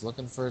L.A. was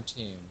looking for a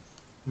team.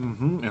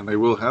 Mm-hmm. And they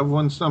will have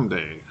one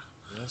someday.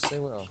 Yes, they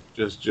will.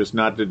 Just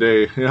not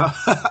today. Yeah.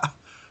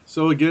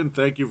 So, again,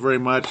 thank you very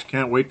much.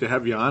 Can't wait to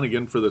have you on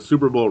again for the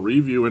Super Bowl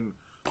review and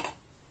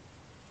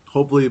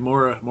hopefully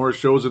more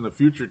shows in the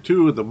future,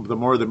 too. The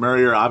more the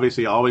merrier.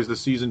 Obviously, always the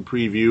season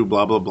preview,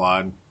 blah, blah, blah,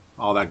 and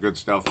all that good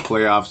stuff.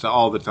 Playoffs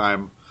all the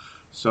time.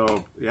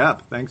 So, yeah,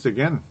 thanks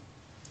again.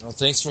 Well,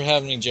 thanks for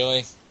having me,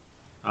 Joey.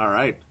 All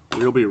right.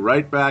 We'll be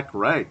right back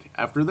right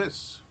after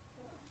this.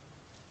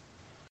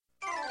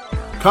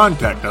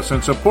 Contact us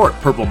and support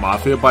Purple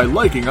Mafia by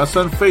liking us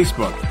on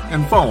Facebook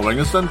and following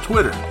us on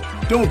Twitter.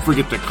 Don't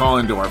forget to call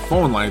into our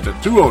phone lines at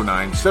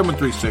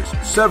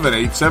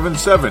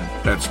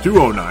 209-736-7877. That's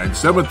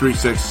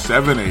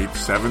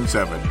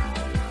 209-736-7877.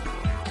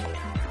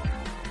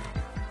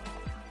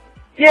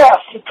 Yes,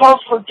 it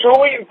calls for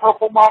Joey and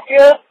Purple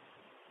Mafia.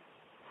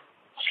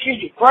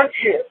 Excuse me, Brent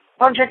here.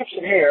 Brent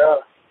Jacobson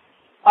here.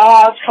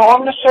 It's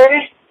calling to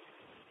say,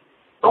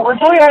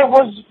 originally I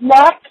was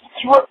not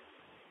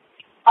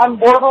on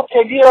board with the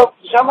idea of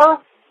Zimmer,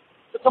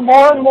 but the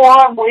more and more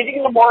I'm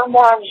reading, the more and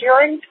more I'm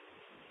hearing,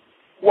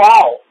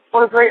 wow,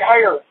 what a great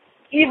hire.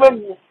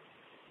 Even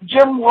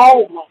Jim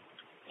Rome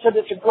said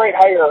it's a great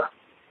hire.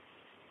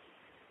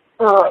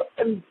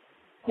 And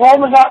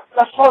Rome is not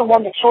necessarily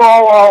one to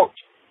throw out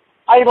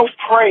idle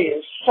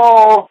praise.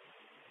 So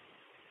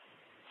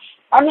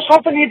I'm just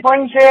hoping he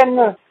brings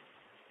in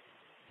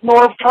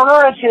Norv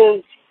Turner as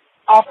his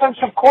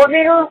offensive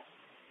coordinator.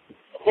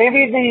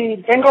 Maybe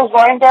the Bengals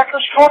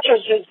linebackers coach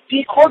as his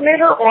D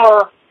coordinator,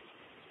 or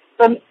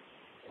the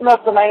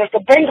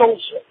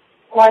Bengals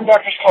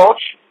linebackers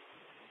coach.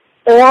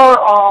 Or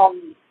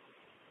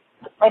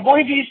I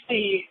believe he's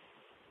the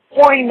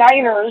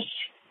 49ers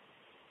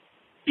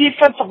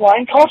defensive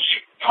line coach,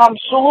 Tom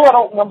Sulu, I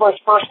don't remember his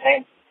first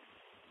name,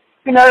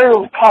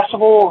 another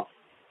possible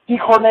D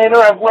coordinator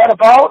I've read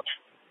about.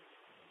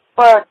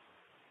 But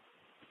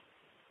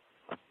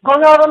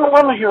going out on the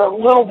limb here a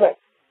little bit,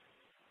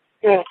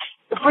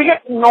 if we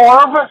get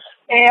Norv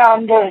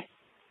and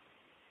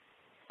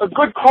a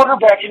good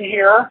quarterback in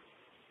here,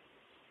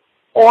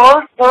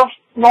 or if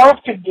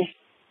Norv could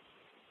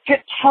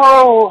get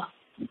through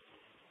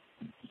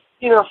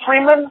either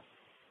Freeman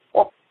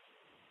or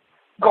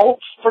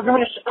Goltz, forgive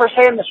me for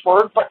saying this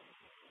word, but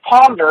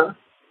Ponder,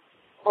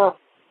 or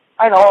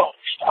I know,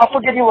 I'll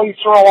forgive you when you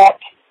throw up.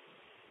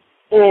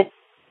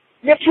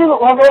 Get through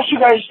one of those you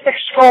guys thick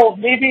skulls,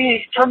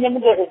 maybe turn them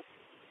into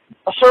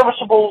a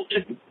serviceable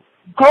to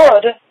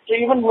good to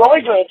even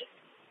really good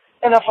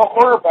NFL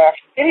quarterback.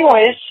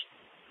 Anyways,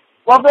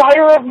 love the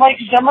hire of Mike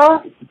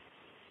Zimmer.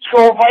 Let's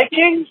go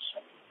Vikings,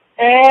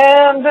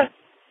 and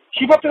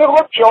keep up the good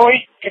work,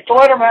 Joey. Get the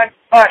letter, man.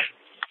 Bye.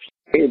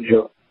 Hey,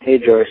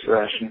 Joey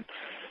Sebastian.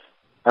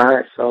 All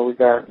right, so we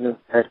got a new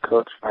head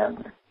coach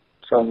finally.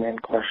 So main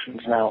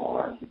questions now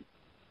are,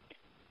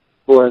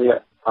 who are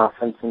the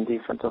offense and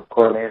defensive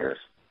coordinators?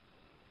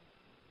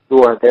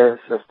 Who are their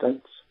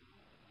assistants?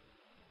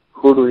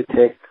 Who do we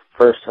take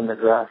first in the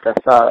draft? I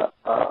saw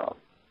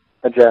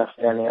a draft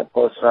standing at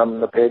posted on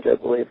the page, I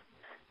believe,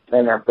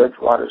 saying that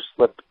Bridgewater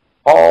slipped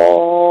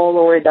all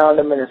the way down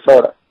to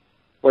Minnesota,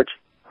 which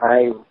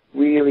I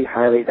really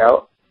highly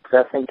doubt,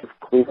 because I think if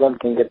Cleveland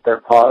can get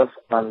their paws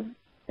on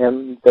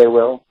him, they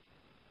will.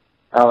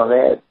 I don't know,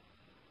 they had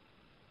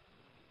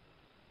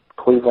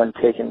Cleveland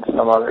taking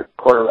some other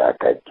quarterback.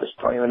 I just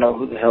don't even know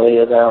who the hell he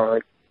is. I don't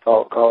really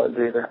follow college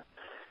either.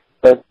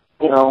 But,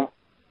 you know,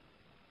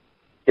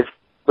 if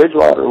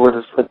Bridgewater were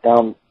to slip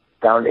down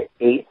to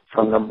 8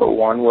 from number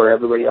 1 where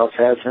everybody else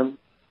has him,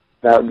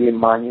 that would be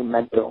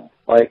monumental.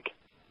 Like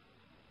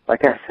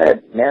I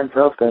said,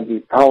 Manziel's going to be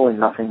probably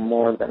nothing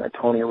more than a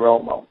Tony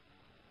Romo.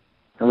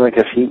 And like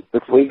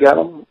if we get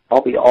him,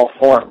 I'll be all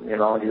for him. You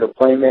know, he's a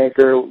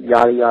playmaker,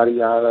 yada yada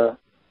yada.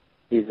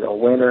 He's a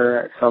winner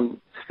at some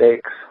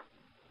stakes.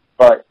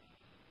 But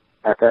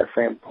at that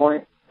same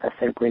point, I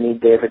think we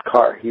need David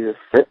Carr. He's a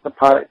fit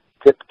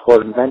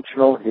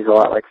conventional. He's a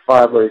lot like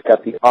Favre. He's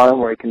got the arm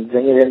where he can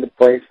zing it into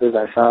places.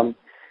 I saw him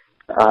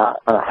on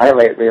a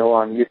highlight reel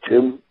on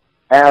YouTube.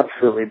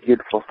 Absolutely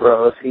beautiful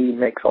throws. He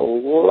makes a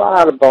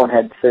lot of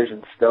bonehead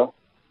decisions still.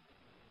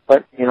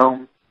 But, you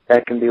know,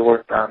 that can be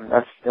worked on.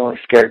 That's the only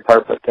scary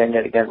part, but then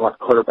yet again, what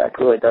quarterback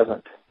really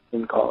doesn't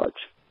in college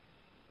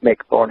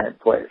make bonehead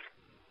plays.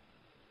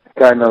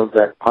 God knows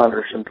that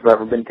Ponder shouldn't have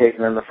ever been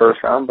taken in the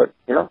first round, but,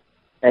 you know,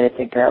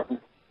 anything can happen.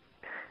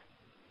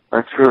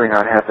 Let's really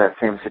not have that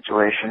same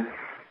situation.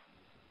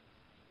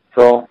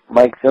 So,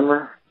 Mike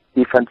Zimmer,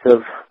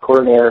 defensive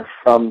coordinator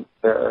from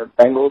the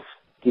Bengals,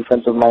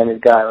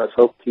 defensive-minded guy. Let's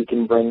hope he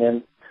can bring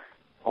in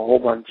a whole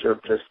bunch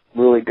of just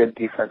really good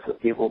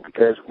defensive people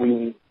because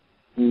we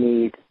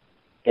need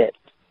it.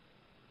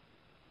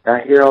 And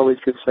I hear all these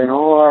people saying,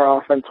 oh,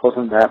 our offense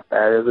wasn't that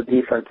bad. It was a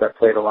defense that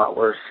played a lot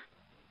worse.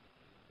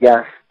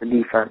 Yes, the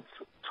defense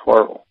was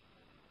horrible,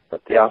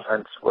 but the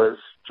offense was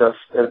just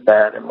as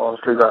bad in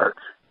most regards.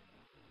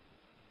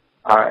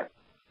 All right.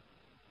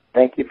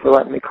 Thank you for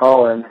letting me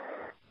call in.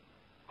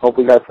 Hope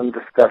we got some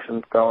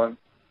discussions going.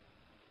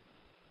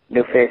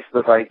 New face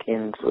of the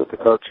Vikings with the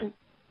coaching.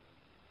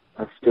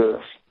 Let's do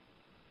this.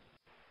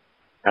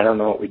 I don't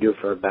know what we do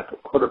for a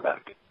backup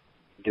quarterback.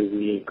 Do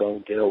we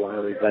go get a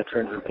wily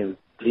veteran who can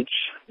teach,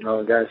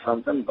 a guy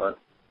something? But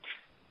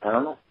I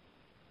don't know.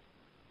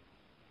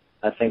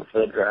 I think for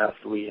the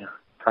draft, we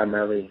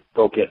primarily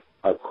go get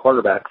a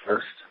quarterback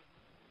first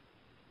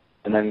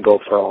and then go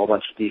for a whole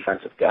bunch of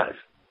defensive guys,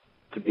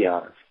 to be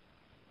honest.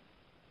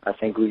 I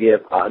think we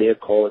give Adia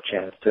Cole a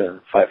chance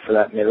to fight for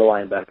that middle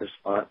linebacker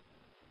spot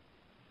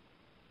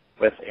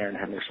with Aaron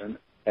Henderson.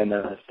 And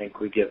then I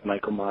think we give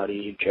Michael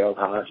Motti, Gerald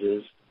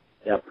Hodges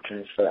the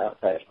opportunities for the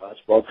outside spots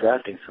while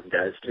drafting some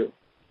guys, too.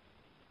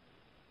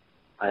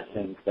 I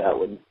think that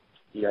would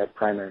be our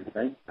primary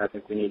thing. I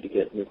think we need to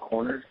get new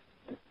corners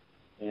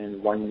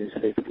and one new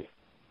safety.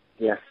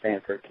 Yes,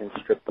 Stanford can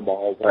strip the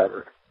ball,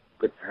 whatever.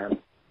 Good for him.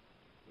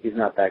 He's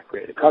not that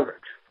great at coverage.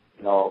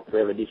 We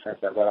have a defense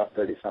that let off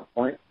 30-some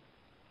points.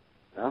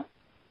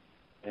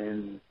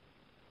 And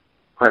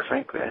quite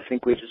frankly, I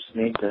think we just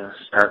need to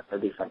start the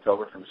defense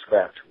over from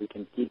scratch. We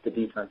can keep the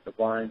defensive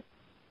line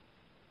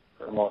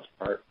for the most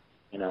part.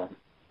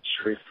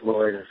 Sharif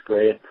Floyd is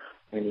great.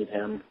 We need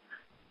him.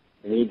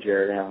 We need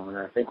Jared Allen.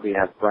 I think we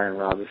have Brian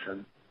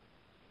Robinson.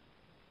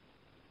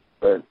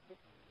 But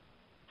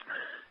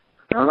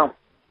I don't know.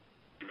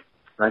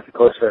 Like the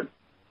coach said,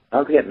 I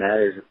don't think it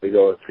matters if we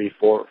go 3-4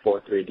 or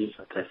 4-3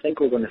 defense. I think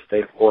we're going to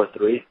stay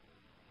 4-3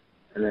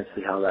 and then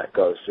see how that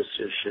goes, just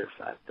to sheer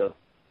fact, though.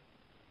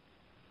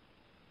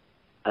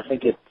 I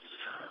think it's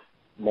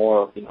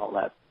more of,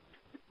 that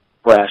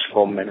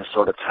bashful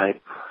Minnesota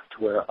type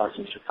to where us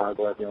in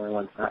Chicago are the only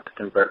ones not to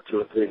convert to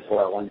a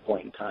 3-4 at one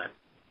point in time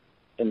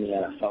in the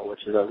NFL,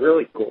 which is a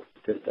really cool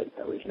statistic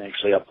that we can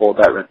actually uphold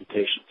that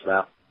reputation.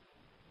 So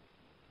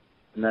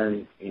And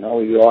then, we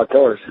go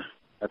outdoors.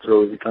 That's where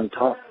we become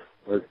tough.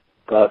 We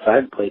go outside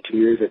and play 2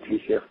 years at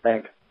TCF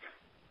Bank.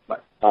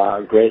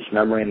 My greatest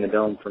memory in the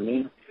Dome for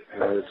me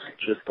was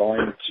just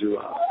going to,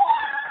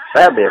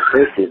 sadly, a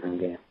preseason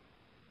game.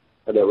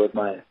 But it was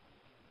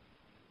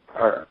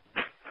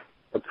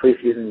a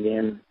preseason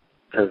game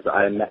because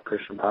I met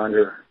Christian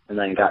Ponder and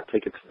then got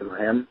tickets to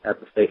him at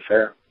the State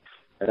Fair.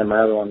 And then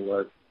my other one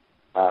was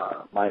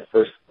my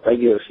first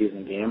regular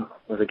season game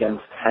was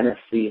against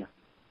Tennessee,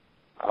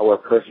 where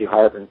Percy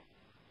Harvin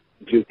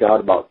duked out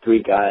about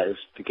 3 guys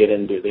to get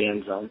into the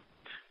end zone.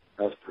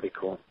 That was pretty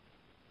cool.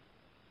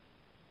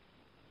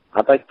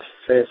 I'd like to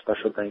say a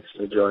special thanks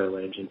to Joey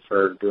Legend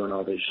for doing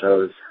all these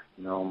shows.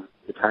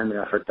 The time and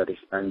effort that he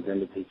spends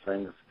into these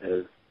things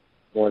is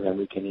more than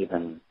we can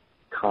even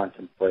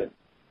contemplate.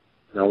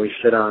 We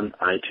sit on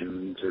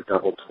iTunes or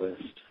Double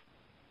Twist,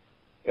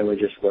 and we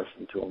just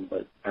listen to them,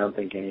 but I don't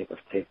think any of us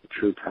take the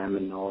true time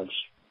and knowledge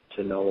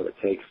to know what it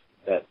takes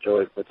that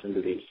Joey puts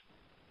into these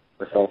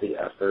with all the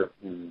effort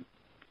and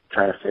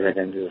trying to fit it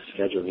into his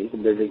schedule. He's a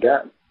busy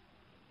guy.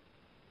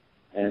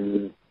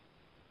 And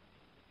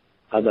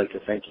I'd like to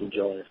thank you,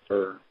 Joey,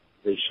 for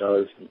these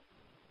shows.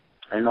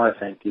 I know I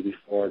thanked you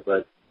before,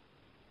 but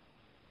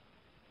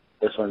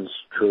this one's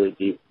truly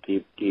deep,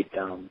 deep, deep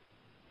down.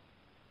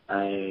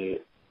 I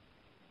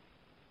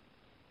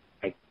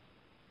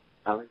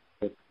like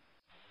it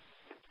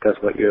because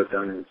what you have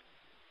done is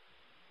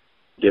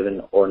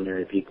given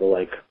ordinary people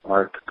like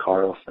Mark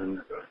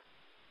Carlson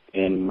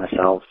and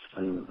myself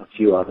and a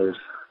few others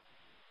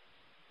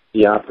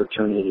the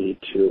opportunity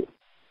to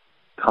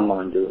come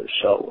onto a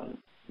show and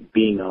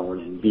be known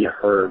and be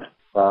heard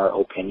for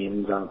our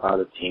opinions on how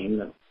the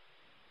team and,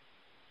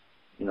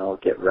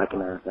 get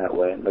recognized that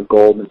way. And the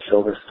gold and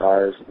silver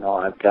stars,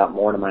 I've got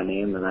more to my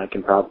name than I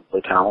can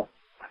probably count.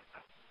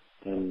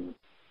 And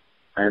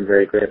I am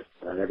very grateful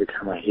that every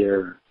time I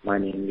hear my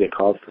name get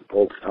called for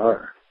gold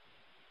star,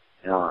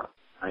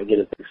 I get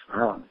a big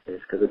smile on my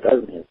face because it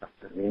does mean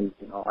something. It means,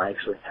 I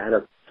actually had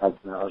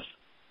something that was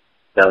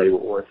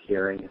valuable, worth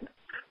hearing, and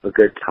a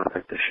good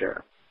topic to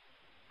share.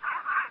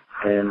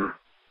 And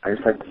I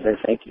just like to say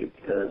thank you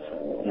because,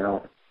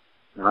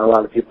 not a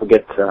lot of people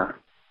get to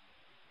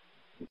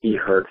be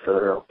heard for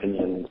their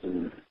opinions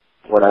and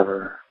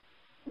whatever,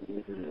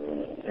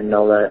 and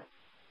know that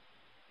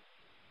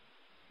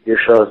your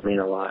shows mean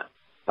a lot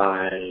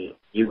by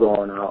you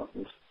going out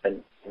and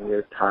spending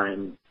your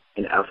time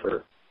and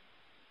effort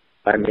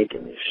by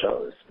making these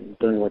shows and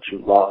doing what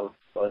you love,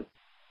 but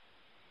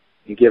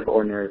you give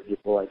ordinary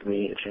people like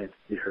me a chance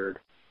to be heard,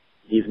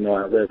 even though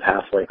I live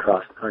halfway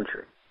across the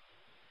country.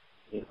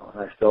 And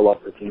I still love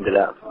the team to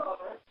death.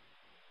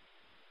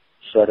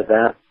 So to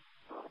that,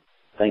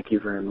 thank you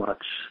very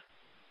much.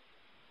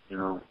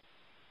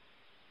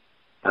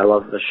 I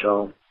love the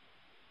show.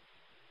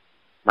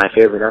 My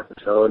favorite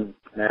episode,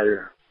 no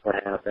matter what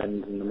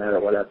happens, and no matter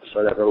what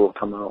episode ever will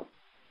come out,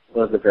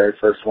 was the very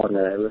first one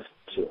that I listened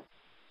to,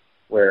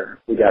 where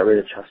we got rid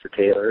of Chester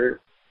Taylor,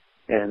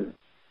 and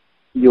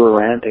you were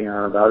ranting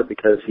on about it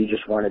because he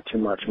just wanted too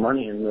much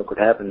money, and look what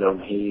happened to him.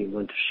 He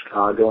went to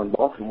Chicago and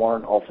Baltimore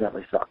and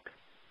ultimately sucked.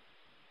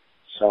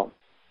 So,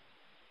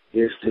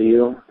 here's to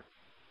you,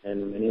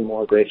 and many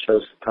more great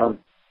shows to come.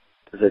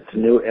 Because it's a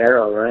new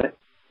era, right?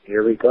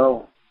 Here we go.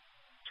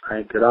 Let's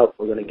crank it up.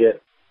 We're going to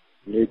get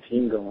a new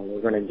team going.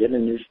 We're going to get a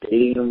new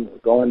stadium. We're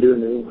going to a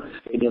new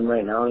stadium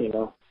right now,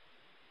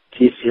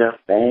 TCF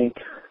Bank.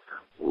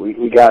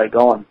 We got it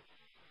going.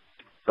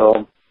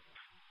 So,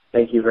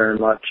 thank you very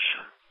much,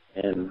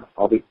 and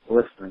I'll be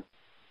listening.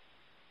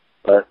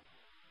 But,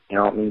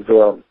 it means the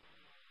world.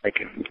 Thank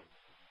you.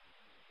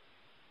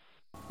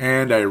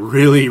 And I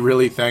really,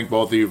 really thank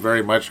both of you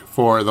very much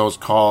for those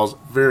calls.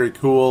 Very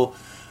cool.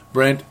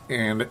 Brent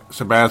and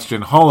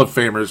Sebastian, Hall of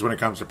Famers when it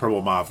comes to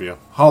Purple Mafia.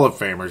 Hall of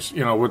Famers,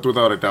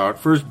 without a doubt.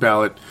 First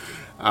ballot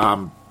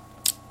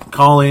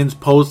call-ins,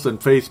 posts on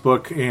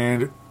Facebook,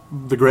 and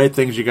the great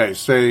things you guys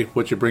say,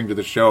 what you bring to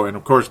the show. And,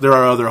 of course, there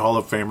are other Hall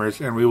of Famers,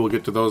 and we will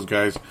get to those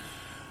guys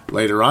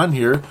later on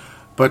here.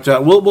 But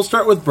we'll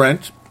start with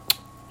Brent.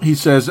 He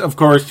says, of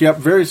course, yep,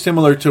 very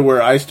similar to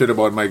where I stood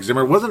about Mike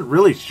Zimmer. Wasn't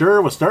really sure.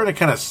 Was starting to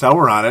kind of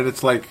sour on it.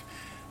 It's like,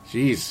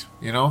 geez,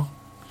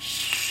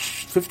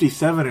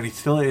 57 and he's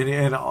still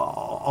in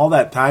all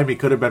that time he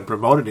could have been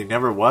promoted. He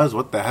never was.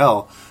 What the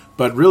hell?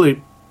 But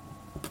really,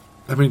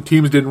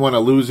 teams didn't want to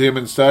lose him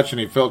and such, and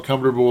he felt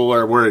comfortable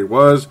where he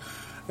was.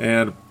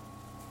 And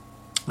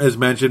as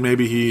mentioned,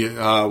 maybe he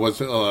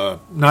was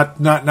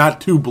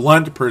not too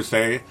blunt per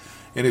se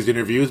in his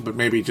interviews, but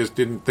maybe just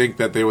didn't think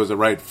that there was a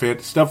right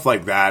fit, stuff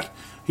like that.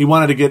 He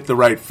wanted to get the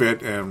right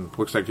fit, and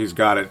looks like he's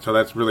got it, so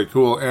that's really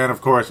cool. And,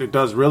 of course, it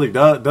does really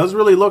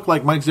look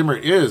like Mike Zimmer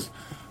is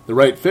the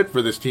right fit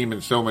for this team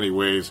in so many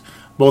ways.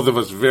 Both of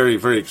us very,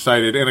 very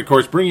excited. And, of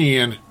course, bringing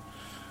in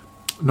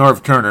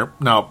Norv Turner.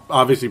 Now,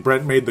 obviously,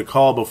 Brent made the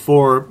call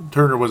before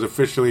Turner was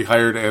officially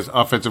hired as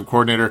offensive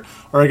coordinator,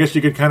 or I guess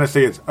you could kind of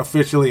say it's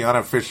officially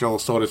unofficial,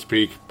 so to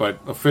speak, but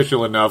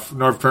official enough.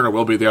 Norv Turner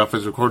will be the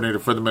offensive coordinator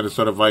for the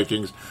Minnesota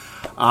Vikings.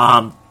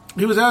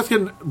 He was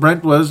asking,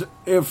 Brent was,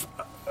 if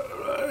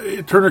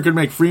Turner could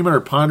make Freeman or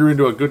Ponder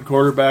into a good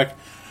quarterback.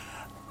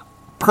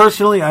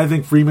 Personally, I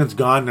think Freeman's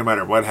gone no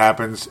matter what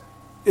happens.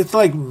 It's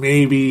like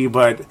maybe,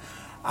 but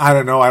I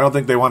don't know. I don't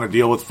think they want to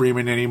deal with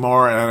Freeman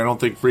anymore, and I don't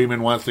think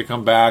Freeman wants to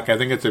come back. I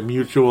think it's a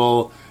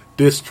mutual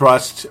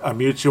distrust, a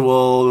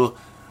mutual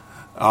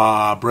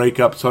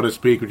breakup, so to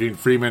speak, between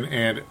Freeman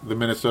and the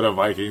Minnesota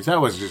Vikings.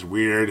 That was just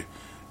weird.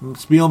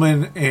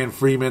 Spielman and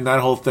Freeman, that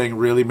whole thing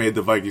really made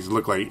the Vikings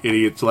look like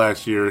idiots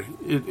last year.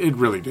 It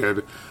really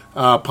did.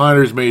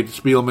 Ponder's made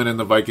Spielman and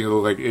the Vikings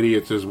look like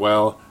idiots as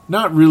well.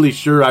 Not really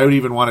sure I would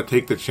even want to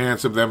take the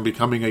chance of them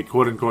becoming a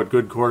quote-unquote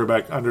good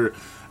quarterback under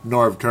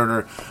Norv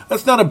Turner.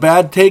 That's not a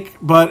bad take,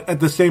 but at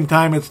the same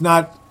time, it's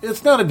not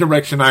a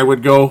direction I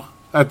would go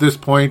at this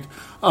point.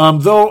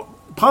 Though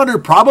Ponder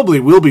probably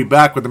will be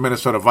back with the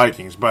Minnesota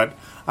Vikings, but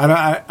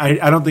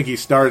I don't think he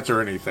starts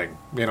or anything,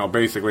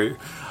 basically.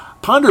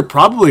 Ponder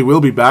probably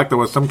will be back, though,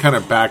 with some kind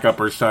of backup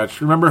or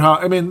such. Remember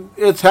how,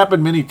 it's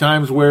happened many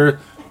times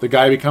where the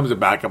guy becomes a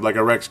backup, like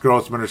a Rex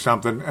Grossman or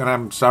something, and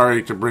I'm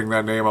sorry to bring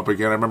that name up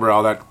again. I remember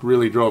how that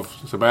really drove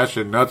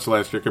Sebastian nuts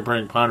last year,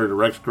 comparing Ponder to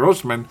Rex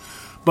Grossman.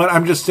 But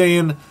I'm just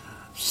saying,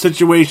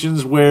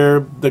 situations where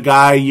the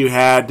guy you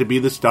had to be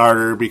the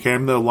starter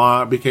became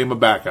a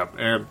backup,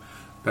 and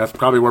that's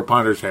probably where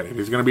Ponder's headed.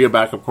 He's going to be a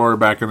backup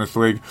quarterback in this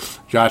league.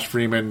 Josh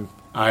Freeman,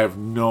 I have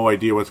no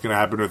idea what's going to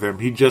happen with him.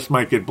 He just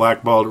might get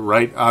blackballed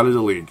right out of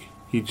the league.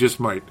 He just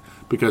might,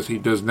 because he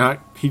just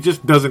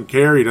doesn't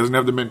care. He doesn't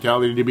have the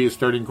mentality to be a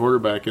starting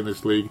quarterback in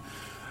this league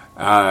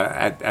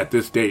at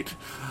this date.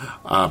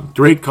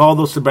 Great call,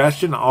 though,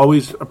 Sebastian.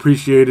 Always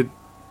appreciated.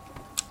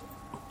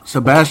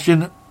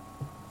 Sebastian,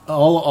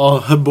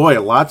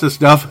 boy, lots of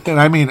stuff, and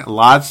I mean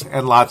lots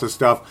and lots of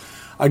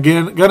stuff.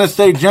 Again, gonna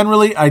say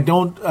generally I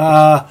don't,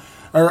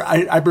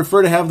 I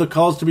prefer to have the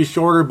calls to be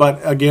shorter,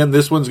 but again,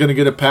 this one's gonna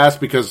get a pass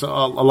because a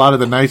lot of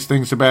the nice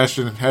things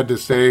Sebastian had to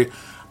say,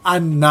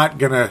 I'm not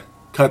gonna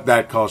cut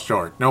that call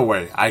short. No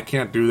way, I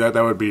can't do that.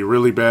 That would be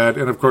really bad.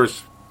 And of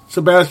course,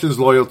 Sebastian's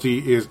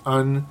loyalty is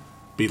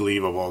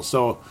unbelievable.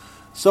 So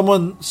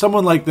someone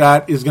like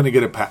that is going to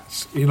get a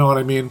pass. You know what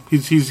I mean?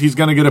 He's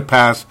going to get a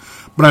pass.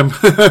 But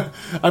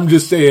I'm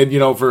just saying,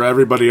 for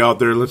everybody out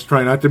there, let's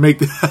try not to make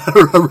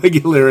that a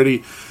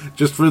regularity.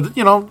 Just for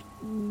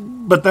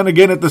But then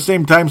again, at the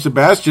same time,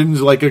 Sebastian's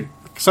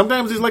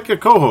sometimes he's like a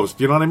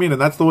co-host. You know what I mean? And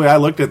that's the way I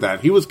looked at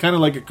that. He was kind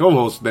of like a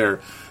co-host there.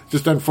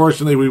 Just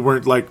unfortunately, we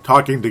weren't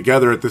talking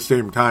together at the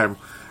same time.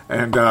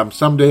 And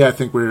someday, I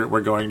think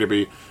we're going to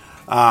be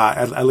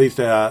at least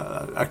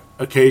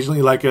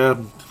occasionally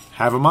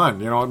have him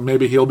on.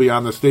 Maybe he'll be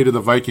on the State of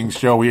the Vikings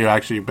show. We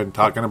actually have been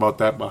talking about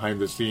that behind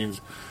the scenes.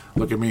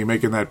 Look at me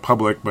making that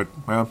public, but,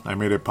 well, I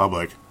made it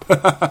public.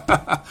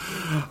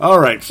 All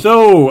right,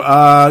 so,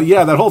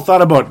 that whole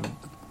thought about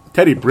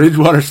Teddy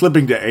Bridgewater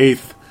slipping to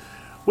 8th,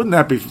 wouldn't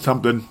that be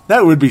something?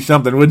 That would be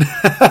something, wouldn't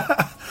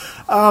it?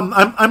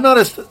 I'm not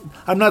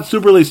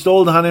superly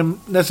sold on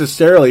him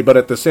necessarily, but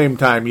at the same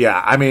time,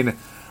 yeah.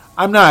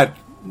 I'm not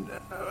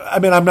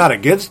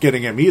against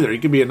getting him either. He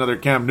could be another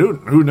Cam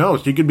Newton. Who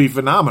knows? He could be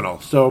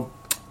phenomenal. So,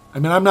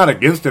 I'm not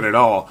against it at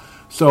all.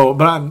 So,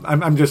 but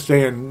I'm just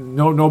saying,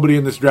 nobody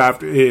in this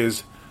draft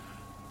is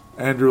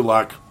Andrew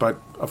Luck. But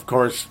of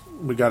course,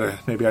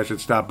 maybe I should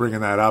stop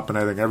bringing that up. And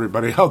I think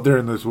everybody out there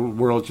in this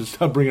world should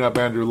stop bringing up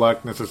Andrew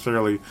Luck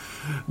necessarily.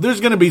 There's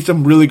going to be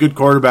some really good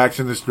quarterbacks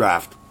in this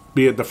draft,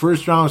 be it the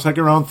first round,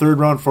 second round, third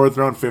round, fourth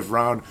round, fifth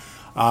round.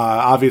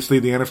 Obviously,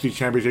 the NFC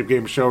Championship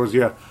game shows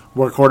you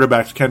where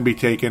quarterbacks can be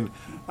taken.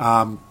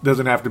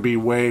 Doesn't have to be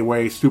way,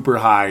 way super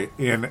high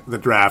in the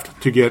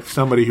draft to get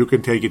somebody who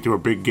can take it to a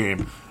big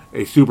game,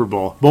 a Super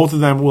Bowl. Both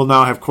of them will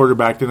now have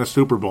quarterbacked in a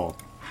Super Bowl,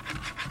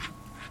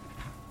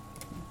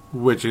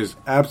 which is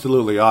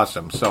absolutely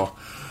awesome. So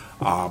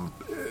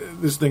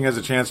this thing has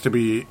a chance to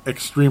be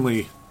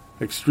extremely,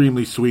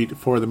 extremely sweet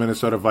for the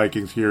Minnesota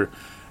Vikings here,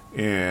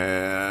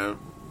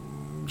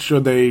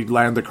 should they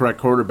land the correct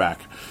quarterback.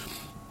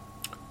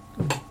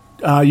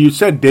 You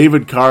said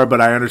David Carr,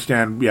 but I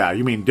understand,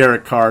 you mean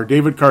Derek Carr.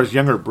 David Carr's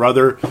younger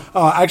brother.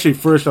 Actually,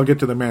 first I'll get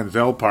to the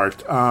Manziel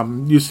part.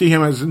 You see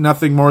him as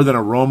nothing more than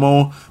a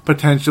Romo,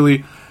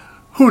 potentially.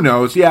 Who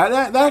knows?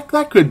 Yeah,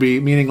 that could be,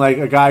 meaning like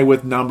a guy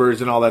with numbers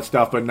and all that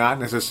stuff, but not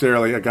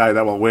necessarily a guy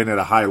that will win at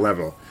a high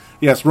level.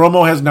 Yes,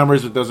 Romo has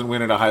numbers, but doesn't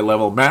win at a high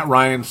level. Matt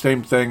Ryan,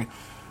 same thing.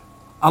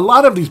 A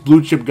lot of these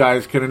blue chip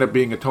guys can end up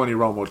being a Tony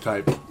Romo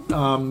type.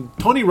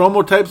 Tony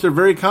Romo types are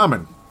very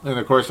common. And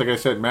of course, like I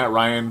said, Matt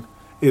Ryan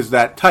is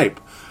that type.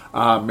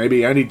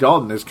 Maybe Andy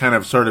Dalton is kind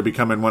of sort of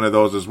becoming one of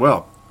those as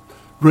well.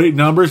 Great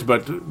numbers,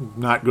 but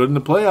not good in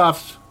the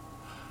playoffs.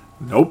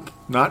 Nope,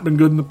 not been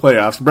good in the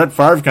playoffs. Brett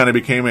Favre kind of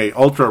became a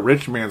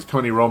ultra-rich man's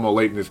Tony Romo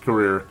late in his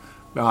career.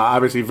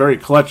 Obviously very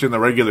clutch in the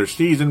regular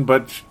season,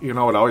 but, it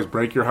always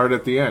break your heart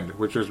at the end,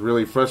 which is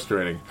really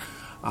frustrating.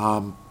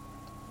 But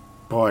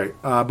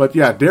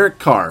yeah, Derek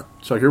Carr.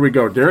 So here we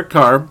go. Derek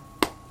Carr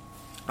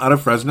out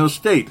of Fresno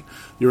State.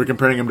 You were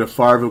comparing him to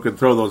Favre, who can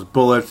throw those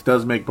bullets,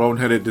 does make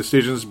boneheaded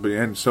decisions,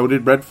 and so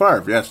did Brett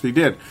Favre. Yes, he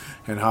did.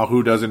 And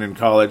who doesn't in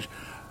college?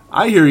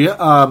 I hear you.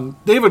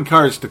 David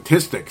Carr's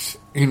statistics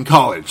in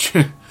college,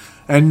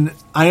 and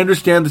I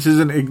understand this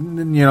isn't,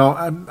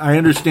 I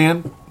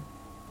understand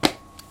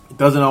it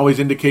doesn't always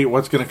indicate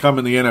what's going to come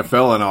in the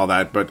NFL and all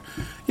that, but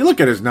you look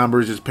at his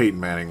numbers, it's Peyton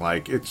Manning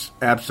like. It's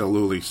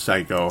absolutely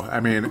psycho. I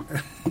mean,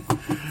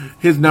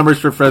 his numbers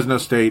for Fresno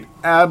State,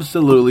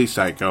 absolutely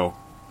psycho.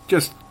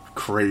 Just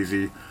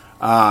crazy.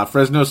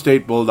 Fresno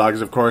State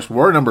Bulldogs, of course,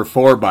 were number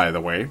 4, by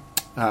the way.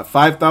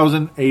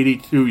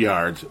 5,082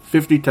 yards,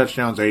 50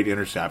 touchdowns, 8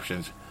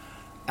 interceptions.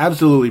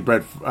 Absolutely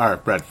Brett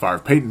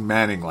Favre, Peyton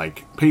Manning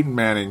like. Peyton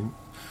Manning,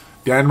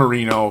 Dan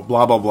Marino,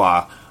 blah, blah,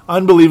 blah.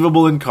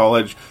 Unbelievable in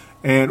college.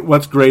 And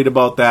what's great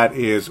about that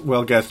is,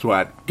 well, guess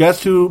what?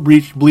 Guess who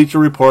Bleacher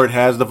Report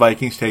has the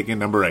Vikings taking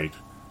number 8?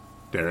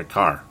 Derek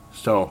Carr.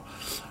 So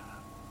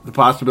the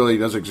possibility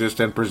does exist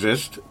and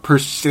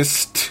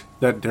persist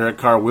that Derek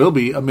Carr will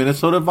be a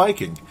Minnesota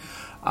Viking.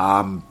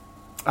 I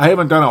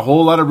haven't done a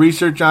whole lot of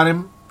research on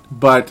him,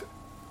 but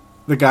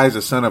the guy's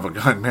a son of a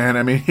gun, man.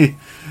 I mean,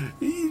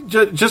 he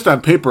just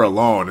on paper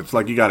alone, it's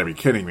like, you got to be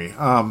kidding me.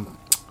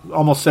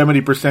 Almost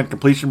 70%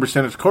 completion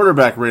percentage,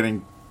 quarterback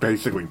rating,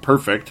 basically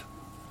perfect.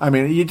 I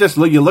mean, you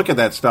look at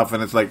that stuff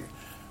and it's like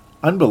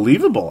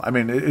unbelievable. I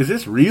mean, is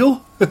this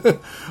real?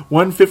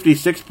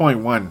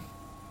 156.1.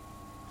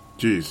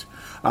 Jeez.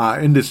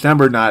 In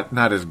December,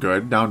 not as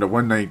good, down to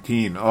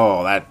 119.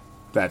 Oh, that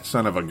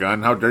son of a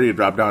gun. How dare you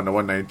drop down to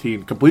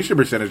 119? Completion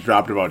percentage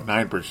dropped about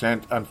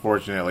 9%,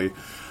 unfortunately.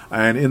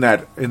 And in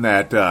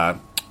that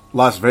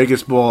Las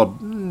Vegas Bowl,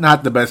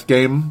 not the best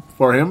game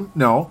for him,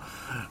 no.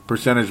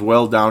 Percentage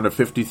well down to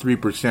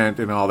 53%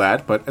 and all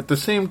that. But at the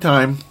same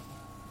time,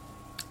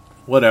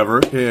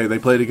 whatever. They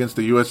played against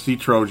the USC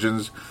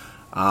Trojans.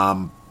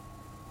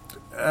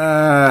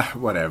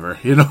 Whatever,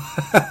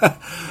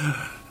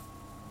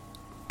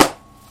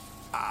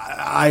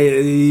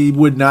 I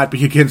would not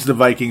be against the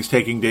Vikings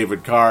taking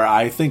David Carr.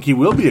 I think he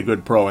will be a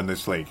good pro in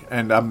this league.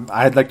 And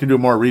I'd like to do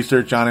more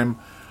research on him,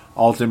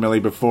 ultimately,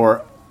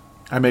 before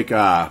I make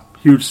a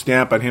huge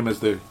stamp on him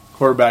as the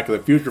quarterback of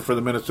the future for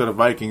the Minnesota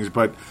Vikings.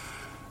 But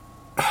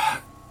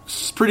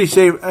it's pretty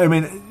safe. I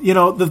mean,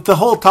 the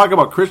whole talk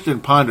about Christian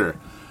Ponder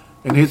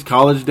in his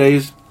college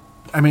days,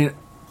 I mean,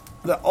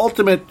 the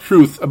ultimate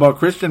truth about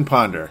Christian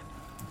Ponder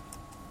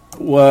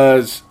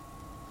was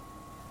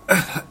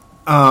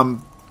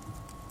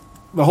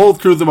the whole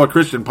truth about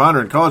Christian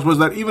Ponder in college was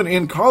that even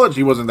in college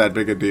he wasn't that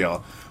big a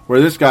deal. Where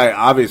this guy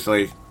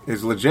obviously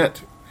is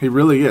legit. He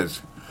really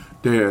is.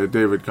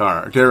 Derek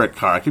Carr.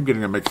 I keep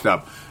getting them mixed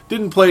up.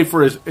 Didn't play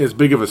for as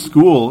big of a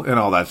school and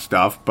all that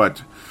stuff,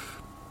 but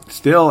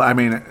still, I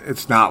mean,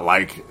 it's not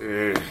like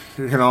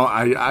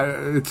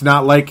it's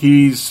not like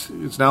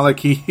it's not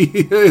like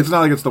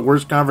it's the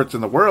worst conference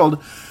in the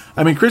world.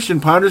 I mean,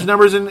 Christian Ponder's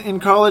numbers in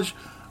college,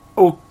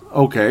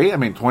 okay. I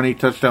mean, 20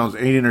 touchdowns,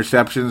 8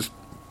 interceptions,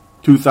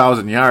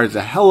 2,000 yards,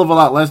 a hell of a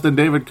lot less than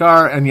David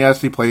Carr. And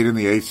yes, he played in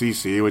the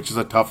ACC, which is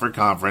a tougher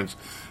conference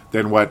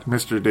than what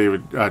Mr.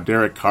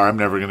 Derek Carr, I'm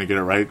never going to get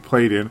it right,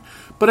 played in.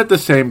 But at the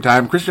same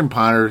time, Christian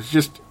Ponder is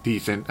just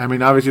decent. I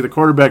mean, obviously the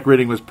quarterback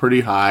rating was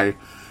pretty high.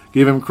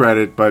 Give him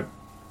credit, but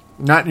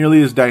not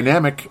nearly as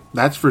dynamic,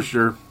 that's for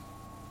sure.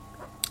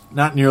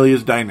 Not nearly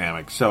as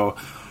dynamic. So,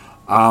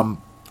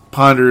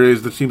 Ponder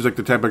seems like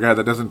the type of guy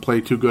that doesn't play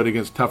too good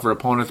against tougher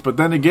opponents. But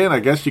then again, I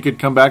guess you could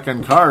come back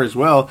on Carr as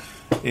well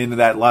in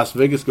that Las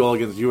Vegas goal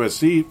against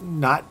USC.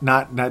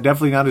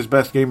 Definitely not his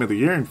best game of the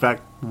year. In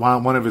fact,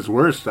 one of his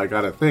worst, I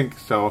gotta think.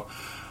 So,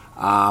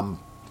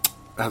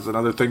 that's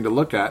another thing to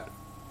look at.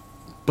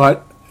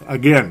 But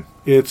again,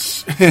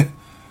 it's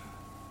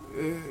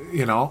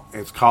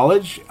it's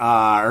college,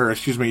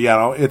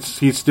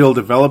 he's still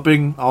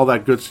developing, all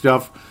that good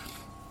stuff.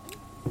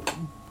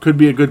 Could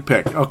be a good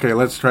pick. Okay,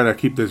 let's try to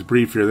keep this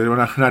brief here. We're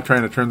not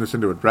trying to turn this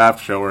into a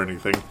draft show or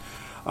anything.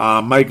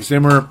 Mike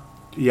Zimmer,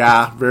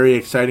 yeah, very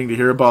exciting to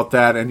hear about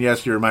that. And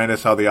yes, you remind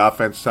us how the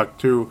offense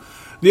sucked too.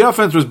 The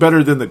offense was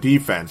better than the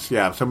defense,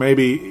 yeah. So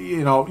maybe,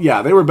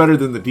 they were better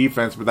than the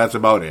defense, but that's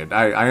about it.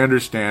 I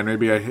understand.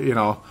 Maybe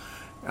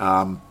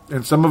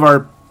and some of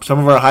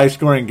our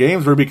high-scoring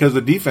games were because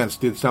the defense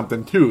did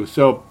something too.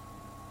 So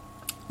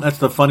that's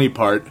the funny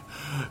part.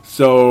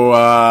 So,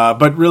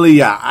 but really,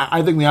 yeah,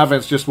 I think the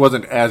offense just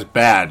wasn't as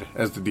bad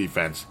as the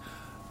defense.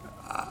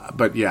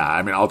 But yeah,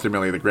 I mean,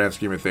 ultimately, the grand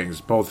scheme of things,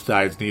 both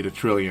sides need a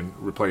trillion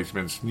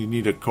replacements. You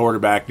need a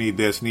quarterback, need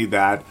this, need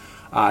that.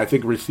 I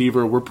think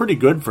receiver, we're pretty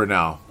good for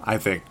now, I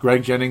think.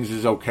 Greg Jennings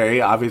is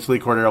okay. Obviously,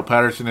 Cordero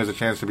Patterson has a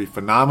chance to be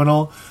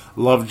phenomenal.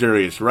 Love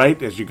Jarius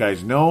Wright, as you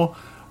guys know.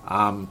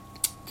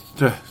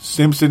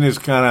 Simpson is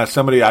kind of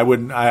somebody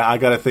I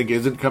got to think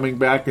isn't coming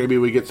back. Maybe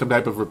we get some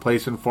type of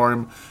replacement for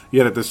him.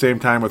 Yet at the same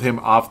time, with him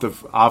off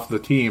the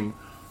team,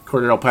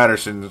 Cordero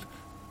Patterson,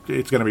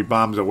 it's going to be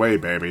bombs away,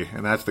 baby.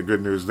 And that's the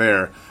good news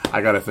there.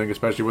 I got to think,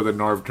 especially with a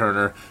Norv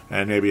Turner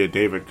and maybe a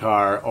David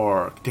Carr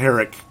or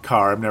Derek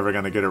Carr. I'm never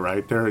going to get it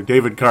right.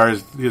 David Carr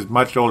is his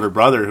much older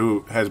brother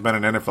who has been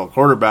an NFL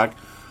quarterback,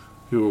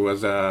 who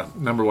was a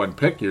number 1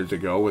 pick years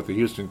ago with the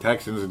Houston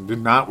Texans and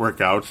did not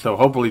work out. So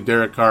hopefully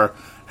Derek Carr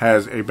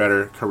has a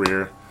better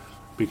career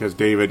because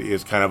David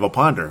is kind of a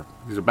ponder.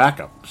 He's a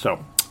backup.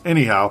 So,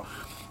 anyhow,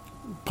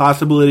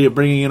 possibility of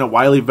bringing in a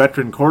wily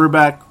veteran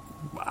quarterback.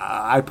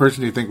 I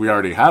personally think we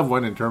already have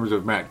one in terms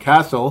of Matt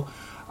Castle.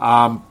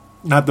 Not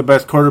the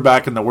best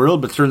quarterback in the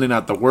world, but certainly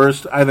not the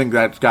worst. I think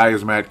that guy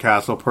is Matt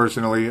Castle,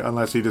 personally,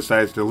 unless he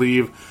decides to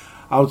leave.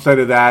 Outside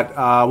of that,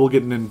 we'll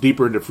get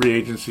deeper into free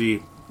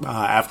agency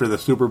after the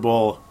Super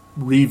Bowl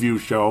review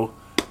show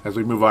as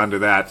we move on to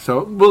that.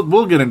 So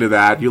we'll get into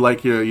that. You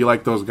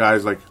like those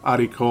guys like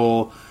Adi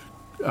Cole,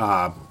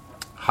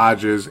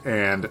 Hodges,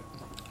 and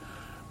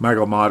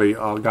Michael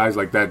Motti, guys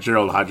like that.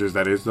 Gerald Hodges,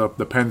 that is,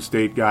 the Penn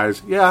State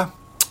guys. Yeah,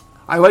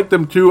 I like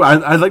them too.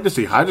 I'd like to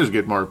see Hodges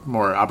get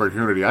more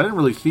opportunity. I didn't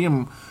really see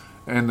him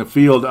in the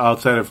field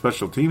outside of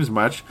special teams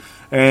much.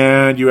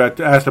 And you had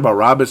asked about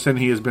Robinson.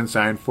 He has been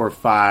signed for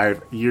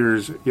 5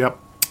 years. Yep.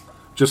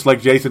 Just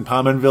like Jason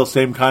Pominville,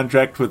 same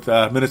contract with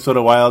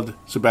Minnesota Wild.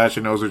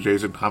 Sebastian knows who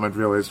Jason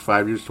Pominville is.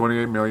 5 years,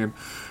 $28 million.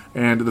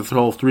 And the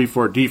whole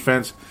 3-4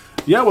 defense.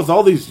 Yeah, with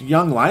all these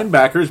young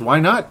linebackers, why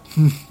not?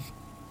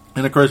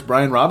 And of course,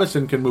 Brian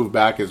Robinson can move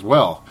back as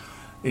well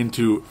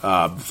into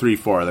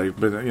 3-4. They've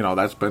been,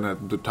 that's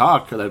been the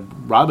talk that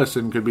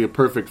Robinson could be a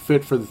perfect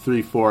fit for the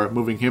 3-4,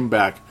 moving him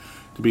back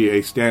to be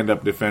a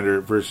stand-up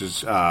defender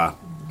versus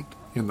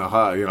in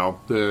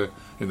the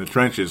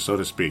trenches, so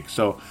to speak.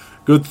 So,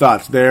 good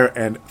thoughts there,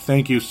 and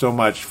thank you so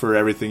much for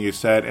everything you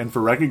said and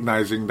for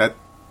recognizing that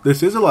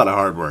this is a lot of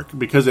hard work,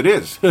 because it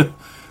is.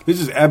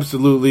 This is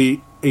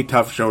absolutely a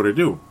tough show to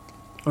do.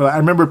 I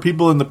remember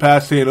people in the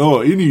past saying,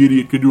 "Oh, any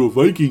idiot could do a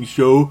Viking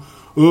show.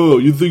 Oh,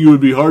 you think it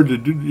would be hard to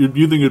do?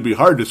 You think it'd be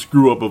hard to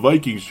screw up a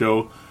Viking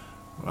show?"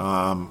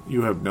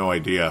 You have no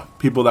idea.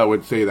 People that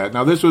would say that.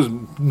 Now, this was,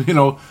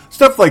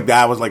 stuff like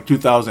that was like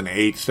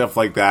 2008, stuff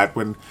like that,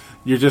 when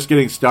you're just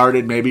getting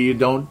started. Maybe you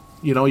don't,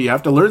 you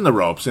have to learn the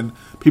ropes, and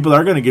people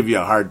are going to give you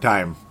a hard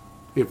time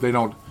if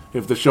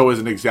the show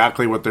isn't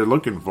exactly what they're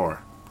looking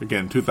for.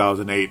 Again,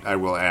 2008, I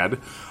will add.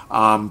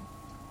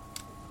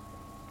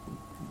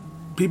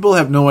 People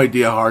have no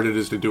idea how hard it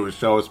is to do a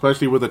show,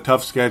 especially with a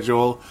tough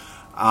schedule,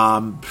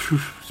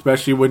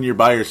 especially when you're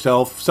by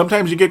yourself.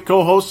 Sometimes you get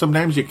co-hosts,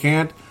 sometimes you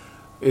can't.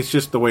 It's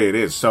just the way it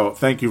is. So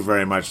thank you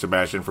very much,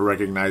 Sebastian, for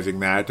recognizing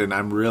that, and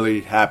I'm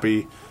really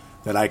happy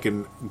that I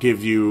can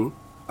give you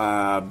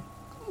something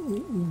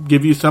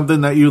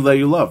that you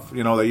love,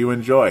 that you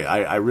enjoy.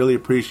 I really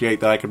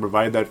appreciate that I can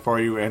provide that for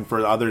you and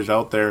for others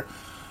out there,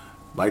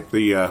 like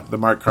the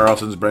Mark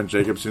Carlsons, Brent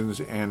Jacobsons,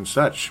 and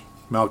such.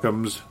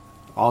 Malcolms,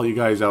 all you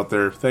guys out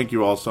there, thank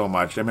you all so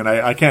much. I mean,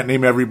 I can't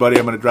name everybody.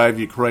 I'm going to drive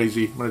you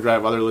crazy. I'm going to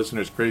drive other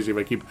listeners crazy if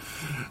I keep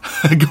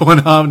going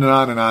on and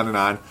on and on and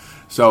on.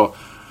 So,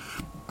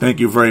 thank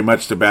you very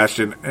much,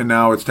 Sebastian. And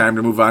now it's time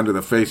to move on to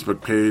the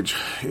Facebook page.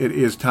 It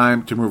is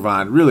time to move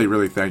on. Really,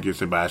 really thank you,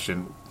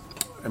 Sebastian.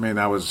 I mean,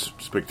 that was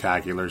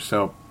spectacular.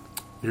 So,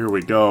 here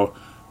we go.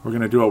 We're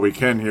going to do what we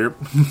can here.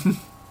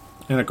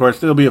 And, of course,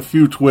 there'll be a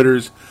few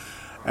Twitters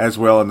as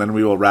well, and then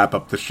we will wrap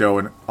up the show.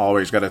 And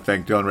always got to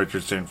thank Dylan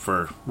Richardson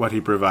for what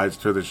he provides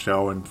to the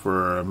show and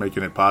for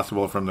making it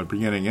possible from the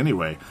beginning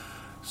anyway.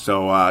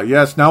 So,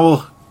 yes, now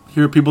we'll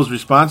hear people's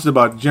responses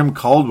about Jim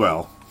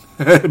Caldwell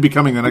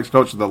becoming the next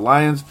coach of the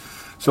Lions.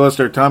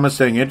 Celestar Thomas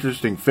saying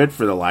interesting fit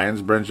for the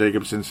Lions. Brent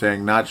Jacobson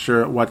saying not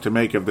sure what to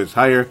make of this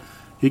hire.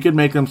 He could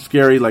make them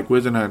scary like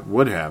Wisenhunt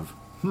would have.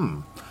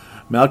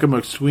 Malcolm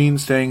McSween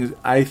saying,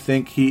 I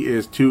think he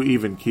is too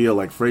even keel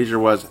like Frazier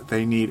was.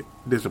 They need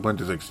discipline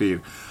to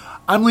succeed.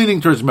 I'm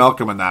leaning towards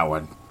Malcolm on that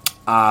one.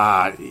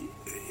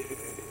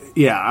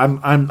 Yeah,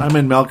 I'm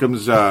in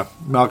Malcolm's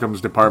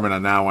department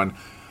on that one.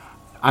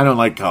 I don't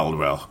like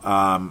Caldwell.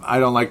 I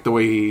don't like the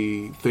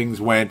way things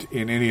went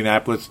in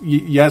Indianapolis.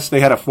 Yes, they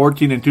had a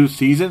 14-2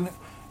 season.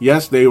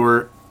 Yes, they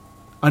were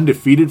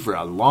undefeated for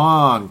a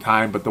long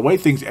time, but the way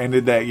things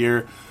ended that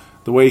year,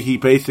 the way he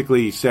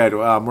basically said,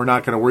 we're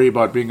not going to worry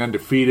about being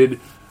undefeated.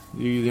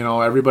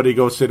 Everybody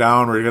go sit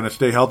down. We're going to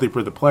stay healthy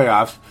for the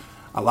playoffs.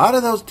 A lot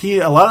of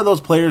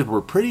those players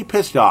were pretty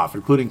pissed off,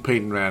 including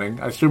Peyton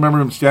Manning. I still remember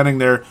him standing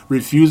there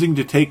refusing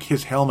to take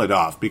his helmet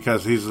off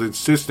because he's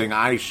insisting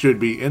I should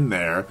be in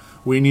there.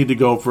 We need to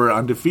go for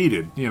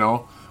undefeated.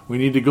 We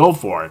need to go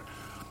for it.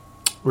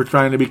 We're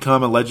trying to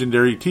become a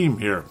legendary team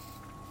here.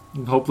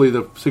 And hopefully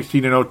the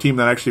 16-0 team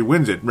that actually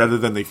wins it, rather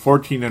than the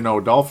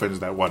 14-0 Dolphins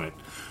that won it.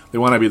 They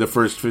want to be the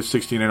first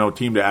 16-0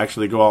 team to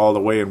actually go all the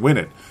way and win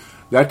it.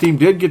 That team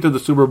did get to the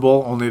Super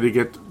Bowl, only to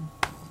get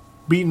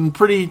beaten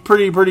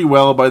pretty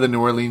well by the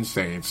New Orleans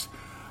Saints.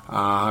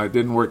 It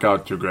didn't work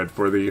out too good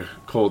for the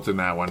Colts in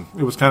that one.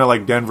 It was kind of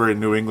like Denver and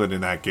New England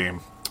in that game.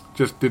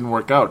 Just didn't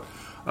work out.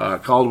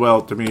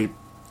 Caldwell, to me,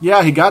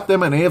 yeah, he got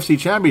them an AFC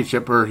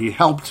championship, or he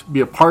helped be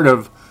a part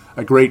of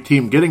a great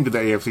team getting to the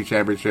AFC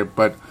championship,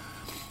 but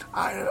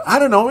I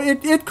don't know.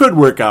 It could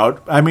work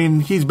out. I mean,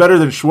 he's better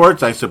than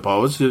Schwartz, I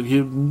suppose.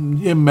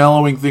 Him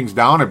mellowing things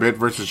down a bit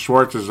versus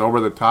Schwartz's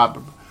over-the-top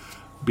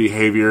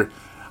behavior.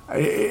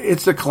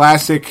 It's a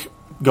classic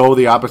go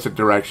the opposite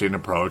direction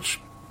approach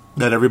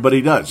that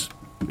everybody does.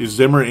 Is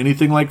Zimmer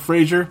anything like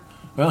Frazier?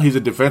 Well, he's a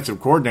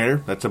defensive coordinator.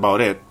 That's about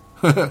it.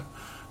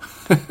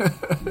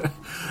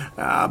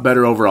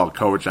 better overall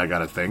coach, I got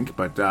to think.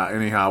 But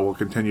anyhow, we'll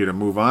continue to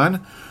move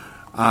on.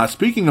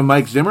 Speaking of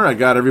Mike Zimmer,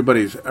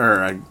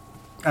 I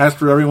asked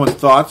for everyone's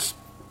thoughts.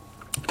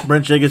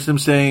 Brent Jacobson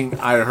saying,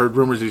 I heard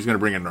rumors he's going to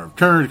bring in Norv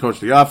Turner to coach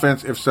the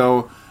offense. If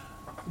so,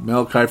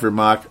 Mel Kifer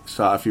Mock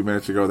saw a few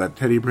minutes ago that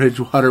Teddy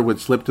Bridgewater would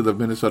slip to the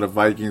Minnesota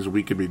Vikings.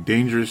 We could be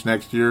dangerous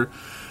next year.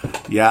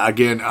 Yeah,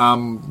 again,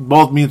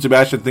 both me and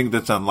Sebastian think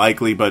that's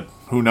unlikely, but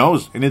who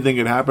knows? Anything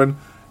could happen.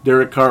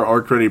 Derek Carr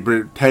or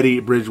Teddy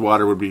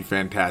Bridgewater would be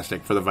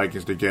fantastic for the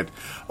Vikings to get.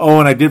 Oh,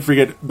 and I did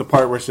forget the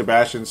part where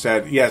Sebastian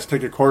said, yes,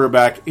 take a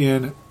quarterback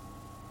in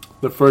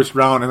the first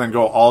round and then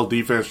go all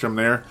defense from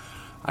there.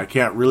 I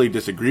can't really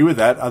disagree with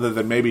that, other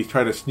than maybe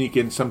try to sneak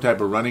in some type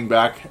of running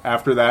back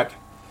after that.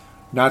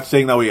 Not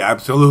saying that we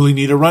absolutely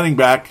need a running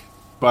back,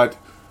 but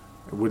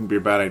it wouldn't be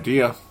a bad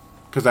idea,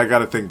 because I got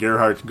to think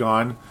Gerhardt's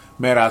gone.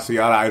 Matt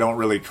Asiata, I don't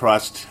really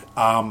trust.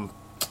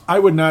 I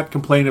would not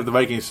complain if the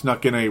Vikings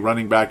snuck in a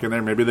running back in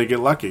there. Maybe they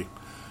get lucky.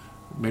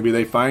 Maybe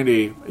they find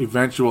a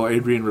eventual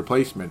Adrian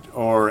replacement,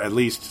 or at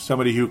least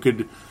somebody who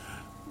could,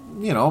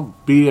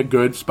 be a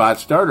good spot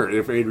starter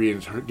if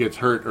Adrian gets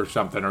hurt or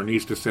something, or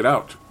needs to sit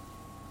out.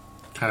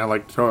 Kind of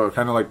like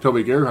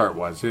Toby Gerhardt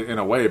was in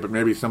a way, but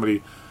maybe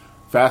somebody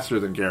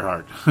faster than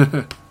Gerhardt.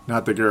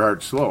 Not that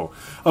Gerhardt's slow.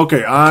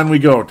 Okay, on we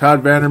go.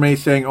 Todd Vandermeer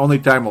saying only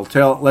time will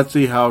tell. Let's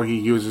see how he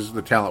uses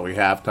the talent we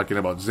have. Talking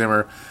about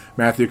Zimmer.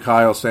 Matthew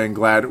Kyle saying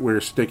glad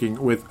we're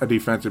sticking with a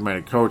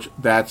defensive-minded coach.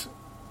 That's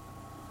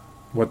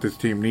what this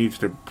team needs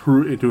to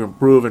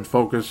improve and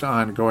focus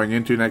on going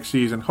into next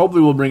season.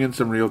 Hopefully we'll bring in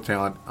some real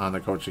talent on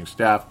the coaching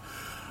staff.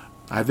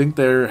 I think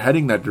they're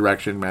heading that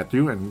direction,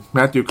 Matthew. And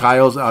Matthew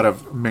Kyle's out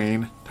of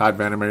Maine. Todd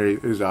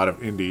Vandermeer is out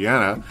of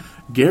Indiana.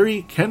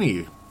 Gary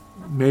Kenny,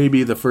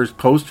 maybe the first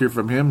post here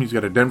from him. He's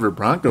got a Denver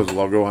Broncos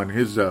logo on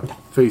his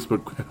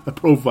Facebook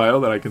profile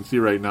that I can see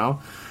right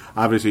now.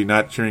 Obviously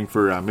not cheering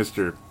for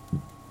Mr.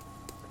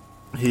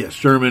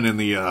 Sherman and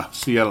the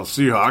Seattle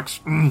Seahawks.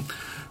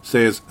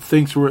 Says,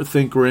 think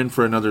we're in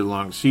for another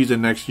long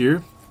season next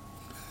year.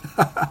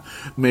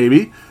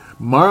 Maybe.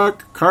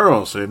 Mark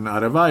Carlson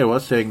out of Iowa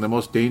saying the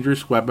most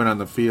dangerous weapon on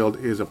the field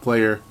is a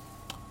player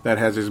that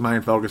has his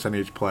mind focused on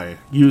each play,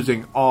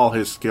 using all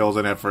his skills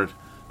and effort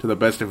to the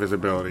best of his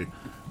ability.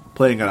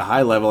 Playing at a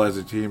high level as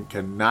a team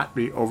cannot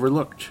be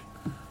overlooked.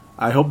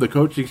 I hope the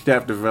coaching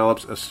staff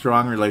develops a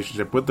strong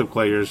relationship with the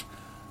players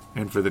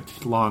and for the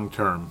long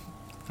term.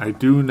 I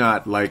do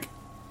not like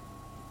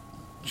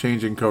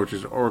changing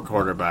coaches or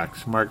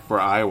quarterbacks. Mark for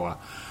Iowa.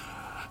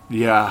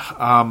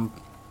 Yeah,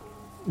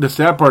 the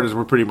sad part is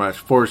we're pretty much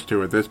forced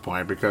to at this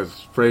point,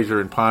 because Frazier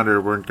and Ponder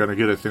weren't going to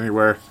get us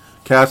anywhere.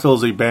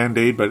 Castle's a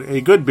Band-Aid, but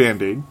a good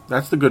Band-Aid.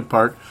 That's the good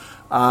part.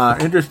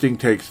 Interesting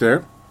takes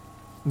there.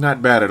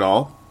 Not bad at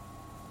all.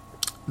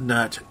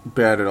 Not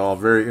bad at all.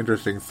 Very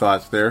interesting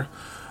thoughts there.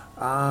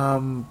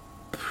 Let's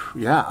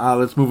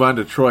move on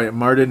to Troy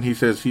Martin. He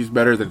says he's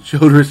better than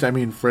Childress. I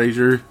mean,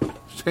 Frazier,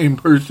 same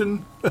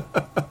person.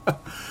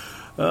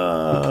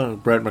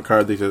 Brett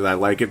McCarthy says, I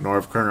like it.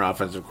 Norv Turner,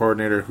 offensive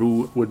coordinator.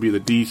 Who would be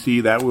the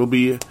DC? That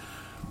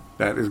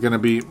is going to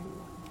be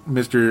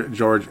Mr.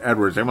 George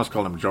Edwards. I almost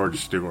called him George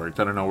Stewart.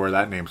 I don't know where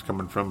that name's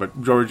coming from,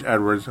 but George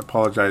Edwards,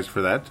 apologize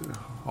for that.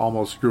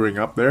 Almost screwing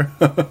up there.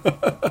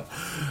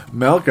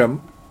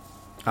 Malcolm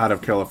out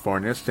of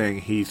California saying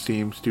he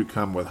seems to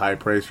come with high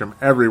praise from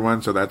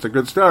everyone, so that's a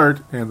good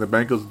start. And the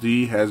Bengals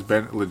D has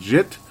been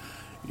legit.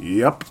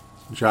 Yep.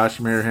 Josh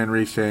Mayer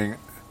Henry saying,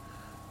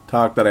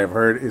 talk that I've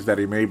heard is that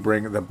he may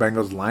bring the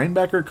Bengals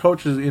linebacker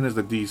coaches in as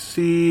the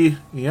DC.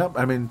 Yep,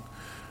 I mean,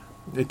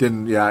 it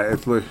didn't,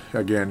 it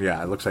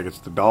looks like it's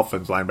the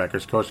Dolphins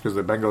linebackers coach, because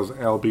the Bengals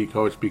LB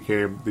coach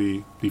became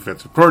the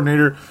defensive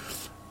coordinator.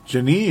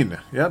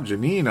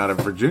 Janine out of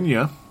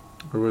Virginia.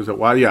 Or was it?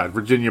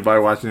 Virginia by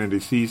Washington,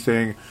 D.C.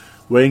 saying,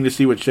 waiting to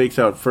see what shakes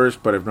out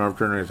first, but if Norv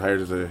Turner is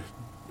hired as an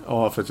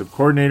offensive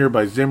coordinator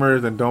by Zimmer,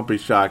 then don't be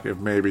shocked if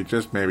maybe,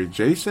 just maybe,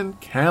 Jason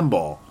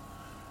Campbell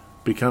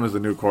becomes the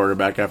new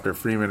quarterback after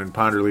Freeman and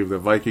Ponder leave the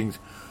Vikings.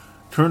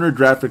 Turner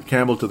drafted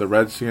Campbell to the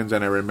Redskins,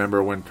 and I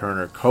remember when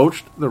Turner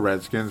coached the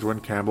Redskins when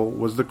Campbell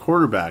was the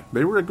quarterback.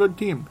 They were a good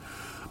team.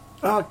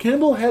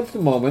 Campbell had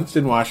some moments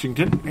in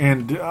Washington,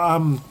 and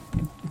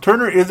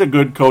Turner is a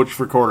good coach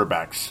for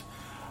quarterbacks.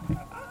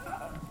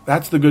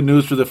 That's the good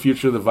news for the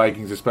future of the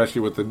Vikings,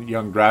 especially with the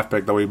young draft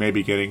pick that we may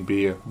be getting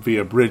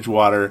via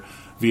Bridgewater,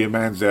 via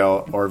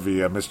Manziel, or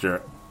via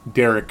Mr.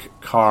 Derek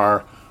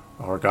Carr,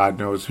 or God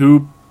knows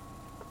who.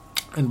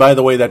 And by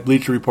the way, that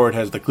Bleacher Report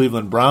has the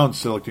Cleveland Browns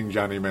selecting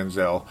Johnny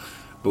Manziel,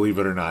 believe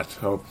it or not.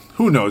 So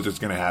who knows what's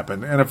going to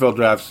happen. NFL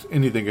drafts,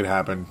 anything could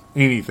happen.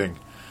 Anything.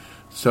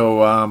 So,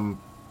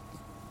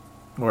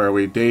 where are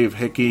we? Dave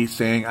Hickey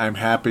saying, I'm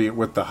happy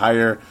with the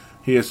hire.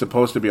 He is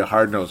supposed to be a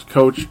hard-nosed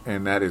coach,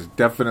 and that is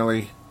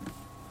definitely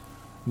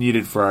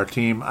needed for our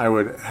team. I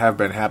would have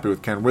been happy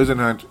with Ken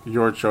Wisenhunt,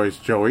 your choice,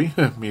 Joey,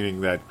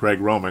 meaning that Greg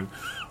Roman,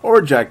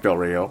 or Jack Del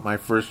Rio, my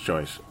first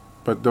choice.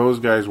 But those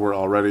guys were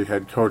already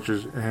head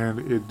coaches, and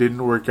it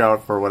didn't work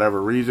out for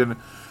whatever reason.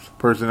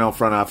 Personnel,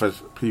 front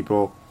office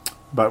people.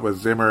 But with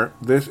Zimmer,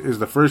 this is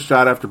the first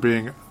shot after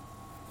being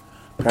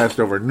passed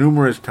over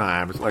numerous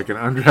times, like an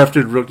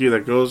undrafted rookie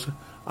that goes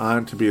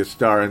on to be a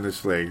star in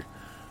this league.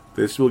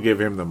 This will give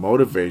him the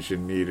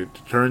motivation needed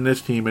to turn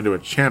this team into a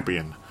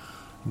champion.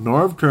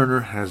 Norv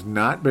Turner has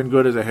not been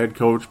good as a head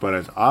coach, but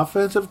as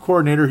offensive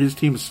coordinator, his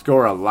teams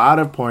score a lot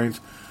of points.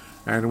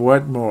 And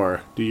what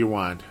more do you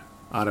want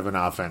out of an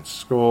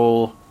offense?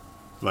 Skol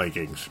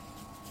Vikings.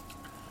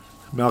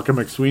 Malcolm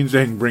McSween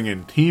saying bring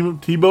in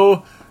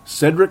Tebow.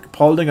 Cedric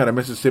Paulding out of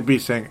Mississippi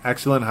saying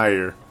excellent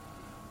hire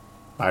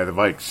by the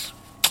Vikes.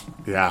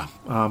 Yeah,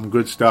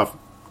 good stuff.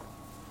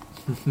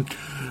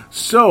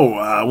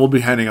 So, we'll be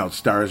handing out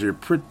stars here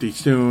pretty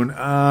soon.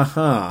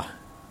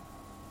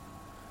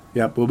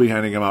 Yep, we'll be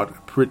handing them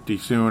out pretty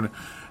soon.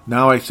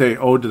 Now I say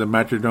ode to the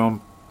Metrodome.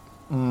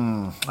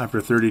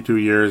 After 32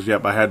 years,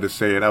 yep, I had to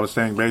say it. I was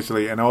saying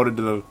basically an ode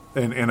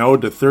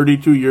to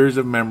 32 years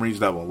of memories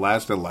that will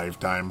last a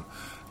lifetime.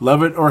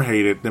 Love it or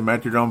hate it, the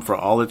Metrodome, for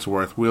all it's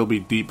worth, will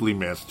be deeply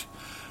missed,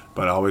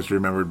 but always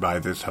remembered by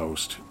this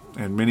host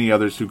and many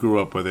others who grew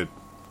up with it.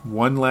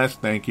 One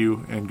last thank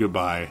you and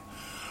goodbye.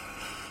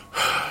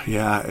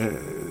 Yeah,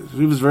 it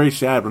was very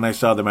sad when I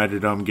saw the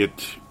Metrodome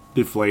get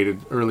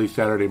deflated early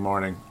Saturday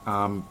morning.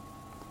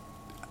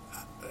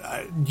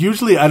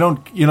 Usually I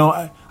don't,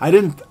 I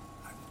didn't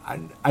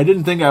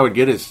think I would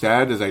get as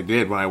sad as I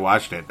did when I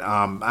watched it.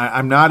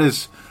 I'm not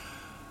as,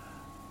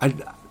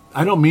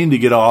 I don't mean to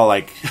get all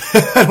I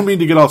don't mean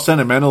to get all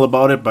sentimental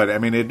about it, but I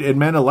mean, it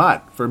meant a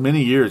lot for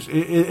many years.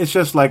 It's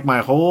just like my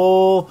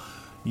whole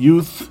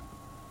youth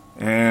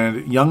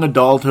and young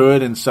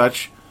adulthood and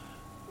such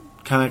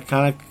kind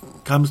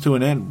of comes to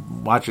an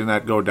end watching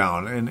that go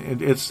down. And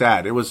it's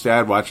sad. It was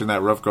sad watching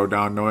that roof go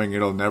down, knowing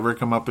it'll never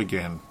come up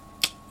again.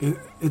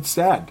 It's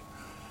sad,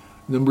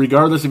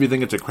 regardless if you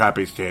think it's a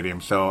crappy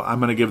stadium. So I'm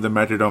going to give the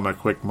Metrodome a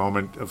quick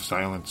moment of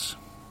silence.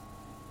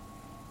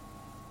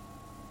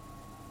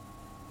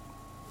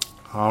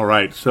 All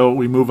right, so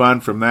we move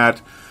on from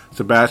that.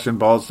 Sebastian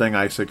Ball saying,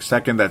 I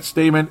second that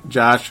statement.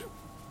 Josh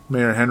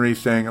Mayor Henry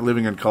saying,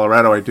 living in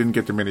Colorado, I didn't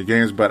get to many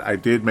games, but I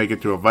did make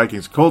it to a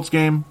Vikings-Colts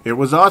game. It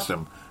was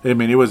awesome. I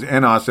mean, it was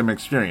an awesome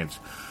experience.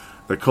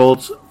 The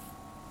Colts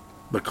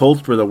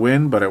for the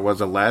win, but it was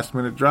a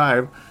last-minute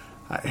drive.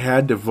 I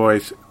had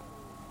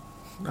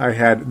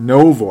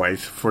no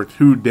voice for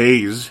 2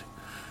 days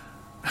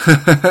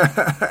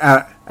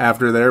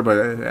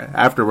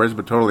afterwards,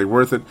 but totally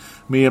worth it.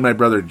 Me and my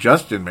brother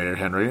Justin Mayor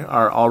Henry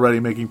are already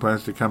making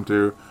plans to come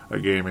to a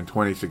game in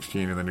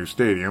 2016 in the new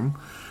stadium.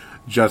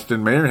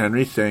 Justin Mayor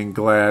Henry saying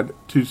glad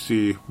to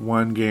see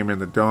one game in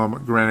the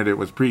Dome. Granted, it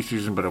was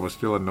preseason, but it was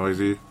still a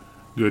noisy,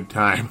 good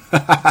time.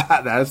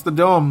 That's the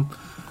Dome.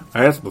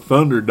 That's the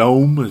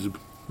Thunderdome, as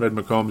Red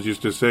McCombs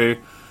used to say.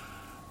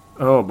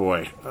 Oh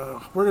boy,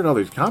 where did all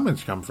these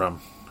comments come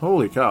from?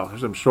 Holy cow,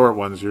 there's some short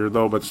ones here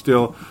though, but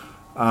still.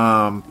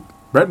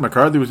 Brett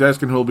McCarthy was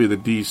asking who will be the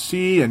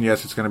DC, and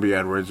yes, it's going to be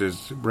Edwards,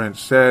 as Brent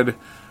said.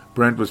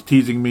 Brent was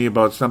teasing me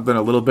about something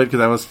a little bit because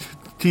I was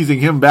teasing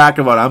him back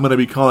about I'm going to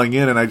be calling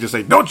in, and I just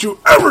say, don't you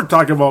ever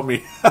talk about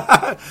me,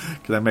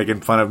 because I'm making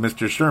fun of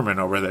Mr. Sherman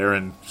over there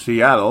in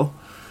Seattle.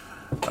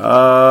 Boy,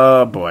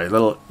 a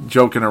little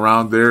joking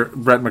around there.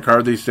 Brett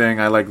McCarthy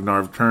saying I like the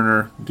Norv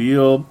Turner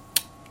deal.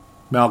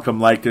 Malcolm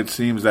liked it.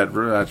 Seems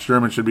that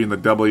Sherman should be in the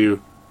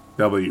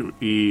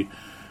WWE.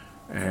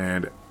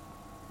 And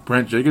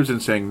Brent Jacobson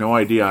saying no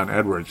idea on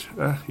Edwards.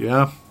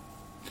 Yeah.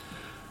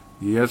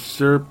 Yes,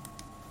 sir.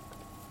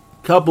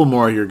 Couple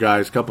more here,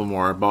 guys. Couple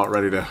more. About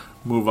ready to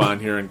move on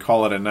here and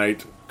call it a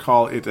night.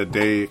 Call it a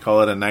day.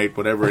 Call it a night.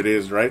 Whatever it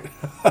is, right?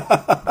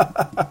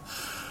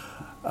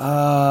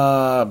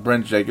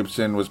 Brent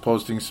Jacobson was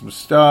posting some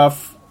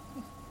stuff.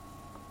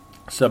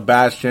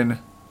 Sebastian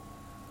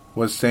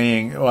was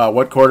saying,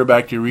 what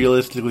quarterback do you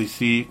realistically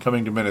see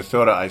coming to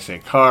Minnesota? I say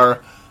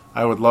Carr.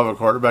 I would love a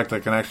quarterback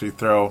that can actually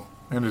throw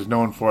and is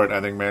known for it. I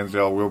think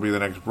Manziel will be the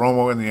next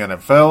Romo in the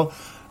NFL.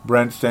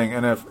 Brent saying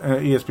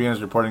ESPN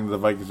is reporting the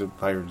Vikings have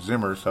hired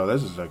Zimmer, so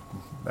that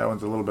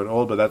one's a little bit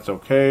old, but that's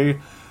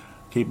okay.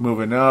 Keep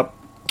moving up.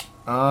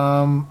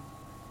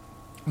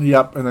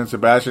 Yep, and then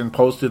Sebastian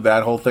posted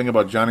that whole thing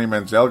about Johnny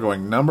Manziel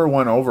going number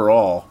 1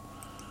 overall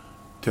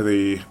to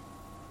the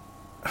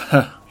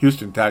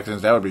Houston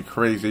Texans. That would be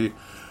crazy.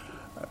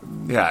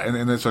 Yeah,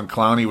 and this one,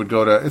 Clowney would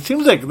go to... It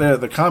seems like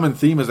the common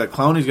theme is that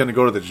Clowney's going to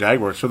go to the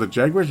Jaguars, so the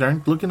Jaguars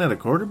aren't looking at a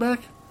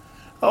quarterback?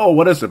 Oh,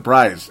 what a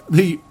surprise.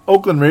 The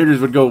Oakland Raiders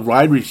would go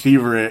wide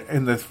receiver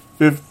in the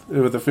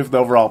fifth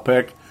overall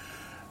pick.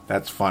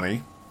 That's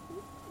funny.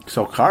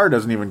 So Carr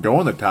doesn't even go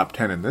in the top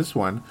 10 in this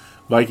one.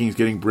 Vikings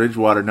getting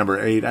Bridgewater number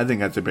 8. I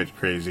think that's a bit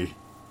crazy.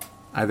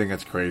 I think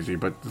that's crazy.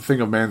 But the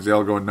thing of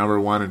Manziel going number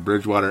 1 and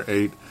Bridgewater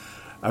 8,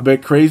 a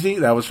bit crazy.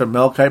 That was from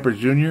Mel Kiper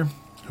Jr.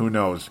 Who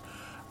knows?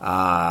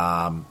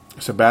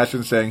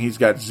 Sebastian saying he's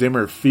got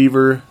Zimmer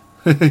fever.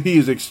 He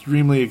is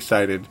extremely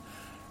excited.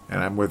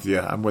 And I'm with you.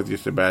 I'm with you,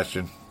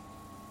 Sebastian.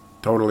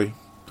 Totally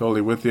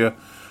with you.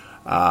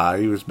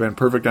 He has been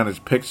perfect on his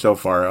picks so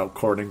far,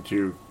 according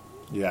to,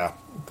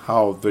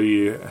 how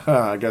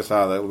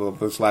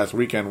this last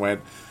weekend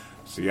went.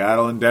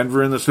 Seattle and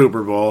Denver in the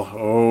Super Bowl.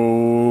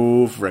 Oh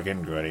no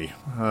frickin' goody.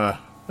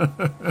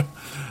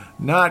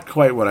 Not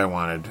quite what I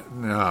wanted.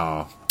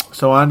 No.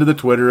 So on to the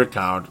Twitter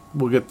account.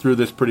 We'll get through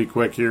this pretty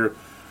quick here.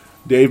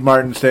 Dave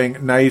Martin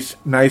saying, nice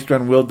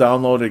run. We'll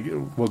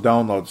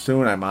download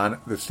soon. I'm on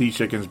the Sea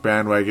Chickens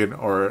bandwagon,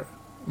 or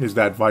is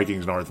that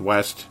Vikings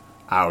Northwest?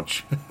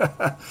 Ouch.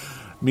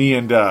 Me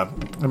and, I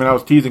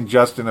was teasing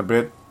Justin a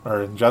bit,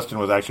 or Justin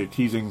was actually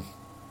teasing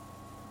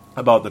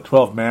about the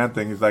 12-man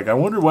thing. He's like, I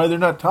wonder why they're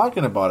not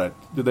talking about it.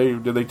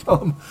 Did they tell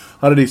him?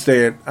 How did he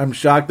say it? I'm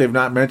shocked they've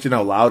not mentioned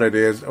how loud it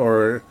is,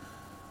 or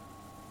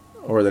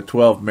the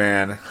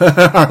 12-man.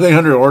 Are they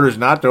under orders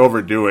not to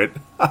overdo it?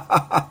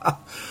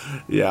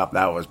 Yeah,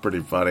 that was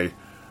pretty funny.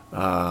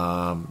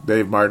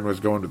 Dave Martin was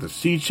going to the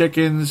Sea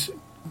Chickens.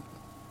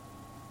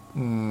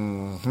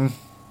 Mm-hmm.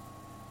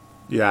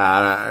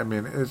 Yeah,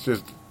 it's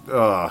just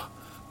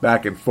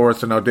back and forth.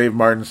 So now Dave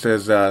Martin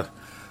says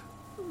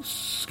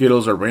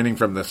Skittles are raining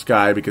from the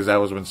sky because that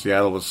was when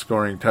Seattle was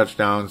scoring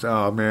touchdowns.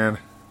 Oh, man.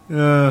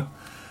 Yeah,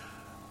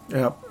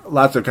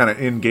 lots of kind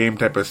of in-game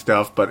type of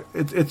stuff, but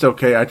it's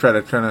okay. I try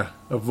to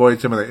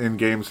avoid some of the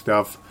in-game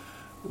stuff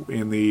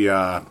in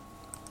the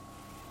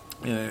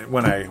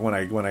when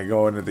I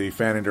go into the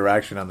fan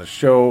interaction on the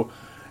show.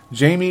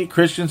 Jamie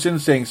Christensen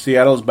saying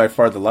Seattle is by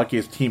far the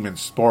luckiest team in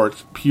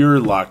sports. Pure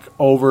luck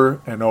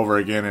over and over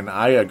again, and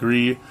I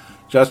agree.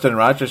 Justin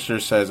Rochester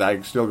says I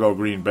still go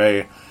Green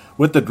Bay.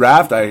 With the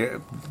draft,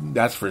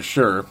 that's for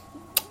sure.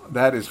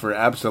 That is for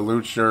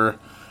absolute sure.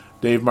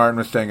 Dave Martin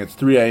was saying it's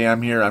 3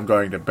 a.m. here. I'm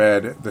going to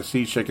bed. The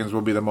Sea Chickens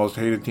will be the most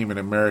hated team in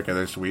America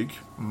this week.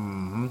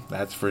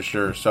 That's for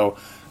sure. So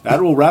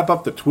that will wrap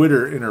up the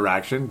Twitter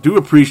interaction. Do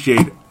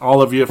appreciate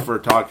all of you for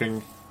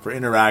talking, for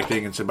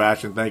interacting. And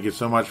Sebastian, thank you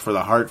so much for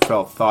the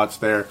heartfelt thoughts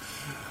there.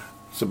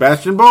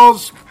 Sebastian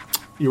Bowles,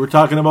 you were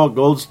talking about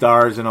gold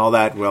stars and all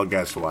that. Well,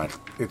 guess what?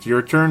 It's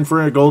your turn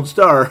for a gold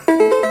star.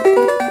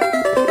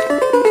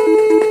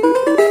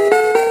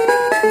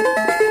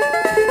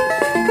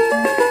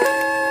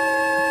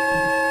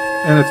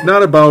 And it's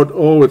not about,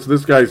 it's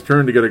this guy's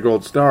turn to get a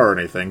gold star or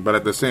anything, but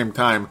at the same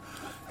time,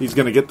 he's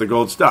going to get the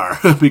gold star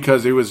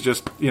because it was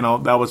just,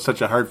 that was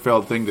such a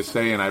heartfelt thing to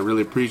say, and I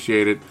really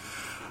appreciate it.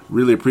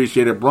 Really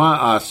appreciate it.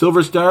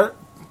 Silver Star,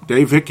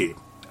 Dave Hickey.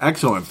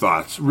 Excellent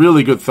thoughts.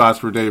 Really good thoughts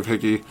for Dave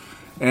Hickey.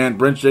 And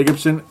Brent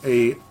Jacobson,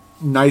 a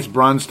nice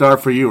bronze star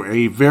for you.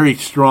 A very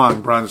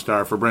strong bronze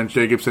star for Brent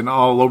Jacobson.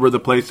 All over the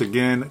place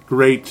again.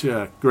 Great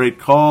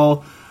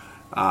call.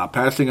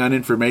 Passing on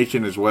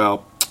information as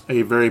well.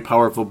 A very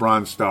powerful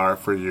bronze star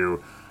for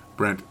you,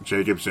 Brent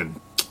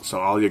Jacobson. So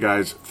all you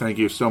guys, thank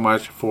you so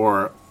much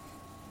for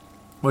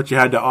what you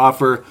had to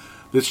offer.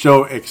 This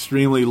show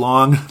extremely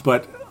long,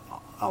 but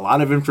a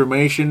lot of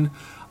information,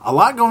 a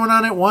lot going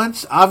on at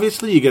once.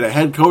 Obviously, you get a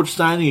head coach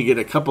signing, you get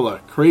a couple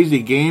of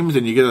crazy games,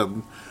 and you get a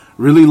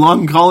really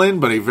long call-in,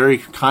 but a very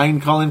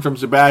kind call-in from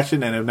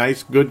Sebastian, and a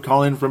nice, good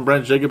call-in from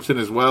Brent Jacobson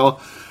as well.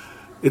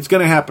 It's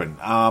going to happen.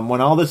 When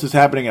all this is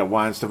happening at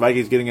once, the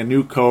Vikings getting a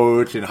new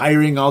coach and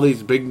hiring all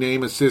these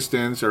big-name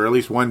assistants, or at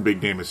least one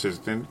big-name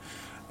assistant,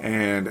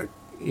 and,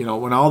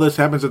 when all this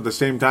happens at the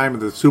same time,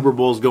 and the Super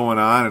Bowl's going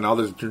on, and all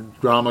this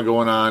drama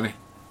going on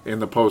in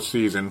the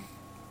postseason,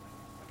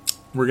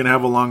 we're going to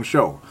have a long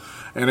show.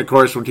 And, of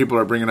course, when people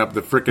are bringing up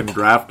the frickin'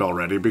 draft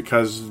already,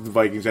 because the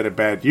Vikings had a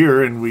bad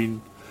year, and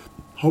we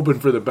hoping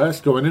for the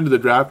best going into the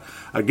draft,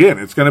 again,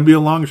 it's going to be a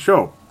long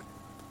show.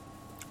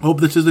 Hope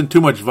this isn't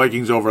too much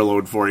Vikings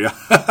overload for you.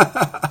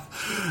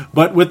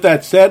 But with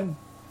that said,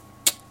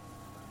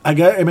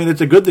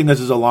 it's a good thing this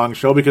is a long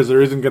show because there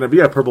isn't going to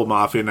be a Purple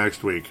Mafia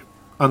next week.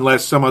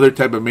 Unless some other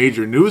type of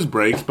major news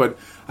breaks. But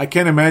I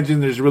can't imagine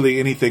there's really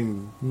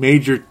anything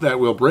major that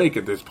will break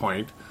at this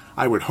point.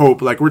 I would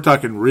hope. Like, we're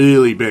talking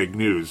really big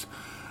news.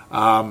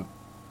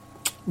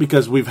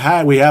 Because we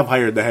have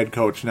hired the head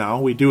coach now.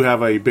 We do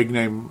have a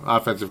big-name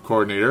offensive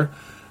coordinator.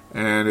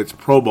 And it's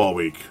Pro Bowl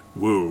week.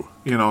 Woo.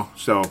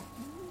 So...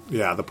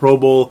 yeah, the Pro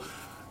Bowl,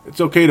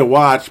 it's okay to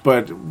watch,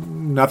 but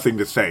nothing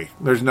to say.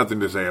 There's nothing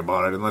to say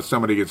about it unless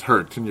somebody gets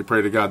hurt, and you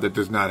pray to God that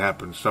does not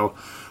happen. So,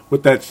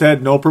 with that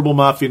said, no Purple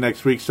Mafia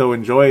next week, so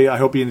enjoy. I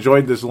hope you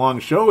enjoyed this long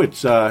show.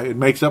 It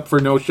makes up for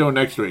no show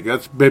next week.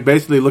 That's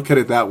basically, look at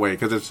it that way,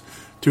 because it's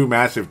two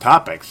massive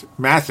topics.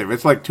 Massive.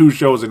 It's like two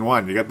shows in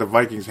one. You got the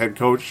Vikings head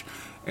coach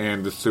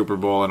and the Super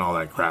Bowl and all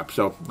that crap.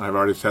 So, I've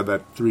already said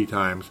that 3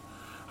 times.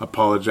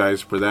 Apologize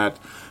for that.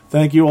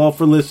 Thank you all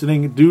for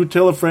listening. Do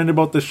tell a friend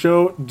about the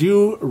show.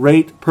 Do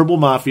rate Purple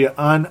Mafia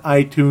on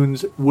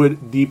iTunes.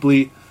 Would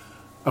deeply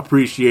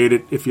appreciate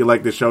it if you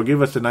like the show.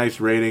 Give us a nice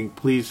rating.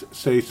 Please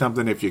say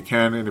something if you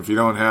can, and if you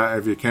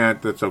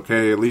can't, that's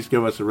okay. At least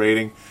give us a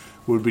rating.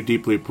 Would be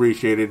deeply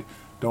appreciated.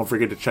 Don't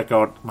forget to check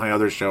out my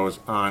other shows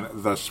on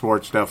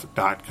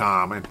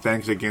thesportstuff.com. And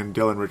thanks again,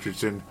 Dylan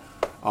Richardson,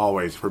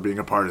 always for being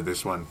a part of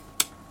this one.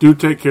 Do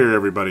take care,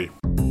 everybody.